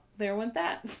 well, there went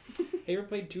that. Have you ever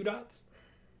played 2 dots?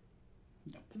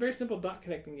 No. It's a very simple dot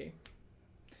connecting game.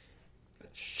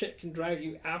 That shit can drive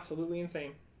you absolutely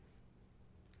insane.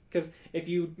 Because if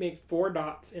you make 4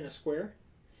 dots in a square,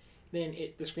 then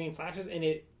the screen flashes and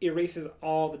it erases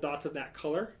all the dots of that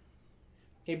color.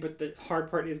 Okay, but the hard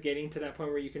part is getting to that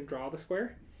point where you can draw the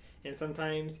square. And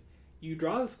sometimes you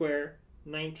draw the square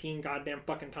 19 goddamn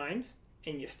fucking times,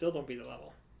 and you still don't beat the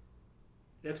level.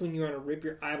 That's when you want to rip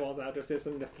your eyeballs out just as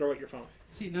something to throw at your phone.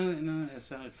 See, no, that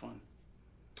sounded fun.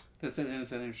 That sounded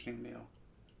interesting to me though.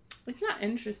 It's not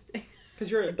interesting. Because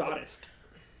you're a dotist.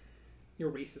 You're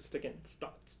racist against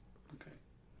dots. Okay.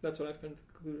 That's what I've come to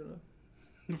the conclusion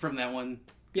of. From that one.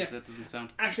 Yes. That doesn't sound.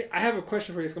 Actually, I have a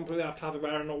question for you. It's completely off topic, but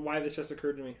I don't know why this just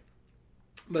occurred to me.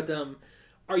 But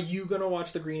are you gonna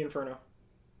watch The Green Inferno?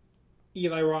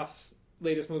 Eli Roth's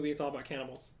latest movie. It's all about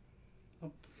cannibals.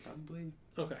 Oh, probably.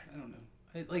 Okay. I don't know.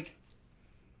 I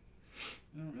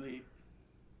don't really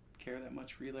care that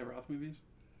much for Eli Roth movies.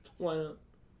 Why not?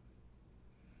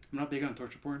 I'm not big on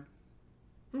torture porn.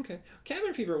 Okay.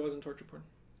 Cabin Fever wasn't torture porn.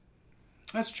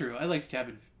 That's true. I like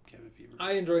Cabin Fever.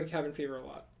 I enjoyed Cabin Fever a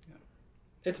lot. Yeah.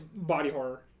 It's body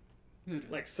horror. It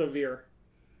is. Like severe.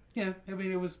 Yeah, I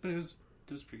mean it was pretty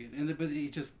good. But he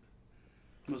just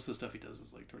most of the stuff he does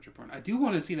is like torture porn. I do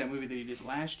want to see that movie that he did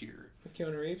last year With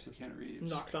Keanu Reeves?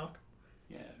 Knock Knock.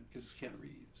 Yeah, because it's Keanu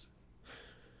Reeves.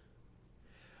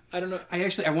 I don't know.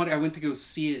 I went to go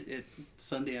see it at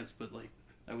Sundance, but like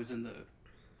I was in the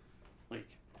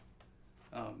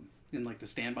the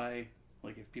standby,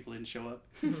 like if people didn't show up.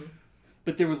 Mm-hmm.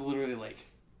 But there was literally like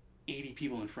 80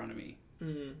 people in front of me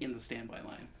Mm. in the standby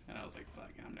line, and I was like, "Fuck,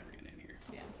 I'm never getting in here."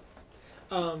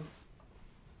 Yeah.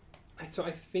 So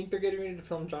I think they're getting ready to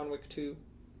film John Wick 2.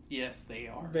 Yes, they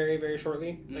are. Very, very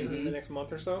shortly, like Mm-hmm. in the next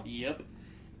month or so. Yep.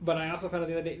 But I also found out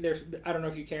the other day, I don't know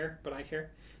if you care, but I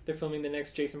care. They're filming the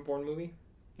next Jason Bourne movie.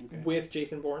 Okay. With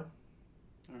Jason Bourne.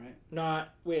 All right.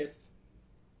 Not with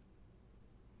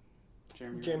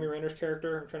Jeremy Renner. Renner's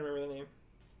character. I'm trying to remember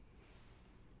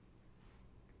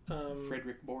the name.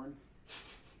 Frederick Bourne.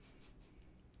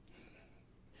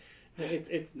 No,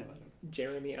 it's No, I don't.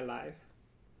 Jeremy Alive.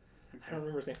 Okay. I don't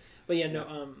remember his name. But yeah,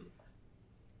 no.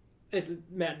 It's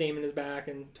Matt Damon is back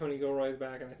and Tony Gilroy is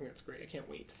back, and I think that's great. I can't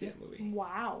wait to see that movie.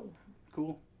 Wow.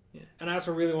 Cool. Yeah, and I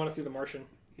also really want to see The Martian.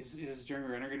 Is Jeremy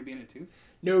Renner going to be in it too?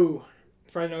 No,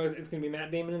 as far as I know, it's going to be Matt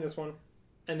Damon in this one,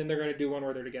 and then they're going to do one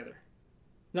where they're together.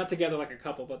 Not together like a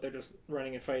couple, but they're just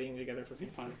running and fighting together for It'd be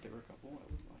season. fine if they were a couple. I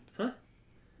wouldn't mind. Huh?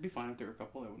 It'd be fine if they were a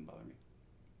couple. That wouldn't bother me.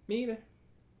 Me either.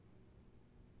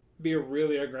 Be a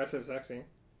really aggressive sex scene.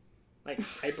 Like,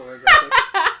 hyper aggressive.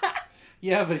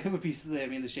 Yeah, but it would be. I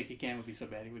mean, the shaky cam would be so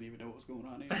bad he wouldn't even know what was going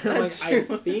on. I'm like, True.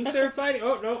 I think they're fighting.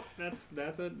 Oh no, that's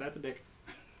a dick.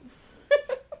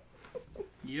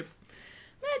 Yep.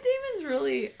 Matt Damon's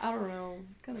really, I don't know,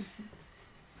 kind of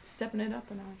stepping it up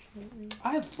a notch lately.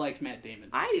 I like Matt Damon.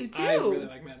 I do too. I really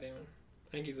like Matt Damon.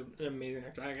 I think he's an amazing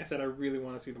actor. Like I said, I really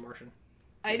want to see The Martian.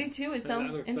 I do too. It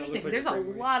sounds that looks interesting. like There's a a great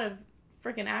movie. lot of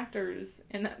freaking actors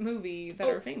in that movie that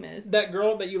are famous. That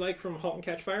girl that you like from *Halt and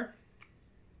Catch Fire*,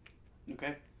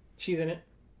 Okay. she's in it.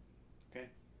 Okay.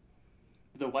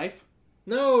 The wife?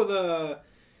 No,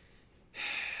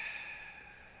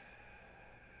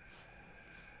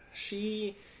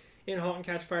 she in *Halt and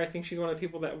Catch Fire*. I think she's one of the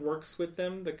people that works with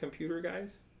them, the computer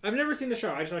guys. I've never seen the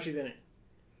show. I just know she's in it.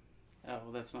 Oh,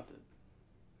 well, that's not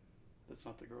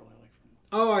the girl I like from.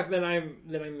 Oh, then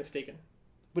I'm mistaken.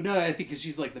 But no, I think because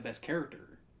she's like the best character.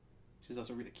 She's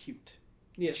also really cute.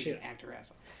 Yes, she she can is. act her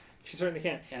ass off. She certainly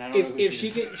can. And I don't know who if she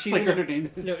she is. can, she's like in what her name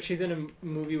is. No, she's in a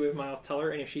movie with Miles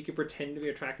Teller, and if she could pretend to be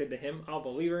attracted to him, I'll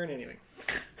believe her in anything.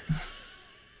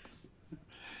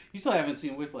 You still haven't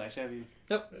seen Whiplash, have you?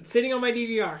 Nope, it's sitting on my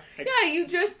DVR. Yeah, you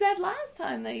just said last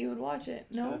time that you would watch it.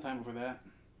 No? The time before that.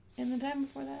 And the time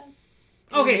before that?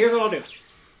 Okay, here's what I'll do.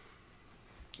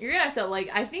 You're gonna have to, like,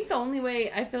 I think the only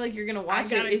way I feel like you're gonna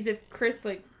watch it is if Chris,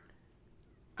 like...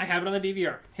 I have it on the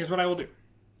DVR. Here's what I will do.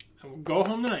 I will go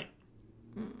home tonight.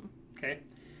 Okay?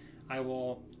 I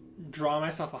will draw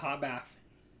myself a hot bath.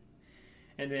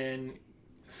 And then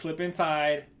slip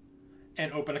inside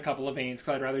and open a couple of veins,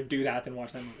 because I'd rather do that than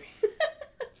watch that movie.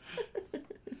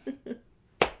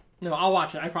 No, I'll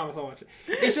watch it. I promise I'll watch it.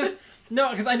 It's just... No,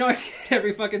 because I know I see it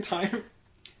every fucking time.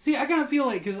 See, I kind of feel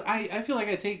like, because I feel like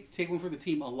I take one for the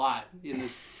team a lot in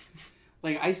this.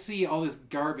 Like, I see all this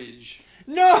garbage.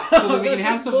 No! So that we can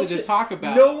have something to talk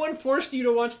about. No one forced you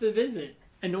to watch The Visit.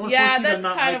 And no one forced you to not like it. Yeah,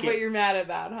 that's kind of what you're mad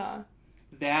about, huh?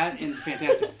 That and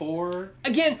Fantastic Four.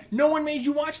 Again, no one made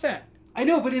you watch that. I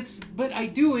know, but I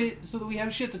do it so that we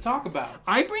have shit to talk about.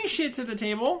 I bring shit to the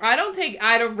table. I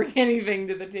don't bring anything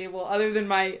to the table other than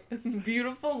my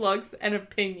beautiful looks and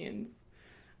opinions.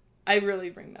 I really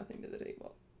bring nothing to the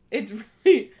table. It's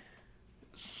really...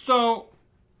 So,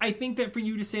 I think that for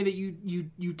you to say that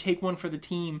you take one for the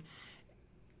team,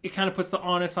 it kind of puts the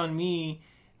onus on me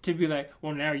to be like,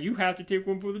 well, now you have to take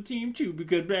one for the team too,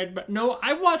 because but no,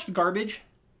 I watched garbage,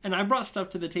 and I brought stuff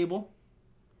to the table.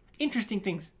 Interesting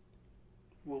things.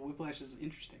 Well, Whiplash is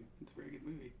interesting. It's a very good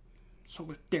movie. So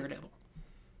was Daredevil.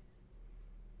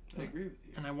 I agree with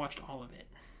you. And I watched all of it.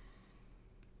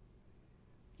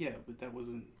 Yeah, but that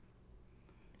wasn't...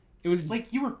 It was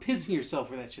like you were pissing yourself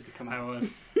for that shit to come out. I was.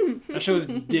 That show was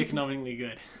dick-numbingly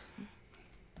good.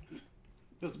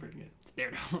 That was pretty good. It's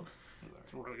Daredevil.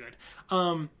 It's really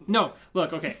good. No,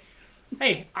 look, okay.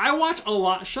 Hey, I watch a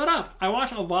lot. Shut up. I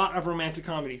watch a lot of romantic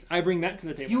comedies. I bring that to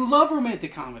the table. You love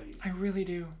romantic comedies. I really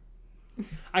do.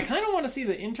 I kind of want to see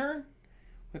The Intern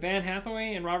with Anne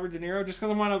Hathaway and Robert De Niro, just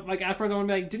because I want to, like, afterwards I want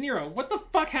to be like, De Niro, what the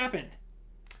fuck happened?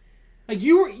 Like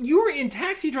you were in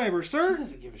Taxi Driver, sir. He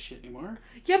doesn't give a shit anymore.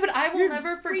 Yeah, but I will You're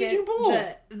never forget Raging Bull.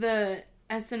 the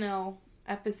SNL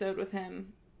episode with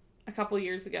him a couple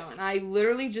years ago, and I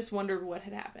literally just wondered what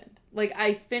had happened. Like,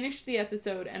 I finished the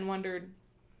episode and wondered,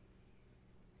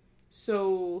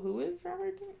 so who is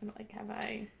Robert De Niro? Like,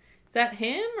 is that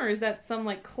him, or is that some,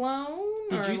 like, clone?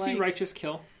 Did you see like... Righteous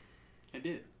Kill? I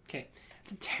did. Okay.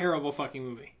 It's a terrible fucking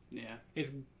movie. Yeah.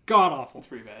 It's god awful. It's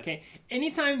pretty bad. Okay.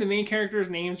 Anytime the main characters'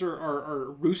 names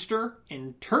are Rooster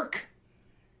and Turk,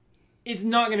 it's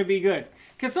not gonna be good.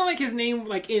 Cause it's not like his name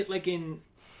like in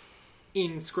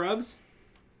Scrubs.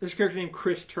 There's a character named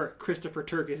Christopher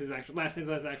Turk is his actual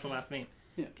last name.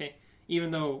 Yeah. Okay.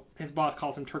 Even though his boss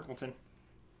calls him Turkleton.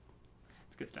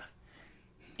 It's good stuff.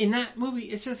 In that movie,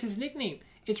 it's just his nickname.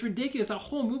 It's ridiculous. That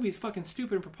whole movie is fucking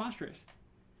stupid and preposterous.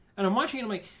 And I'm watching it, I'm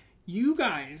like, you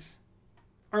guys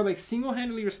are like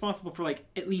single-handedly responsible for like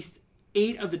at least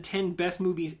 8 of the 10 best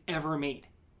movies ever made.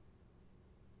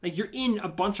 Like, you're in a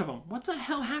bunch of them. What the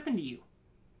hell happened to you?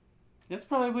 That's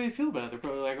probably the way they feel about it. They're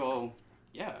probably like, oh,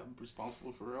 yeah, I'm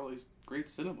responsible for all these great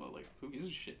cinema. Like, who gives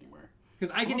a shit anymore?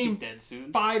 Because I can be name dead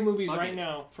soon. 5 movies Fuck right it.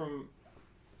 now from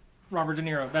Robert De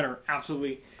Niro that are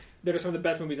some of the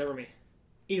best movies ever made.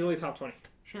 Easily top 20.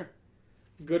 Sure.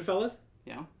 Goodfellas.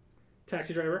 Yeah.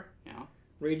 Taxi Driver. Yeah.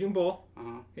 Raging Bull.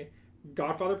 Uh-huh. Okay.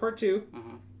 Godfather Part 2.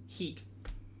 Uh-huh. Heat.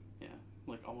 Yeah.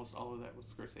 Like, almost all of that was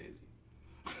Scorsese.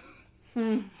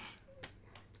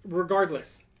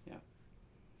 Regardless. Yeah.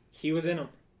 He was in them.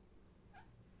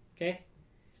 Okay?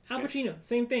 Al Pacino,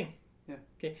 same thing. Yeah.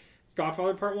 Okay.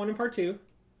 Godfather Part 1 and Part 2.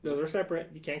 Those are separate.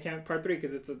 You can't count Part 3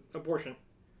 because it's an abortion.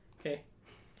 Okay.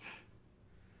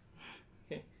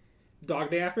 Okay. Dog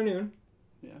Day Afternoon.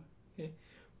 Yeah. Okay.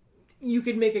 You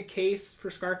could make a case for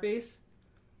Scarface,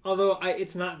 although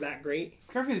it's not that great.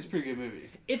 Scarface is a pretty good movie.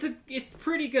 It's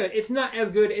pretty good. It's not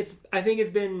as good. I think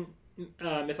it's been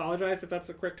mythologized, if that's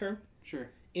the correct term. Sure.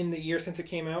 In the year since it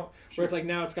came out, Sure. where it's like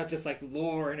now it's got this like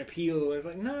lore and appeal. It's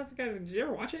like, no, guys, did you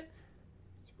ever watch it?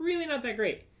 It's really not that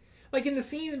great. Like in the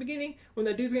scene in the beginning when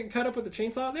that dude's getting cut up with the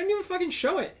chainsaw, they didn't even fucking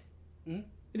show it. Mm-hmm.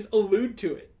 They just allude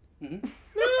to it. Mm-hmm.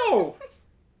 No,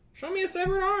 show me a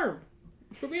severed arm.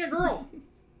 Quit being a girl.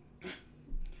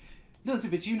 No, see,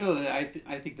 but you know that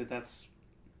I think that's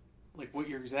like what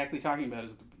you're exactly talking about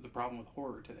is the problem with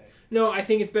horror today. No, I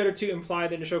think it's better to imply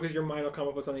than to show because your mind will come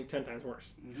up with something 10 times worse.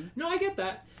 Mm-hmm. No, I get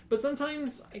that, but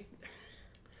sometimes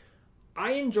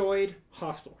I enjoyed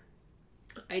Hostel.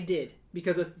 I did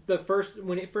because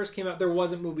when it first came out, there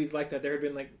wasn't movies like that. There had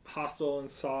been like Hostel and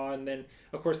Saw, and then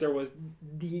of course there was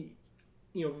the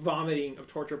vomiting of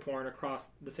torture porn across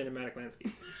the cinematic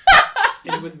landscape,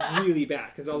 and it was really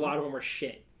bad because a lot of them were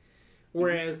shit.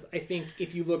 Whereas I think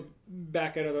if you look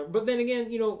back at but then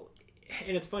again,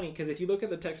 and it's funny because if you look at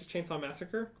the Texas Chainsaw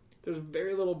Massacre, there's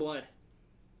very little blood.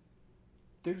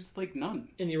 There's like none.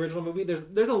 In the original movie,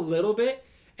 there's a little bit,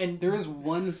 and there is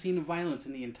one scene of violence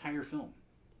in the entire film.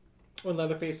 When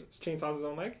Leatherface chainsaws his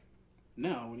own leg?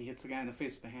 No, when he hits the guy in the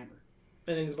face with a hammer.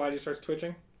 And then his body starts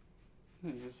twitching?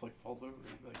 And he just like falls over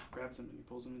and like grabs him and he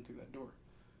pulls him in through that door.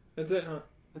 That's it, huh?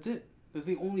 That's it. That's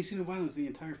the only scene of violence in the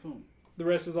entire film. The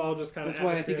rest is all just kind of. That's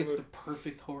why I think it's the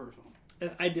perfect horror film.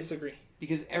 And I disagree.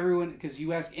 Because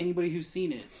you ask anybody who's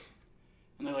seen it,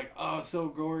 and they're like, "Oh, it's so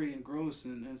gory and gross,"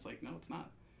 and it's like, no, it's not.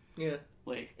 Yeah.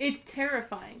 Like it's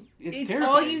terrifying. It's terrifying.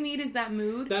 All you need is that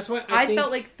mood. That's why I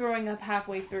felt like throwing up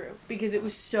halfway through because it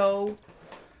was so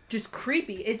just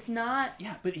creepy. It's not.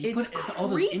 Yeah, but he put all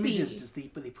those images. They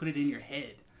put it in your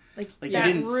head. Like that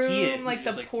you didn't room, see it, like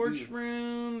the porch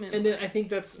room, and then I think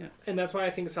that's why I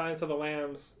think Silence of the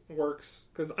Lambs works.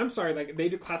 Because I'm sorry, like they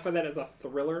classify that as a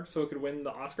thriller, so it could win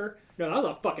the Oscar. No, that was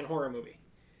a fucking horror movie.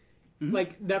 Mm-hmm.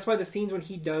 Like that's why the scenes when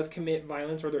he does commit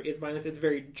violence or there is violence, it's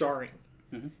very jarring.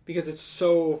 Mm-hmm. Because it's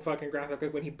so fucking graphic,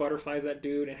 like when he butterflies that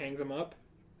dude and hangs him up.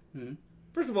 Mm-hmm.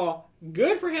 First of all,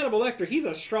 good for Hannibal Lecter. He's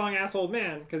a strong ass old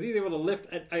man because he's able to lift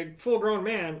a full-grown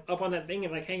man up on that thing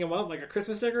and like hang him up like a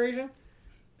Christmas decoration.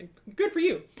 Like, good for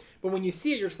you. But when you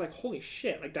see it, you're just like, holy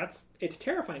shit! Like it's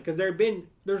terrifying because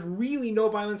there's really no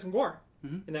violence and gore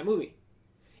in that movie.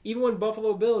 Even when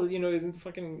Buffalo Bill, isn't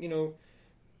fucking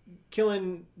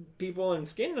killing people and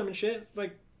skinning them and shit,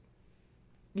 like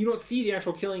you don't see the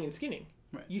actual killing and skinning.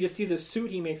 Right. You just see the suit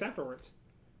he makes afterwards.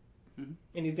 Mm-hmm.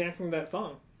 And he's dancing to that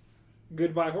song,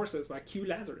 Goodbye Horses by Q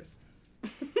Lazarus.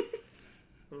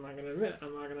 I'm not going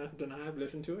to deny I've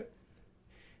listened to it.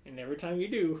 And every time you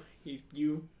do,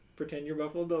 you pretend you're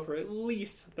Buffalo Bill for at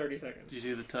least 30 seconds. Did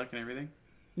you do the tuck and everything?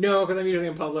 No, because I'm usually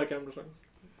in public and I'm just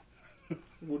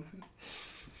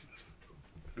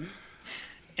like...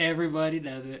 Everybody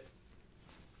does it.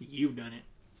 You've done it.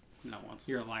 Not once.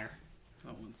 You're a liar.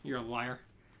 Not once. You're a liar.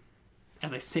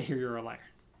 As I sit here, you're a liar.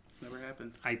 It's never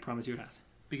happened. I promise you it has.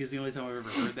 Because the only time I've ever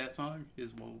heard that song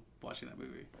is while watching that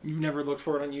movie. You've never looked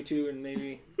for it on YouTube and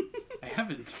maybe I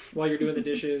haven't. while you're doing the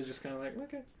dishes, just kind of like,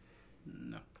 okay.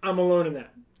 No. I'm alone in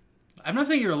that. I'm not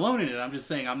saying you're alone in it. I'm just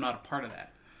saying I'm not a part of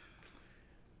that.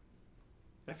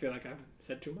 I feel like I've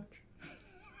said too much.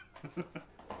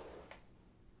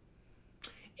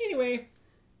 Anyway.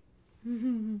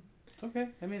 It's okay.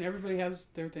 I mean, everybody has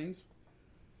their things.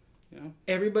 You know?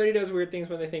 Everybody does weird things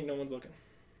when they think no one's looking.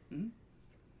 Mm-hmm.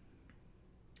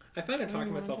 I find I talk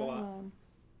to myself a lot.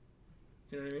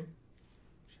 You know what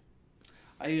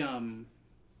I mean?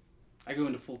 I go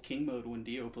into full king mode when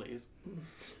Dio plays.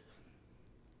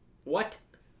 What?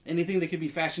 Anything that could be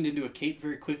fashioned into a cape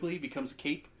very quickly becomes a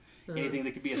cape. Uh-huh. Anything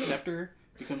that could be a scepter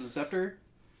becomes a scepter.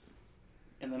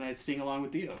 And then I sing along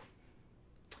with Dio.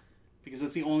 Because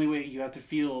that's the only way you have to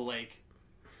feel like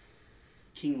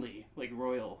kingly, like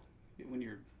royal, when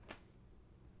you're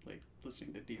like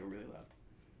listening to Dio really loud.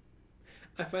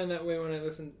 I find that way when I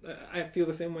listen. I feel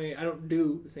the same way. I don't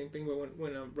do the same thing, but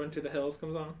when Run to the Hills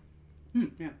comes on,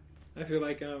 Yeah. I feel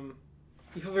like you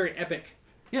feel very epic.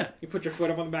 Yeah. You put your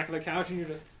foot up on the back of the couch and you're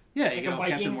just Yeah, like you get all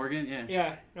Viking. Captain Morgan. Yeah.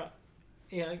 Yeah. No.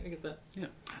 Yeah, I get that. Yeah.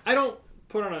 I don't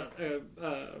put on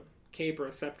a cape or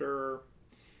a scepter or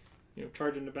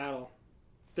charge into battle.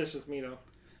 That's just me though.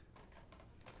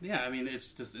 Yeah, I mean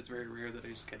it's very rare that I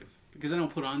just kind of, because I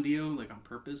don't put on Dio like on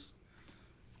purpose.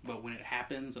 But when it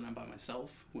happens and I'm by myself,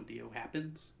 when Dio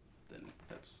happens, then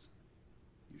that's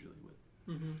usually what.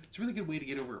 Mm-hmm. It's a really good way to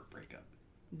get over a breakup.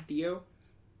 Dio?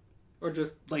 Or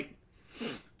just like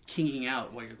kinging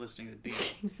out while you're listening to Dio.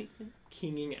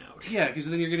 Kinging out. Yeah, because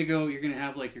then you're gonna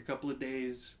have like your couple of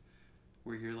days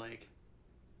where you're like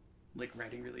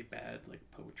writing really bad like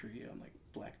poetry on like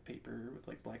black paper with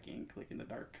like black ink like in the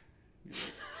dark.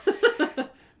 Like,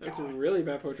 that's really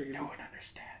bad poetry. No one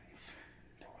understands.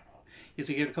 Yeah,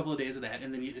 so you get a couple of days of that,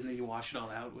 and then you wash it all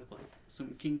out with like some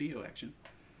King Dio action.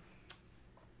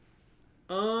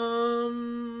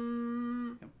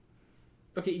 Yep.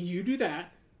 Okay, you do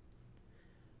that.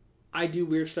 I do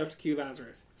weird stuff to Q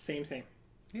Lazarus. Same.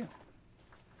 Yeah.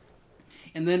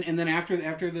 And then after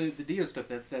the Dio stuff,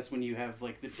 that's when you have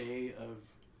like the day of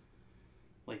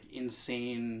like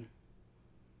insane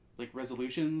like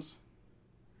resolutions.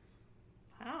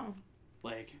 How?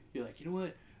 Like you're like, you know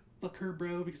what? Fuck her,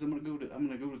 bro, because I'm gonna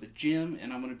go to the gym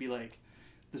and I'm gonna be like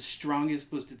the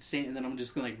strongest, most insane, and then I'm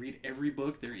just gonna like read every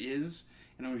book there is,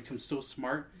 and I'm gonna become so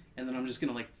smart, and then I'm just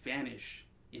gonna like vanish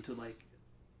into like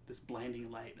this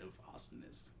blinding light of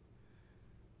awesomeness,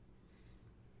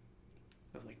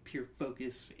 of like pure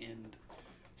focus and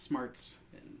smarts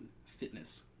and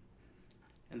fitness,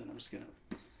 and then I'm just gonna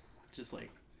I'm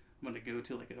gonna go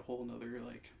to like a whole nother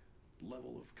like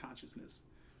level of consciousness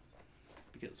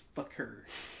because fuck her.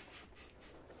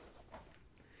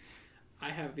 I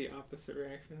have the opposite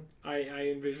reaction. I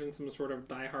envision some sort of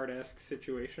Die Hard-esque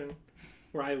situation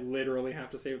where I literally have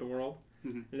to save the world,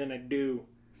 and then I do.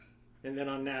 And then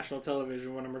on national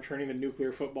television, when I'm returning the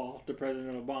nuclear football to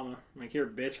President Obama, I'm like, here,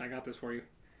 bitch, I got this for you.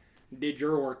 Did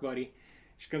your work, buddy.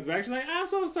 She comes back, she's like, I'm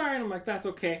so sorry. And I'm like, that's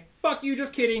okay. Fuck you,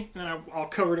 just kidding. And I'm all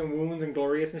covered in wounds and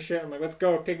glorious and shit. I'm like, let's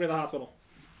go, take me to the hospital.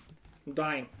 I'm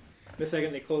dying. The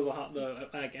second they close the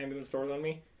like ambulance doors on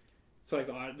me, so like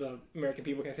the American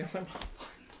people can say, I'm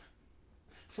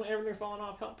like, everything's falling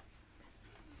off, help.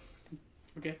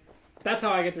 Okay. That's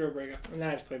how I get through a breakup. And then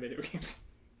I just play video games.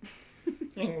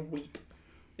 And weep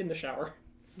in the shower.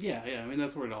 Yeah. I mean,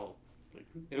 that's where it all, like,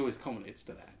 it always culminates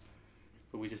to that.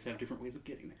 But we just have different ways of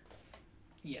getting there.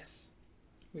 Yes,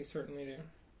 we certainly do.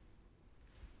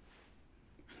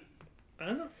 I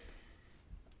don't know.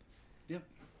 Yep.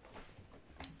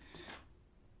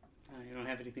 You don't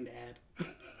have anything to add?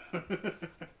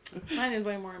 Mine is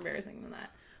way more embarrassing than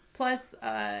that. Plus,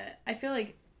 I feel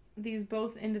like these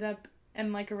both ended up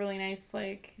in like a really nice,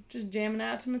 like, just jamming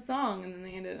out to my song, and then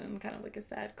they ended in kind of like a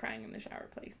sad crying in the shower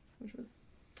place, which was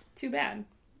too bad.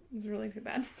 It was really too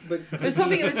bad. But I was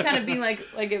hoping it was kind of being like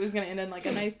it was going to end in like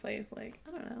a nice place. Like,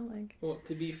 I don't know, like. Well,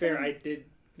 to be fair, I did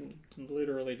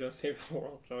literally just save the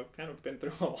world, so I've kind of been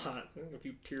through a lot. A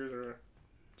few tears are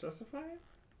justified.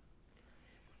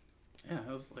 Yeah, it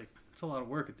was like, it's a lot of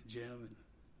work at the gym and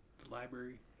the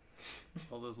library,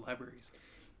 all those libraries.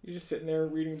 You're just sitting there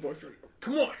reading books. Like,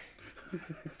 come on,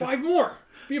 5 more.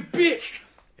 Be a bitch.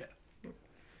 Yeah.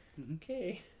 Mm-hmm.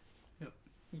 Okay. Yep.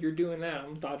 You're doing that.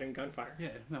 I'm dodging gunfire.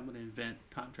 Yeah, I'm gonna invent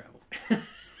time travel.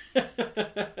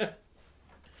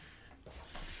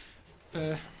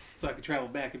 So I could travel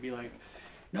back and be like,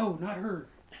 no, not her.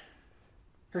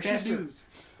 Her Bad sister. news.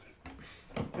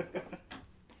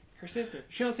 Her sister.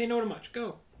 She don't say no to much.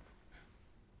 Go.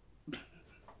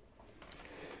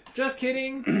 Just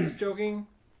kidding. Just joking.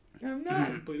 I'm not.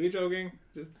 Completely joking.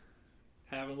 Just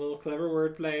having a little clever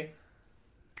wordplay.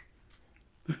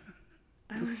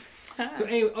 I was sad. So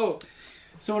anyway,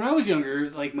 So when I was younger,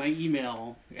 like my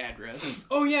email address.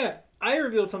 Oh yeah, I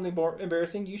revealed something more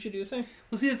embarrassing. You should do the same.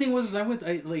 Well, see, the thing was, I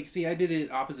did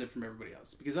it opposite from everybody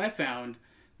else because I found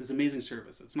this amazing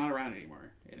service. It's not around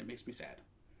anymore, and it makes me sad.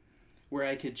 Where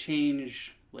I could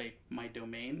change like my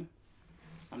domain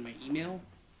on my email.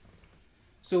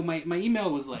 So my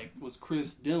email was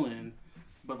Chris Dillon,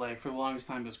 but like for the longest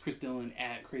time it was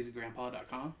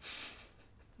chrisdillon@crazygrandpa.com,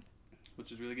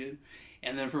 which is really good.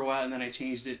 And then for a while, and then I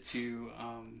changed it to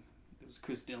it was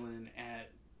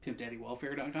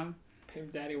chrisdillon@pimpdaddywelfare.com.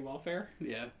 Pimp Daddy Welfare.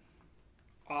 Yeah.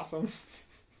 Awesome.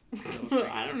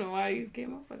 I don't know why you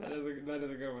came up with that. That is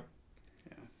a good one.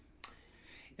 Yeah.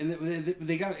 And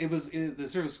they got the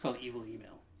service was called Evil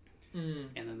Email. Mm.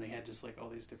 And then they had just like all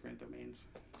these different domains.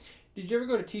 Did you ever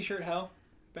go to T-shirt Hell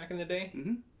back in the day?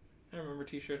 Mm-hmm. I remember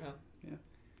T-shirt Hell. Yeah.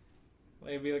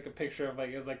 Like, it'd be like a picture of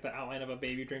it was like the outline of a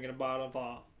baby drinking a bottle of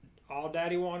all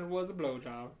Daddy wanted was a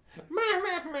blowjob.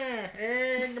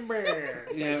 And the bear.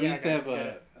 Yeah, we used to have we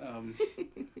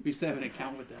used to have an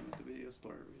account with them at the video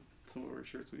store. Some of our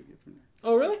shirts we'd get from there.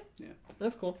 Oh really? Yeah.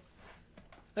 That's cool.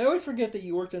 I always forget that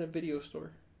you worked in a video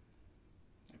store.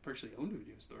 I partially owned a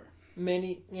video store.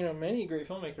 Many great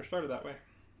filmmakers started that way.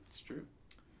 It's true.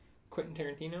 Quentin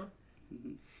Tarantino.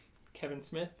 Mm-hmm. Kevin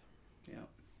Smith. Yeah.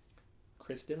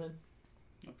 Chris Dillon.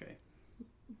 Okay.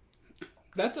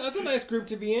 That's a nice group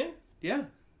to be in. Yeah.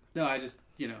 No, I just,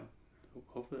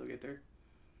 hopefully I'll get there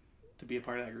to be a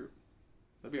part of that group.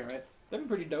 That'd be all right. That'd be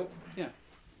pretty dope. Yeah.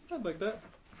 I'd like that.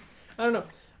 I don't know.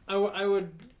 I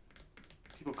would...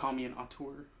 People call me an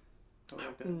auteur. I would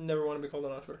like that. Never want to be called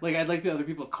an auteur. Like, I'd like the other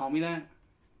people to call me that,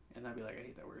 and I'd be like, I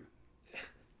hate that word.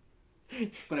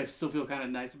 But I still feel kind of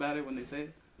nice about it when they say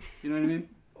it. You know what I mean?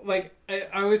 Like, I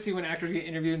always see when actors get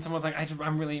interviewed and someone's like,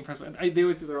 I'm really impressed with it. They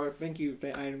always say, they're like, thank you.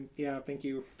 Thank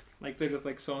you. Like, they're just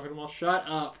like so uncomfortable. Shut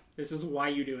up. This is why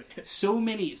you do it. So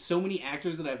many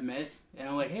actors that I've met, and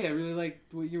I'm like, hey, I really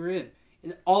liked what you were in.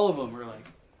 And all of them are like,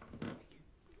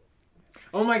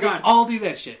 oh my god. They all do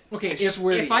that shit. Okay,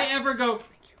 if I ever go,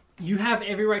 you have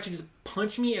every right to just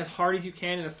punch me as hard as you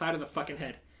can in the side of the fucking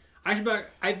head. I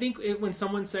think when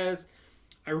someone says,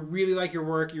 I really like your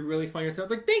work, you're really funny, it's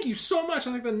like, thank you so much.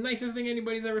 That's like the nicest thing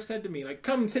anybody's ever said to me. Like,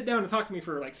 come sit down and talk to me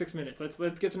for like 6 minutes.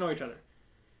 Let's get to know each other.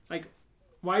 Like,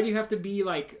 why do you have to be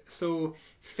like so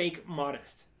fake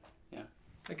modest? Yeah.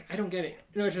 Like, I don't get it.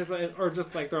 It's just like, or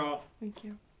just like they're all. Thank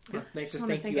you. Thank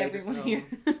Thank you. everyone here.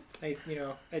 I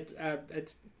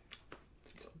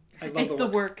love It's the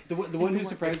work. The one who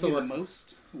surprised me the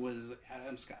most was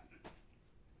Adam Scott.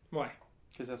 Why?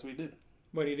 Because that's what he did.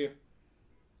 What do you do?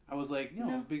 I was like,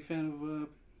 I'm a big fan of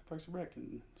Parks and Rec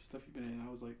and stuff you've been in.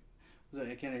 I was like,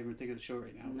 I can't even think of the show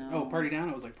right now. No. Oh, Party Down.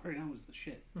 I was like, Party Down was the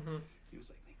shit. Mm-hmm. He was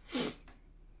like, thank you.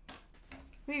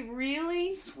 Wait, really?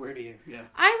 I swear to you, yeah.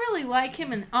 I really like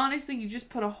him, and honestly, you just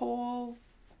put a whole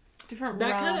different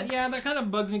realm. That kind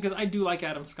of bugs me because I do like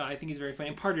Adam Scott. I think he's very funny.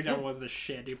 And Party Down was the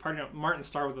shit, dude. Party Down. Martin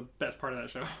Starr was the best part of that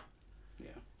show. Yeah.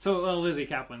 So Lizzie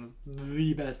Kaplan was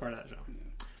the best part of that show. Yeah.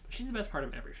 But she's the best part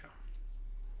of every show,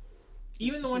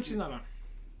 even the one she's not on.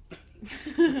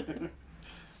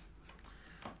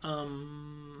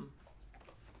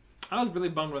 I was really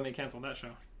bummed when they canceled that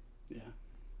show. Yeah.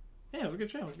 Yeah, it was a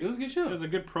good show. It was a good show. It was a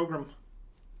good program.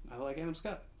 I like Adam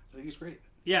Scott. I think he's great.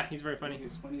 Yeah, he's very funny.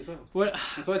 He's funny as hell. What?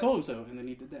 And so I told him so, and then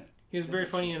he did that. He was very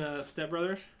funny in Step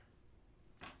Brothers.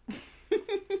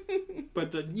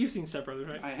 But you've seen Step Brothers,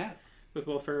 right? I have. With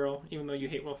Will Ferrell, even though you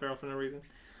hate Will Ferrell for no reason.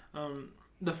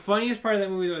 The funniest part of that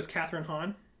movie was Catherine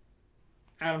Hahn,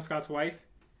 Adam Scott's wife,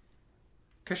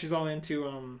 because she's all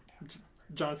into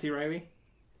John C. Reilly,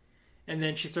 and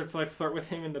then she starts to like flirt with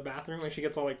him in the bathroom, and she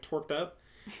gets all like torqued up,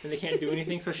 and they can't do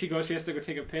anything. So she has to go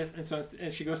take a piss, and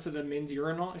she goes to the men's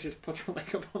urinal, and she just puts her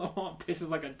leg up on the wall and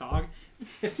pisses like a dog.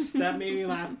 That made me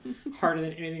laugh harder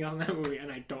than anything else in that movie,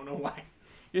 and I don't know why.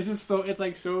 It's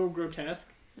like so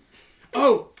grotesque.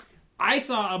 Oh, I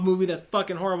saw a movie that's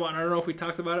fucking horrible, and I don't know if we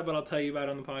talked about it, but I'll tell you about it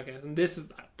on the podcast. And this is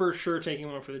for sure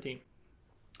taking one for the team.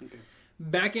 Okay.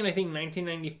 Back in, I think,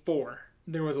 1994,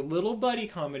 there was a little buddy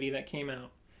comedy that came out,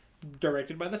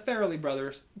 directed by the Farrelly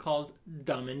brothers, called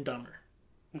Dumb and Dumber.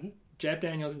 Mm-hmm. Jeff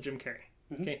Daniels and Jim Carrey.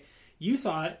 Mm-hmm. Okay, you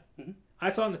saw it. Mm-hmm. I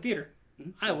saw it in the theater.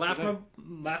 Mm-hmm. I laughed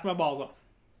my balls off.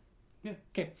 Yeah.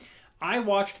 Okay, I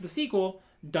watched the sequel,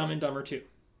 Dumb and Dumber 2.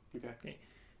 Okay.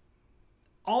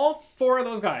 All four of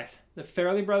those guys, the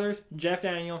Farrelly brothers, Jeff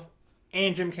Daniels,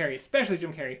 and Jim Carrey, especially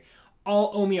Jim Carrey,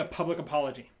 all owe me a public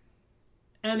apology.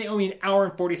 And they owe me an hour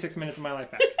and 46 minutes of my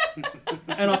life back.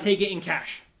 And I'll take it in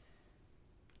cash.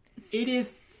 It is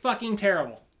fucking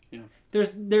terrible. Yeah.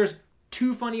 There's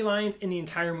 2 funny lines in the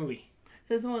entire movie.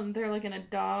 This one, they're like in a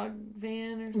dog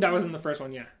van or something? That was in the first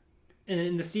one, yeah. And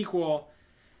in the sequel,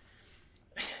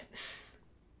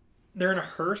 they're in a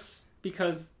hearse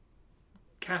because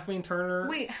Kathleen Turner...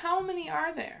 Wait, how many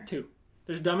are there? 2.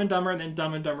 There's Dumb and Dumber and then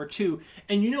Dumb and Dumber 2.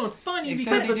 And you know it's funny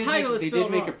because the title is spelled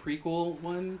wrong. They did make a prequel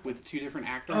one with 2 different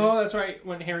actors. Oh, that's right.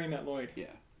 When Harry met Lloyd. Yeah.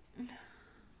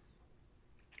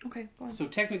 Okay, go on. So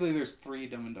technically there's 3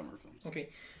 Dumb and Dumber films. Okay.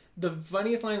 The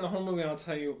funniest line in the whole movie, I'll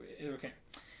tell you, is okay.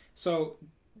 So,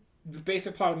 the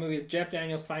basic plot of the movie is Jeff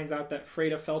Daniels finds out that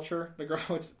Freda Felcher, the girl,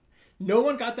 which no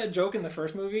one got that joke in the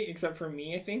first movie except for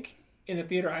me, I think, in the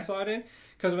theater I saw it in.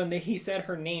 Because when he said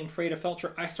her name, Freda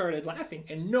Felcher, I started laughing,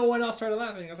 and no one else started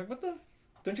laughing. I was like, what the...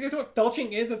 Don't you guys know what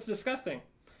felching is? That's disgusting.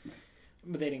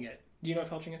 But they didn't get it. Do you know what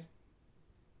felching is?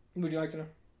 Would you like to know?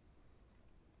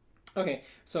 Okay,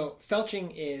 so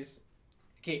felching is...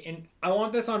 Okay, and I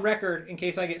want this on record in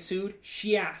case I get sued.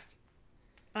 She asked.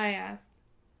 I asked.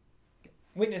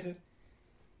 Witnesses.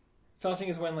 Felching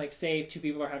is when, like, say 2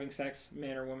 people are having sex,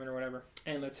 man or woman or whatever,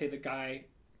 and let's say the guy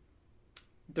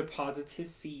deposits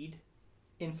his seed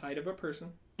inside of a person.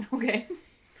 Okay.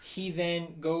 He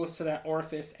then goes to that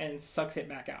orifice and sucks it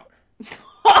back out.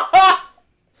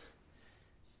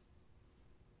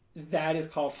 That is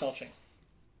called felching.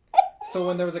 So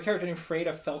when there was a character named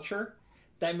Freda Felcher,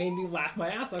 that made me laugh my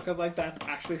ass off because, like, that's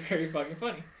actually very fucking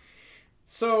funny.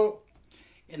 So...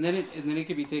 And then it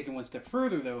could be taken one step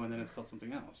further, though, and then it's called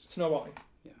something else. Snowballing.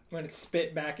 Yeah. When it's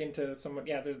spit back into someone...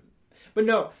 Yeah, there's... But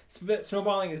no,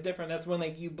 snowballing is different. That's when,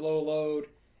 like, you blow a load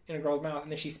in a girl's mouth,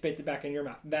 and then she spits it back in your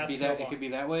mouth. That's snowballing. It could be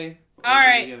that way, or all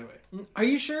right. It could be the other way. Are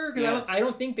you sure? Because yeah. I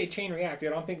don't think they chain react. I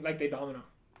don't think, like, they domino.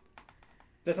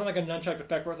 That's not like a nunchuck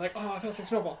effect where it's like, oh, I felt like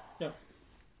snowball. No.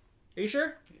 Are you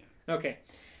sure? Yeah. Okay.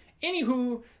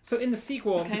 Anywho, so in the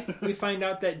sequel, we find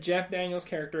out that Jeff Daniels'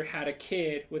 character had a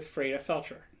kid with Freda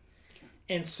Felcher.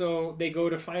 And so they go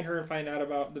to find her and find out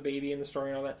about the baby and the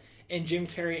story and all that. And Jim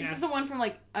Carrey asks... This is the one from,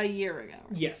 like, a year ago.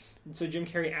 Yes. So Jim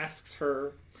Carrey asks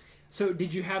her, so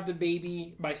did you have the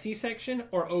baby by C-section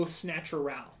or au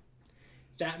natural?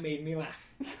 That made me laugh.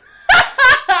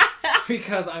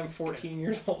 Because I'm 14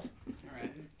 years old. All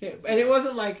right. Yeah, and it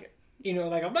wasn't like, you know,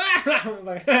 like a blah, blah. It was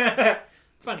like,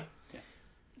 it's funny. Yeah.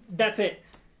 That's it.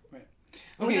 Right.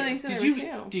 Okay,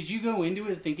 did you go into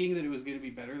it thinking that it was going to be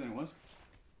better than it was?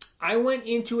 I went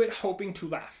into it hoping to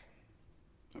laugh.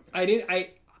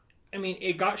 Okay. I mean,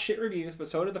 it got shit reviews, but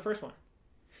so did the first one.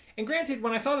 And granted,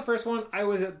 when I saw the first one, I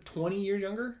was 20 years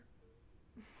younger.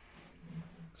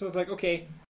 So it's like, okay,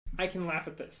 I can laugh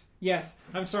at this. Yes,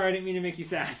 I'm sorry, I didn't mean to make you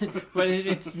sad, but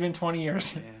it's been 20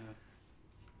 years. Yeah.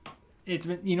 It's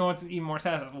been, you know what's even more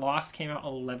sad? Lost came out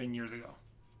 11 years ago.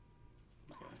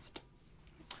 Lost.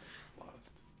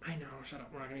 I know, shut up,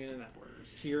 we're not going to get into that.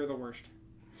 You're the worst.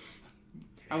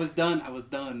 I was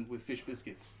done with Fish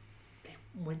Biscuits. They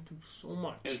went through so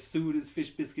much. As soon as Fish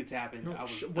Biscuits happened, no, I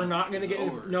was we're not going to get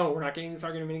over. No, we're not getting this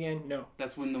argument again. No.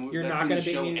 That's when the You're that's not when going to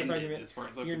the bait show me into this ended, argument. as far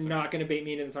as I'm You're concerned. not going to bait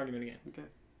me into this argument again. Okay.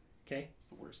 Okay? It's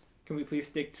the worst. Can we please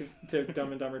stick to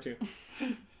Dumb and Dumber 2?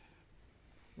 Okay.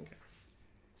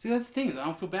 See, that's the thing, is I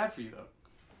don't feel bad for you, though.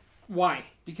 Why?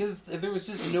 Because there was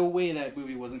just no way that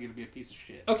movie wasn't going to be a piece of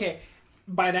shit. Okay.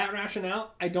 By that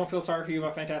rationale, I don't feel sorry for you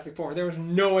about Fantastic Four. There was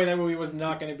no way that movie was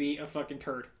not going to be a fucking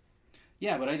turd.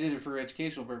 Yeah, but I did it for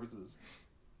educational purposes.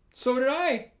 So did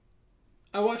I.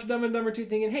 I watched Dumb and Dumber 2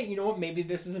 thinking, hey, you know what? Maybe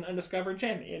this is an undiscovered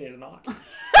gem. It is not.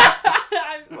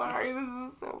 I'm sorry. This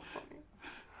is so funny.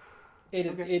 It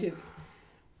is. Okay. It is.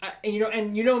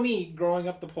 And you know me, growing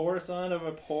up the poor son of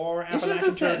a poor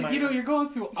Appalachian turd miner. You know, you're going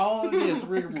through all of this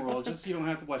rigmarole just so you don't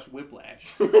have to watch Whiplash.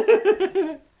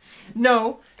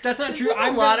 No, that's not true.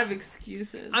 I'm a lot of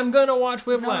excuses. I'm gonna watch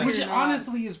Whiplash. Which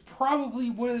honestly is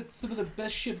probably some of the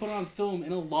best shit put on film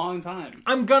in a long time.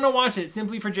 I'm gonna watch it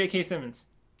simply for J.K. Simmons.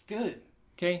 Good.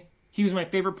 Okay? He was my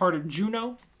favorite part of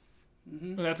Juno.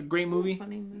 Mm-hmm. Oh, that's a great movie.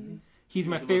 Funny movie. He's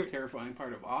my favorite. The most terrifying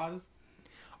part of Oz.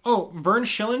 Oh, Vern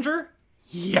Schillinger?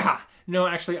 Yeah. No,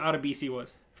 actually, Ottobisi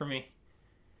was for me.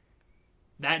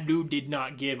 That dude did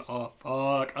not give a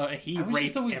fuck. He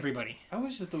raped everybody. I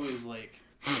was just always like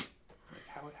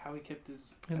how he kept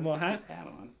his hat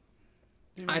on.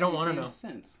 I don't want to know.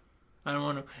 Sense. I don't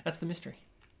want to know. That's the mystery.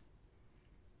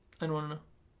 I don't want to know.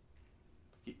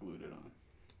 He glued it on.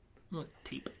 Well,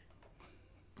 tape.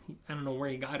 I don't know where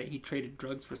he got it. He traded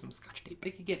drugs for some Scotch tape.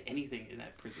 They could get anything in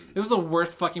that prison. It was the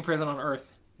worst fucking prison on earth.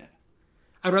 Yeah.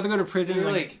 I'd rather go to prison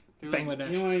They're like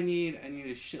Bangladesh. You know what I need? I need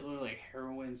a shitload of like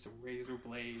heroin, some razor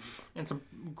blades, and some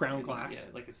ground glass. Yeah,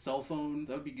 like a cell phone.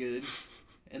 That would be good.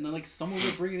 And then like someone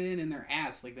would bring it in their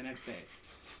ass like the next day.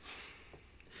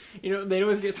 You know, they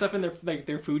always get stuff in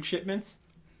their food shipments.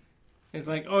 It's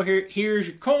like, oh, here's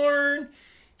your corn,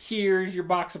 here's your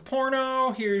box of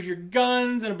porno, here's your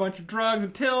guns and a bunch of drugs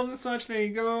and pills and such. There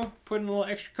you go. Putting a little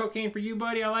extra cocaine for you,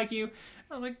 buddy. I like you.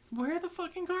 I'm like, where are the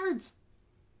fucking guards?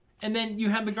 And then you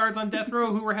have the guards on death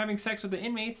row who were having sex with the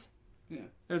inmates. Yeah.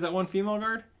 There's that one female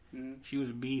guard. Mm-hmm. She was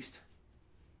a beast.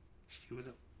 She was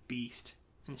a beast.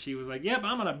 And she was like, yep,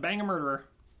 I'm gonna bang a murderer.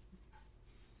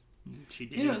 And she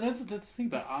did. You know, that's the thing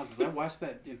about Oz is I watched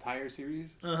that entire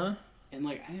series. Uh-huh. And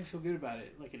like I didn't feel good about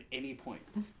it like at any point.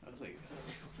 I was like,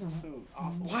 this is so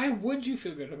awful. Why would you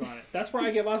feel good about it? That's where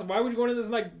I get lost. Why would you go into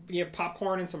this like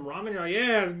popcorn and some ramen? You're like,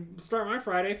 yeah, start my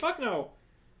Friday. Fuck no.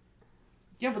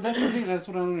 Yeah, but that's the thing. That's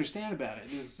what I don't understand about it.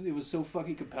 It was so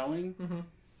fucking compelling,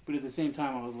 but at the same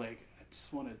time, I was like, I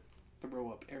just want to throw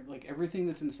up. Like everything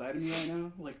that's inside of me right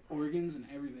now, like organs and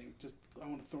everything. Just I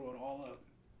want to throw it all up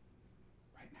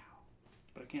right now.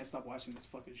 But I can't stop watching this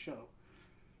fucking show.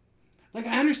 Like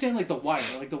I understand like The Wire.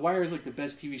 Like The Wire is like the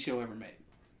best TV show ever made.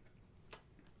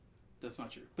 That's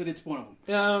not true, but it's one of them.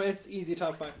 No, it's easy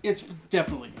top 5. It's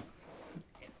definitely.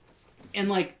 And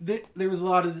like there was a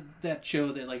lot of that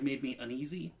show that like made me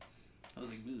uneasy. I was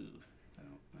like, ooh, I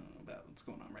don't know about what's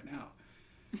going on right now.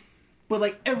 But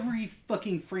like every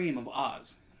fucking frame of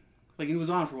Oz, like it was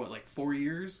on for what, like 4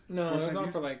 years? No, it was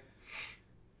on for like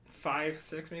 5,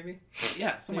 6 maybe.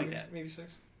 Yeah, something maybe, like that. Maybe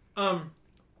 6.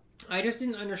 I just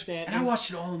didn't understand. And I watched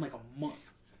it all in like a month.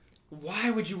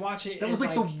 Why would you watch it? That was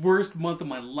like the worst month of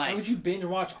my life. Why would you binge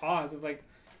watch Oz? It's like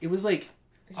it was like.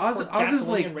 Oz is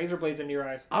like and razor blades into your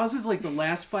eyes. Oz is like the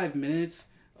last 5 minutes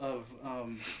of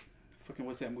fucking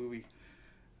what's that movie?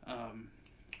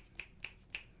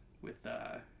 With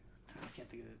I can't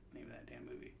think of the name of that damn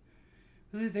movie.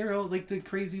 They're all like the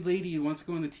crazy lady who wants to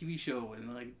go on the TV show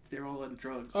and like they're all on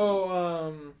drugs.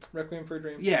 Oh, Requiem for a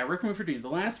Dream. Yeah, Requiem for a Dream. The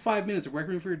last 5 minutes of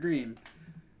Requiem for a Dream.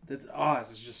 That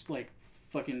Oz is just like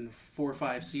fucking 4 or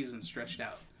 5 seasons stretched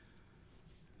out.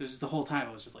 It was just the whole time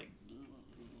I was just like.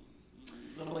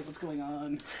 I don't like what's going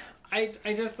on. I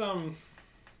just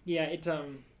yeah,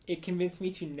 it convinced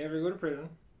me to never go to prison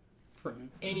for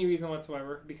any reason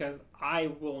whatsoever because I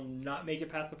will not make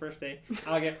it past the first day.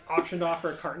 I'll get auctioned off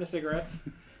for a carton of cigarettes,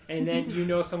 and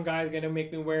then some guy's gonna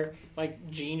make me wear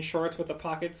like jean shorts with the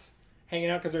pockets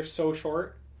hanging out because they're so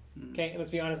short. Okay, and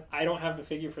let's be honest, I don't have the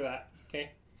figure for that.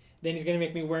 Okay, then he's gonna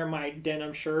make me wear my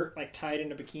denim shirt like tied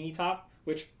in a bikini top,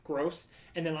 which gross,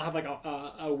 and then I'll have like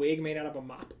a wig made out of a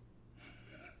mop.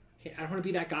 Okay, I don't want to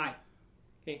be that guy.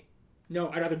 Okay, no,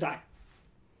 I'd rather die.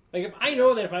 Like if I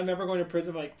know that if I'm ever going to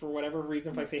prison for whatever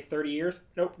reason for like say 30 years,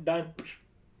 nope, done.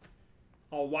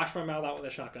 I'll wash my mouth out with a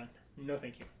shotgun. No,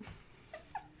 thank you.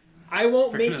 I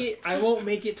won't make it. I won't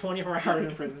make it 24 hours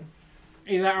in prison.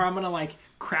 Either that or I'm gonna like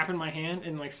crap in my hand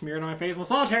and like smear it on my face. Well,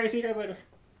 solitary. See you guys later.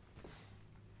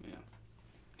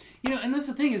 Yeah. And that's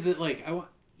the thing is that like I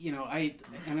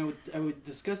would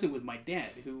discuss it with my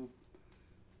dad who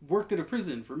worked at a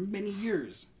prison for many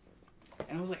years,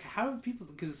 and I was like, how do people?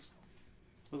 Because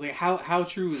I was like, how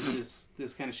true is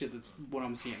this kind of shit? That's what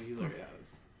I'm seeing. He's like, yeah,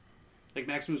 it's like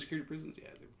maximum security prisons. Yeah,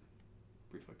 they're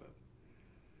pretty fucked up.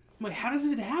 I'm like, how does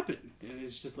it happen? And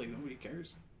it's just like nobody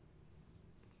cares.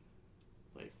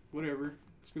 Like whatever,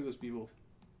 screw those people.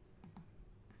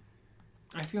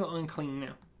 I feel unclean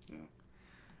now. Yeah.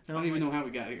 I don't even know how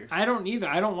we got here. I don't either.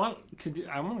 I don't want to do.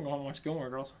 I want to go home and watch Gilmore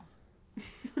Girls.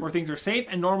 Where things are safe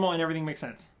and normal and everything makes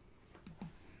sense.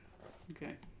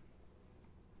 Okay.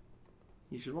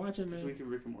 You should watch it, man. This week of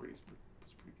Rick and Morty is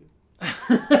pretty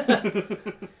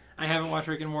good. I haven't watched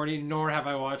Rick and Morty, nor have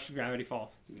I watched Gravity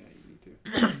Falls. Yeah, you need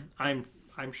to.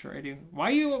 I'm sure I do.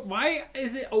 Why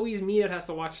is it always me that has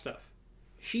to watch stuff?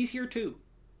 She's here too.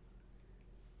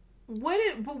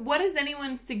 What has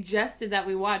anyone suggested that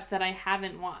we watch that I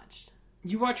haven't watched?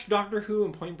 You watched Doctor Who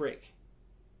and Point Break.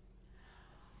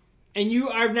 And you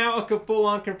are now a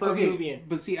full-on confirmed movie.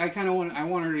 But see, I want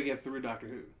her to get through Doctor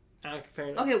Who.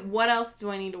 Okay, what else do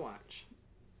I need to watch?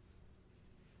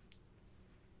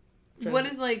 What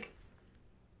is like...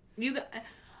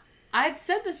 I've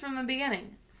said this from the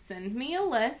beginning. Send me a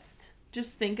list.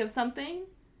 Just think of something.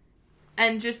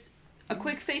 And just a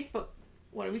quick Facebook...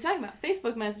 What are we talking about?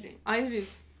 Facebook messaging. I do...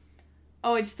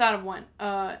 Oh, I just thought of one.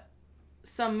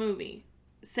 Some movie.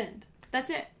 Send. That's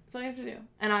it. That's all you have to do.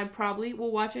 And I probably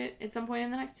will watch it at some point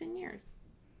in the next 10 years.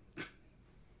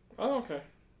 Oh, okay.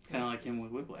 Kind of like him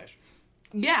with Whiplash.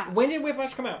 Yeah. When did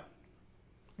Whiplash come out?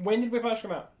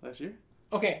 Last year?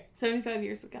 Okay. 75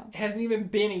 years ago. It hasn't even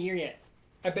been a year yet.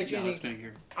 I bet you. No, it's been a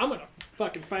year. I'm gonna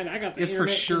fucking find it. I got the It's for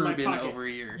internet sure in my been pocket. over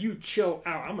a year. You chill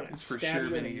out. I'm gonna It's for stab sure you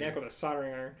in been the a neck year. with a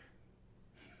soldering iron.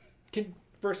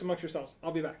 Converse amongst yourselves.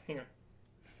 I'll be back. Hang on.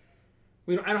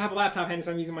 I don't have a laptop handy,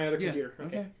 so I'm using my other computer.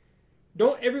 Okay.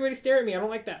 Don't everybody stare at me. I don't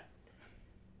like that.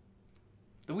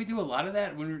 Don't we do a lot of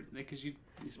that because you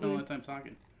spend a lot of time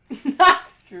talking?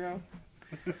 That's true.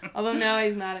 Although now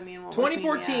he's mad at me and won't look me in the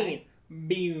 2014.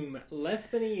 Boom. Less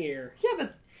than a year. Yeah,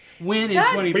 but When in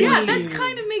that, 2014? yeah, that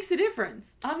kind of makes a difference.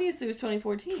 Obviously, it was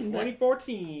 2014.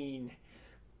 2014.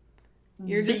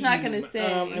 You're just not gonna say.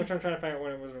 I'm trying to find out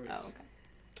when it was released. Oh, okay.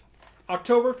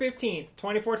 October 15th,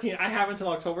 2014. I have until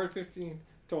October 15th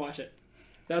to watch it.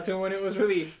 That's when it was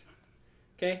released.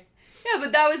 Okay? Yeah,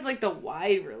 but that was like the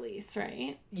wide release,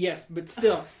 right? Yes, but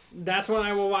still, that's when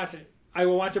I will watch it. I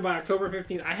will watch it by October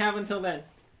 15th. I have until then.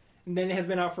 And then it has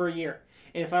been out for a year.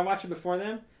 And if I watch it before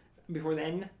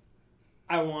then,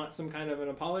 I want some kind of an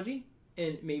apology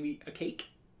and maybe a cake.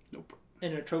 Nope.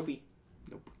 And a trophy.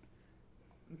 Nope.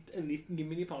 At least give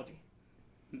me the apology.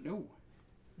 No.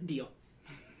 Deal.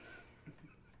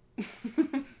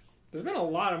 There's been a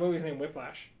lot of movies named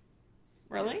Whiplash.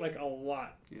 Really? Like a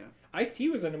lot. Yeah. Ice-T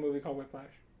was in a movie called Whiplash.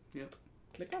 Yep.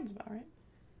 Sounds about right.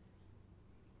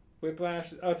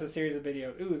 Whiplash. Oh, it's a series of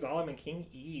videos. Ooh, Solomon King.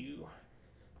 Ew.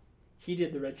 He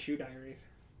did the Red Shoe Diaries.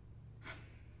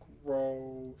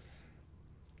 Gross.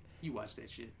 You watched that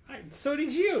shit. So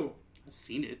did you. I've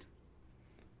seen it.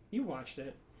 You watched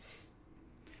it.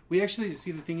 We actually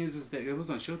see the thing is that it was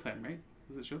on Showtime, right?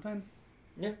 Was it Showtime?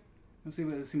 Yeah. See,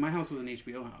 my house was an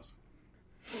HBO house.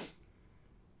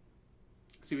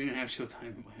 See, we didn't have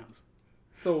Showtime in my house.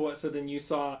 So what? So then you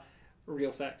saw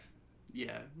real sex.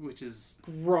 Yeah, which is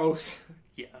gross.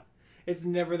 Yeah. It's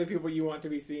never the people you want to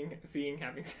be seeing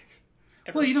having sex.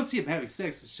 Ever. Well, you don't see them having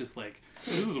sex. It's just like,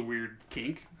 this is a weird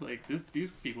kink. Like these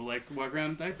people like to walk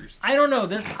around in diapers. I don't know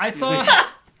this. I saw.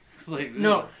 It's like,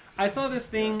 no, I saw this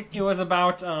thing. It was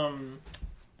about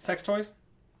sex toys.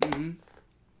 Mm-hmm.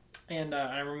 And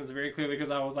I remember this very clearly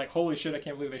because I was like, holy shit, I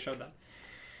can't believe they showed that.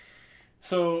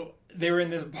 So they were in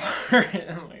this bar. And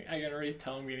I'm like, I can already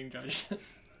tell I'm getting judged.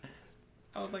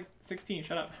 I was like 16,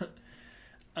 shut up.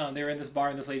 They were in this bar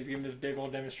and this lady's giving this big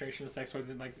old demonstration of sex toys.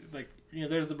 And like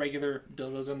there's the regular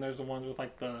dildos and there's the ones with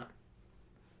like the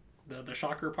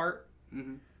shocker part.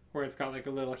 Mm-hmm. Where it's got like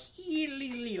a little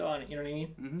heel on it, you know what I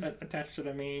mean? Mm-hmm. Attached to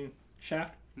the main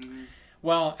shaft. Mm-hmm.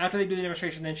 Well, after they do the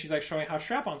demonstration, then she's like showing how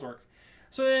strap-ons work.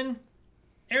 So then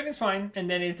everything's fine, and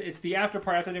then it's the after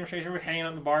part after the demonstration. We're hanging out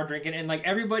in the bar drinking, and like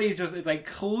everybody's just, it's like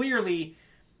clearly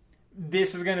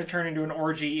this is gonna turn into an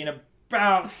orgy in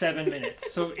about 7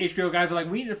 minutes. So HBO guys are like,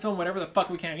 we need to film whatever the fuck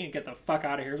we can. We need to get the fuck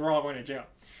out of here, because we're all going to jail.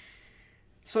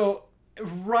 So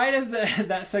right as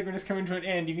that segment is coming to an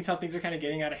end, you can tell things are kind of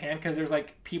getting out of hand because there's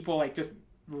like people like just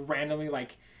randomly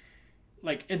like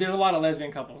there's a lot of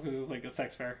lesbian couples because it's like a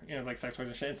sex fair, it's like sex toys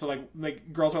and shit. And so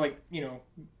like girls are like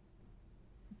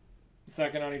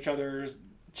sucking on each other's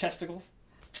chesticles,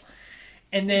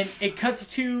 and then it cuts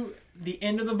to the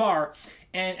end of the bar,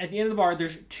 and at the end of the bar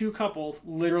there's two couples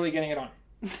literally getting it on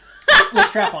with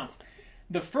strap-ons.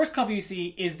 The first couple you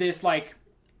see is this like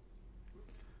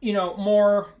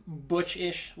more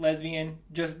butch-ish lesbian,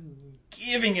 just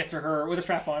giving it to her with a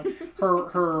strap on,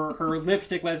 her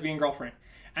lipstick lesbian girlfriend.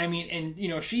 I mean,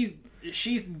 and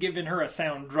she's giving her a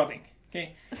sound drubbing.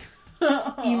 Okay.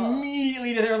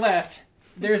 Immediately to their left,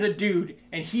 there's a dude,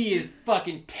 and he is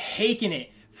fucking taking it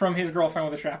from his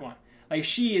girlfriend with a strap on. Like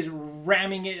she is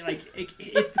ramming it, like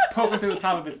it's poking through the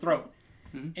top of his throat,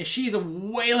 and she's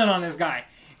wailing on this guy,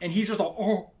 and he's just like,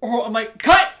 oh. I'm like,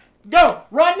 cut. Go!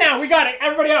 Run now! We got it!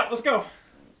 Everybody out! Let's go!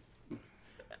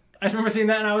 I just remember seeing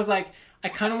that and I was like, I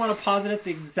kind of want to pause it at the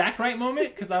exact right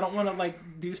moment because I don't want to like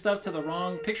do stuff to the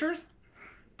wrong pictures.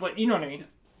 But you know what I mean?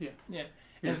 Yeah.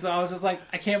 And so I was just like,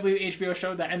 I can't believe HBO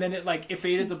showed that. And then it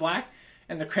faded to black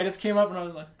and the credits came up and I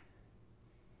was like,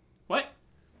 what?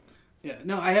 Yeah.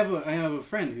 No, I have a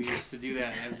friend who used to do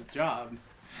that as a job.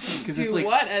 Do it's like,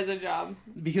 what as a job?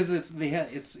 Because it's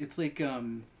like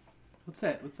what's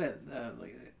that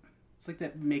like. It's like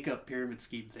that makeup pyramid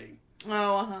scheme thing.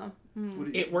 Oh, uh-huh.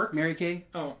 It works? Mary Kay?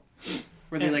 Oh.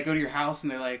 Where they like go to your house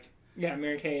and they're like... Yeah,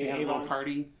 Mary Kay. They have a little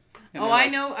party. Oh, I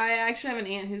know. I actually have an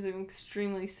aunt who's an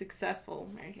extremely successful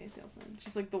Mary Kay salesman.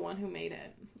 She's like the one who made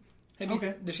it.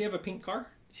 Okay. Does she have a pink car?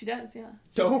 She does, yeah.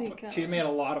 Dope. She made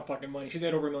a lot of fucking money. She's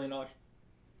made over $1 million.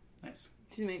 Nice.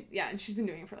 And she's been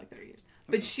doing it for like 30 years.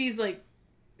 But she's like...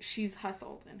 She's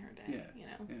hustled in her day, Yeah.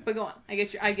 But go on. I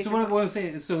get you. So what I'm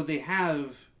saying is, so they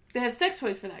have... They have sex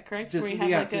toys for that, correct?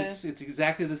 It's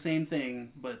exactly the same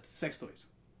thing, but sex toys.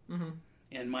 Mm-hmm.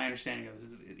 And my understanding of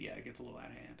it is, yeah, it gets a little out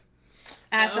of hand.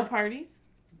 At the parties?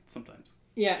 Sometimes.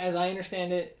 Yeah, as I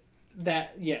understand it,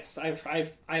 that yes,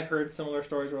 I've heard similar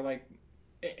stories where like,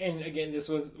 and again, this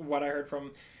was what I heard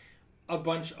from a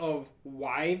bunch of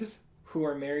wives who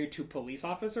are married to police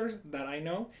officers that I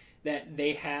know, that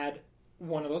they had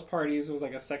one of those parties. It was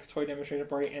like a sex toy demonstration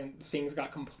party, and things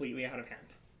got completely out of hand.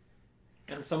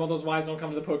 And some of those wives don't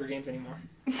come to the poker games anymore.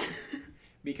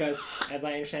 Because, as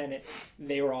I understand it,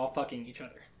 they were all fucking each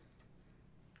other.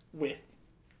 With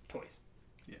toys.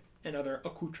 Yeah. And other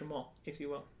accoutrements, if you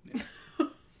will. Yeah.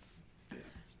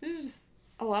 There's just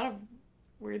a lot of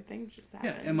weird things just happen.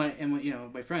 Yeah, and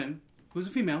my friend, who's a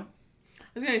female. I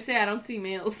was going to say, I don't see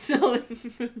males still.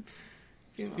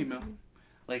 Female.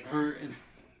 Like her,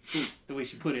 the way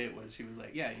she put it was, she was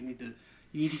like, yeah, you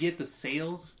need to get the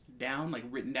sales down, like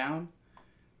written down,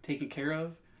 taken care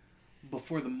of,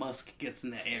 before the musk gets in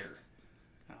the air.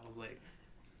 I was like,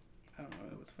 I don't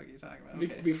know what the fuck are you talking about.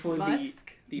 Okay. Before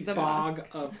musk, the fog musk.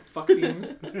 Of fuck fumes,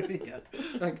 yeah,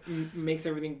 like makes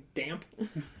everything damp.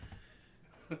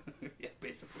 Yeah,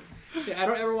 basically. Yeah, I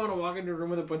don't ever want to walk into a room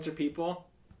with a bunch of people,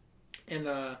 and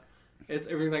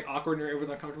everything's like awkward and everyone's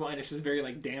uncomfortable, and it's just very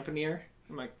like damp in the air.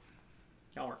 I'm like,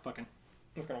 y'all are fucking.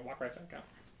 I'm just gonna walk right back out.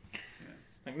 Yeah.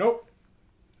 Like, nope.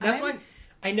 That's why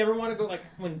I never want to go, like,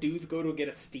 when dudes go to get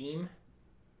a steam,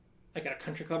 like at a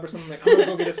country club or something, like, I'm gonna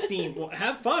go get a steam. Well,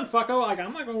 have fun, fucko. Like,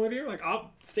 I'm not going with you. Like,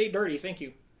 I'll stay dirty, thank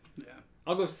you. Yeah.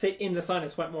 I'll go sit in the sun and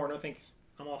sweat more. No thanks.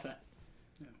 I'm all set.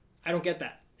 Yeah. I don't get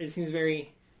that. It seems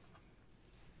very...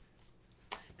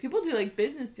 People do, like,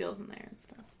 business deals in there and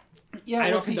stuff. Yeah,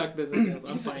 I don't conduct business deals.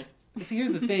 I'm fine. See,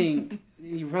 here's the thing.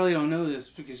 You probably don't know this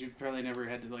because you've probably never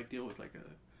had to, like, deal with, like,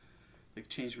 a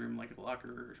change room, like a locker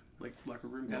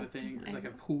room kind of thing, or like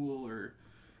a pool or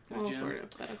a gym. Sort of,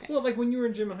 but okay. Well, like when you were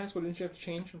in gym in high school, didn't you have to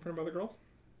change in front of other girls?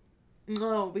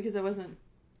 No, because I wasn't,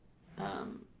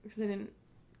 because I didn't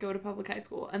go to public high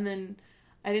school, and then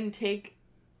I was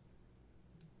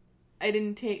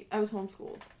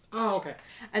homeschooled. Oh, okay.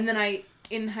 And then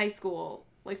in high school,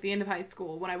 like the end of high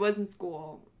school, when I was in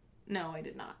school, no, I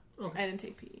did not. Okay. I didn't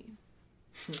take PE.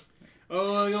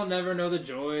 Oh, you'll never know the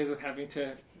joys of having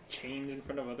to change in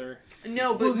front of other...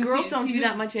 No, but girls don't do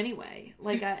that much anyway.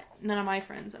 Like, none of my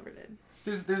friends ever did.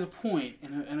 There's a point,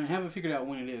 and I haven't figured out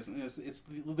when it is, and it's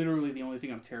literally the only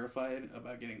thing I'm terrified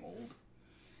about getting old,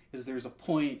 is there's a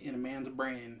point in a man's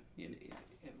brain,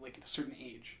 like at a certain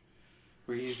age,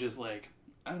 where he's just like,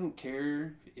 I don't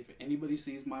care if anybody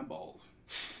sees my balls.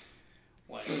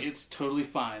 Like, it's totally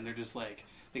fine. They're just like,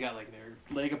 they got like their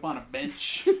leg up on a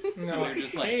bench, and they're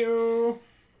just like,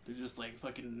 they're just like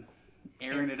fucking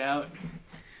airing it out,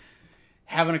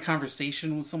 having a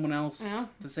conversation with someone else at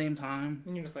the same time.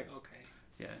 And you're just like, okay.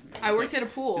 Yeah. I worked at a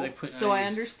pool, so I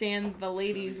understand the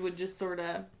ladies would just sort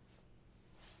of,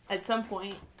 at some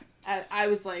point, I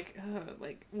was like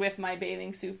with my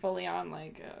bathing suit fully on,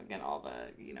 like, get all the,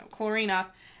 chlorine off,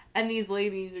 and these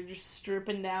ladies are just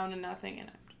stripping down and nothing,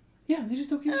 and yeah, they just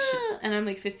don't give a shit. And I'm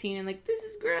like 15 and like, this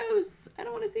is gross. I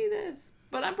don't want to see this,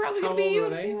 but I'm probably gonna be you. How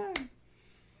old are they? I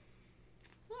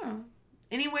don't know.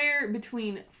 Anywhere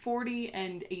between 40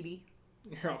 and 80.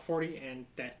 You're all 40 and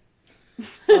dead.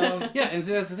 Yeah, and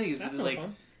so that's the thing. Is that's like,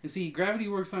 fun. You see, gravity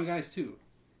works on guys too.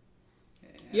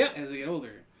 As they get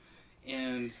older,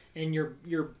 and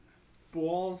your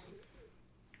balls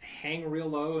hang real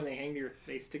low and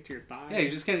they stick to your thigh. Yeah,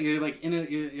 you're like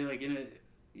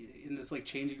in this like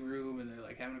changing room, and they're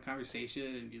like having a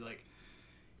conversation, and you like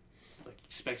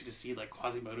expected to see like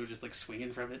Quasimodo just like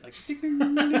swinging from it, like ding,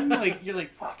 ding, ding, ding, like you're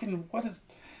like, fucking what is?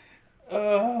 I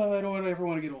don't ever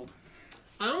want to get old.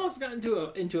 I almost got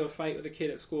into a fight with a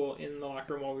kid at school in the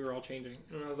locker room while we were all changing,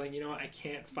 and I was like, you know what, I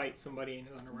can't fight somebody in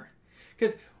his underwear,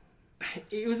 because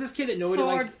it was this kid that nobody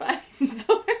liked.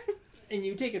 Sword. And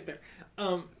you take it there.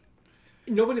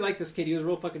 Nobody liked this kid. He was a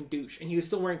real fucking douche, and he was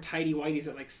still wearing tighty whities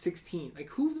at like 16. Like,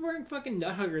 who's wearing fucking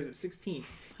nut huggers at 16?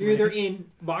 You're either in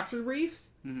boxer briefs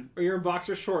or you're in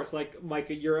boxer shorts, like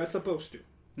you're supposed to.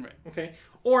 Right. Okay.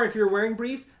 Or if you're wearing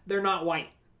briefs, they're not white.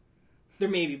 They're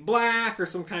maybe black or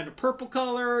some kind of purple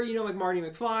color. Like Marty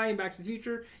McFly in Back to the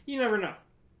Future. You never know.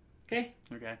 Okay.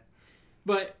 Okay.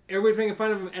 But everybody's making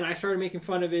fun of him, and I started making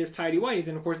fun of his tidy whities,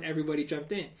 and of course everybody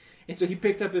jumped in. And so he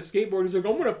picked up his skateboard. He's like,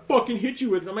 I'm gonna fucking hit you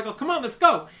with this. I'm like, oh, come on, let's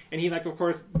go. And he of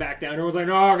course backed down. Everyone's like,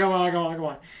 no, come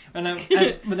on.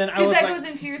 And but then I was because that goes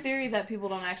into your theory that people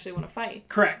don't actually want to fight.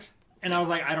 Correct. And I was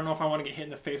like, I don't know if I want to get hit in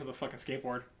the face with a fucking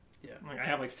skateboard. Yeah. Like, I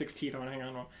have like 6 teeth. I want to hang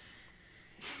on to them.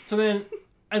 So then,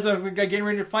 as I was like getting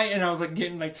ready to fight, and I was like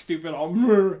getting like stupid,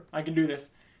 I can do this.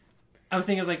 I was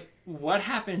thinking, what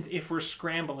happens if we're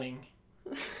scrambling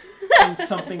and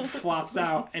something flops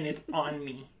out and it's on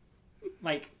me.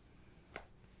 Like,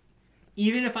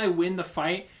 even if I win the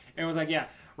fight, everyone's like, yeah,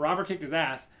 Robert kicked his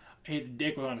ass. His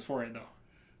dick was on his forehead, though.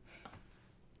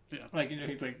 Yeah. Like,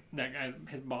 he's like, that guy,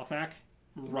 his ball sack,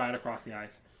 right across the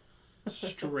eyes.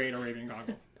 Straight Arabian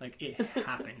goggles. Like, it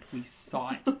happened. We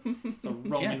saw it. It's a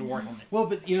Roman war helmet. Well,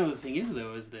 but, the thing is,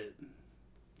 though, is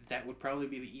that would probably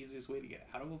be the easiest way to get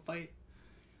out of a fight.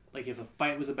 Like, if a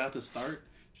fight was about to start,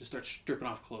 just start stripping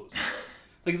off clothes.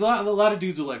 Like, a lot of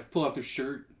dudes will, like, pull off their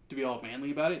shirt to be all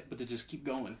manly about it, but they just keep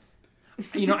going.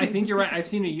 I think you're right. I've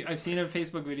seen a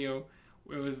Facebook video.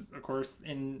 It was, of course,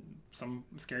 in some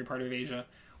scary part of Asia,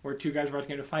 where two guys were about to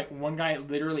get into a fight. One guy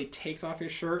literally takes off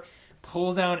his shirt,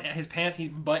 pulls down his pants,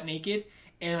 he's butt naked,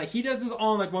 and like he does this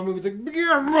all in like one move. He's like,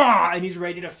 yeah, and he's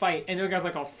ready to fight. And the other guy's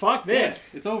like, oh, fuck this.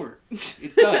 Yes, it's over.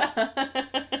 It's done.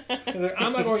 Like,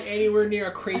 I'm not going anywhere near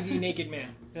a crazy naked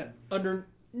man. Yeah. Under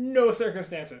no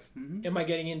circumstances Mm-hmm. am I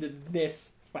getting into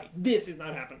this fight. This is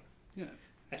not happening. Yeah.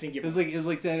 I think it was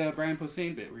like that Brian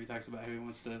Posehn bit where he talks about how he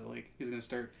wants to, like, he's gonna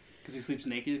start, because he sleeps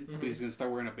naked, but he's gonna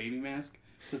start wearing a baby mask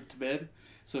to bed.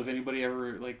 So if anybody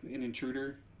ever, like, an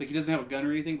intruder, like, he doesn't have a gun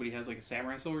or anything, but he has like a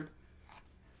samurai sword.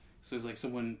 So it's like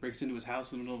someone breaks into his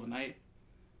house in the middle of the night,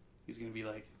 he's gonna be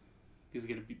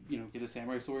get a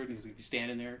samurai sword, and he's gonna be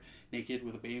standing there naked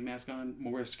with a baby mask on,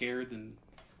 more scared than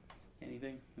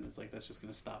anything. And it's like, that's just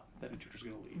gonna stop. That intruder's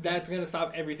gonna leave. That's gonna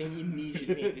stop everything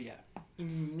immediately. Yeah.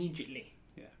 Immediately.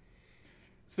 Yeah.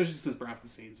 Especially since Brian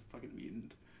Posehn's a fucking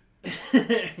mutant.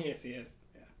 Yes, he is.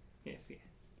 Yeah. Yes, he is.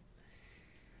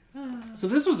 So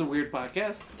this was a weird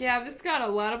podcast. Yeah, this got a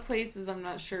lot of places I'm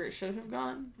not sure it should have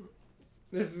gone.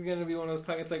 This is gonna be one of those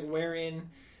podcasts like wherein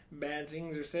bad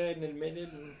things are said and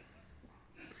admitted. And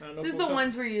I don't know. This is the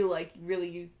ones where you like really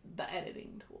use the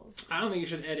editing tools. I don't think you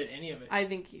should edit any of it. I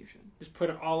think you should. Just put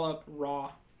it all up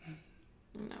raw.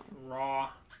 No. Raw.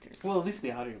 Well, at least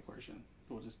the audio portion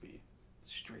will just be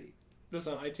straight. Just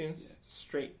on iTunes. Yeah.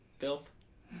 Straight filth.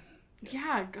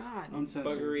 Yeah, God.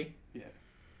 Uncensored. Buggery. Yeah.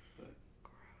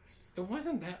 It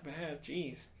wasn't that bad.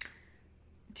 Jeez.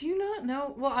 Do you not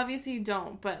know? Well, obviously you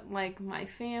don't, but like my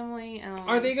family and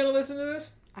Are they gonna listen to this?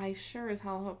 I sure as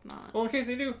hell hope not. Well, in case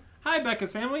they do, hi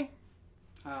Becca's family.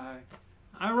 Hi.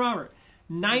 I'm Robert.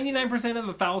 99% of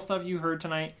the foul stuff you heard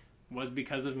tonight was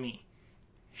because of me.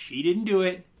 She didn't do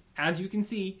it. As you can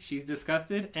see, she's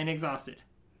disgusted and exhausted.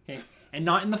 Okay? And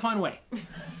not in the fun way.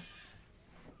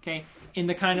 Okay? In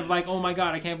the kind of like, oh my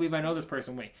god, I can't believe I know this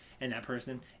person way. And that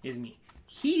person is me.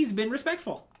 He's been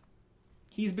respectful.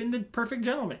 He's been the perfect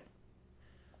gentleman.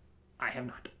 I have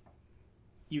not.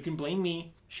 You can blame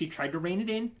me. She tried to rein it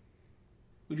in.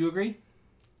 Would you agree?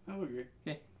 I would agree.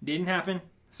 Okay. Didn't happen.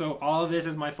 So all of this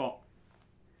is my fault.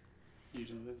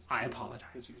 Usually this. I apologize.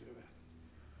 That's usually what happens.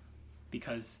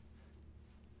 Because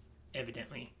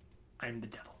evidently I'm the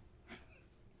devil.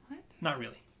 What? Not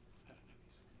really.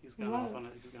 He's gone off on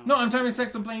it. No, I'm trying to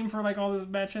sex the blame for like all this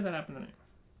bad shit that happened tonight.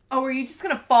 Oh, were you just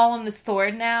gonna fall on the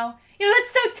sword now? You know,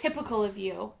 that's so typical of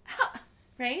you.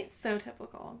 Right? So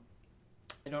typical.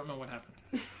 I don't know what happened.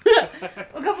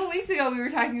 A couple weeks ago, we were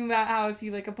talking about how if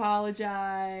you, like,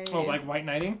 apologize. Oh, like white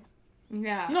knighting?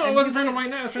 Yeah. No, I wasn't trying to white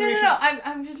knight. I was trying to make No, sure.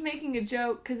 I'm just making a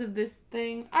joke because of this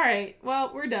thing. Alright,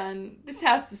 well, we're done. This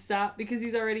has to stop because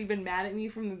he's already been mad at me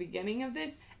from the beginning of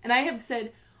this. And I have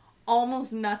said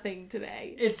almost nothing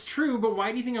today. It's true, but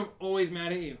why do you think I'm always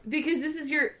mad at you? Because this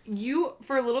is you,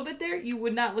 for a little bit there, you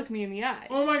would not look me in the eye.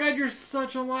 Oh my god, you're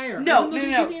such a liar. No.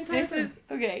 This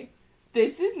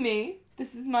This is me.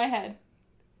 This is my head.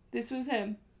 This was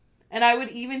him. And I would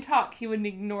even talk. He would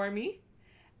ignore me.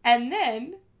 And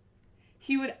then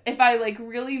he would, if I like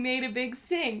really made a big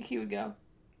sing, he would go.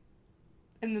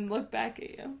 And then look back at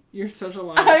you. You're such a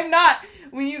liar. I'm not.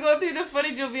 When you go through the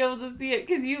footage, you'll be able to see it.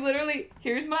 Because you literally,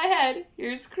 here's my head.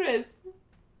 Here's Chris.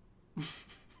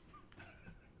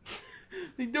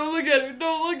 Like, don't look at her.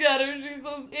 Don't look at her. She's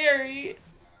so scary.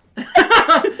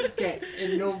 Okay,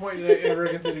 at no point did I ever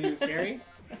consider you scary.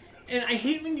 And I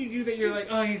hate when you do that. You're like,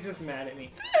 oh, he's just mad at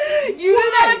me. You do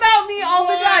that about me all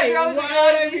the time. You're always like,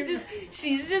 Why? oh,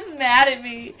 she's just mad at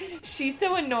me. She's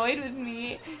so annoyed with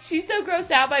me. She's so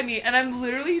grossed out by me. And I'm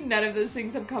literally, none of those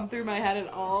things have come through my head at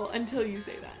all until you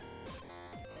say that.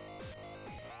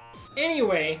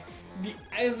 Anyway,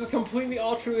 it's a completely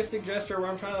altruistic gesture where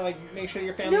I'm trying to like make sure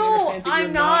your family understands that you're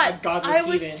not a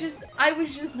godless heathen. I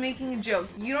was just making a joke.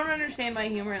 You don't understand my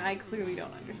humor, and I clearly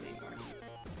don't understand yours.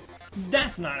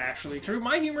 That's not actually true.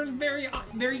 My humor is very,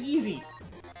 very easy.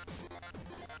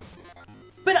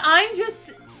 But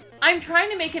I'm trying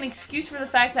to make an excuse for the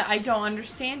fact that I don't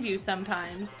understand you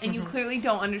sometimes, and you clearly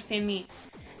don't understand me.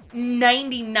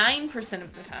 99%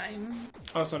 of the time.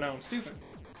 Oh, so now I'm stupid.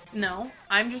 No,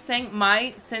 I'm just saying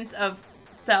my sense of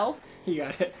self. You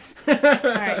got it.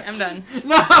 Alright, I'm done.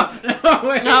 No,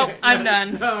 wait. No, I'm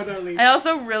done. No, don't leave. I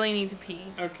also really need to pee.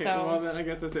 Okay, so. well then I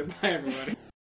guess that's it. Bye, everybody.